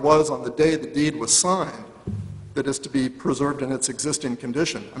property was on the day the deed was signed that is to be preserved in its existing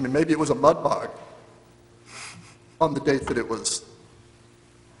condition. I mean, maybe it was a mud bog on the date that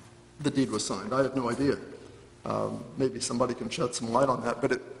the deed was signed. I have no idea. Maybe somebody can shed some light on that,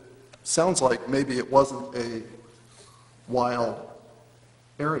 but it sounds like maybe it wasn't a wild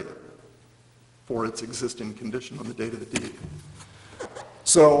area for its existing condition on the date of the deed.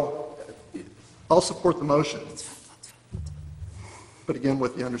 So I'll support the motion, but again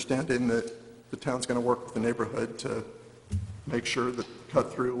with the understanding that the town's going to work with the neighborhood to make sure that the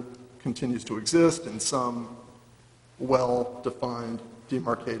cut-through continues to exist in some well-defined,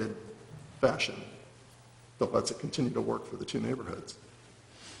 demarcated fashion that lets it continue to work for the two neighborhoods.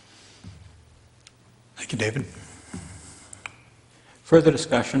 Thank you, David. Further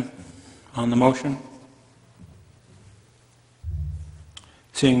discussion on the motion?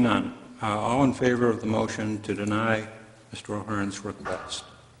 Seeing none. All in favor of the motion to deny Mr. O'Hearn's request?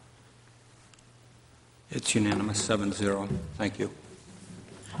 It's unanimous, 7-0. Thank you.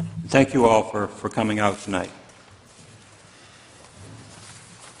 Thank you all for coming out tonight.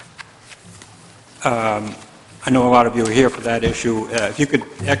 I know a lot of you are here for that issue. If you could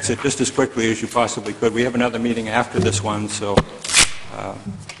exit just as quickly as you possibly could. We have another meeting after this one, so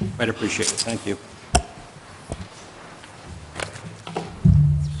I'd appreciate it. Thank you.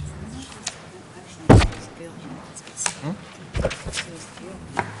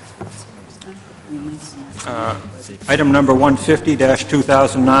 Item number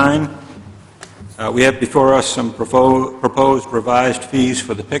 150-2009. We have before us some proposed revised fees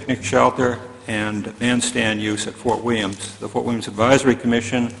for the picnic shelter and bandstand use at Fort Williams. The Fort Williams Advisory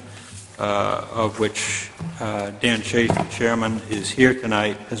Commission, of which Dan Chafee, Chairman, is here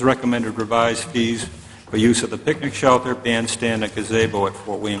tonight, has recommended revised fees for use of the picnic shelter, bandstand, and gazebo at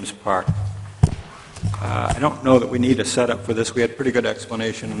Fort Williams Park. I don't know that we need a setup for this. We had pretty good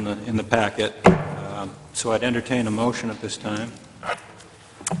explanation in the packet. So I'd entertain a motion at this time.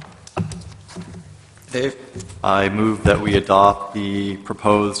 Dave? I move that we adopt the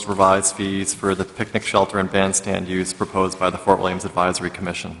proposed revised fees for the picnic shelter and bandstand use proposed by the Fort Williams Advisory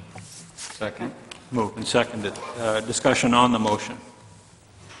Commission. Second. Moved and seconded. Discussion on the motion.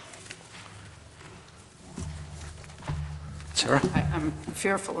 Sarah? I'm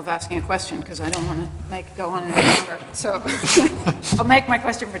fearful of asking a question because I don't want to make it go on any longer. So I'll make my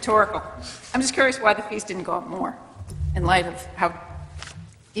question rhetorical. I'm just curious why the fees didn't go up more in light of how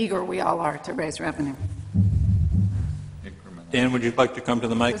eager we all are to raise revenue. Dan, would you like to come to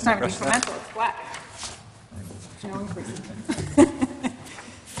the mic? It's not and address that? incremental, it's flat. No increase.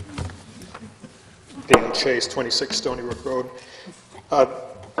 Dan Chase, 26 Stony Brook Road.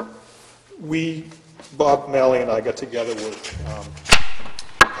 Bob Malley and I got together with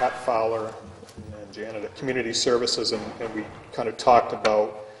Pat Fowler and Janet at Community Services, and we kind of talked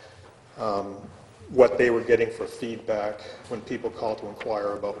about what they were getting for feedback when people called to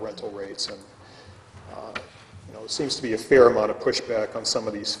inquire about rental rates. And it seems to be a fair amount of pushback on some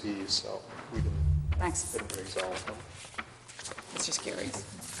of these fees, so we didn't resolve them. It's just curious.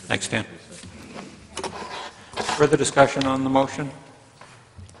 Thanks, Dan. Further discussion on the motion?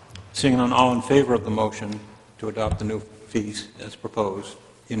 Seeing none, all in favor of the motion to adopt the new fees as proposed,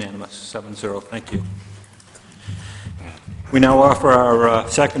 unanimous, 7-0. Thank you. We now offer our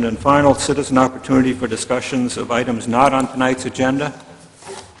second and final citizen opportunity for discussions of items not on tonight's agenda.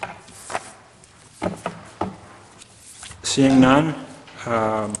 Seeing none,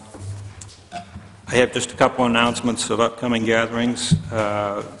 I have just a couple announcements of upcoming gatherings.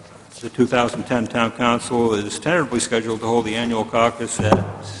 The 2010 Town Council is tentatively scheduled to hold the annual caucus at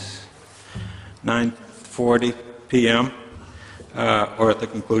 9:40 p.m. Or at the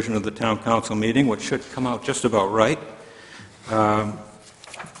conclusion of the Town Council meeting, which should come out just about right.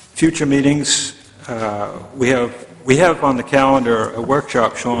 Future meetings, we have on the calendar a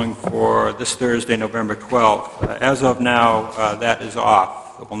workshop showing for this Thursday, November 12th. As of now, that is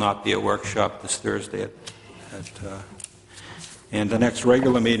off. There will not be a workshop this Thursday and the next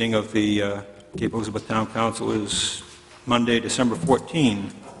regular meeting of the Cape Elizabeth Town Council is Monday, December 14,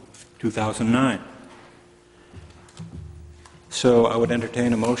 2009. So I would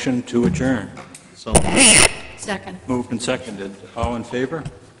entertain a motion to adjourn. So. Second. Moved and seconded. All in favor?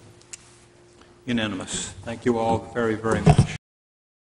 Unanimous. Thank you all very, very much.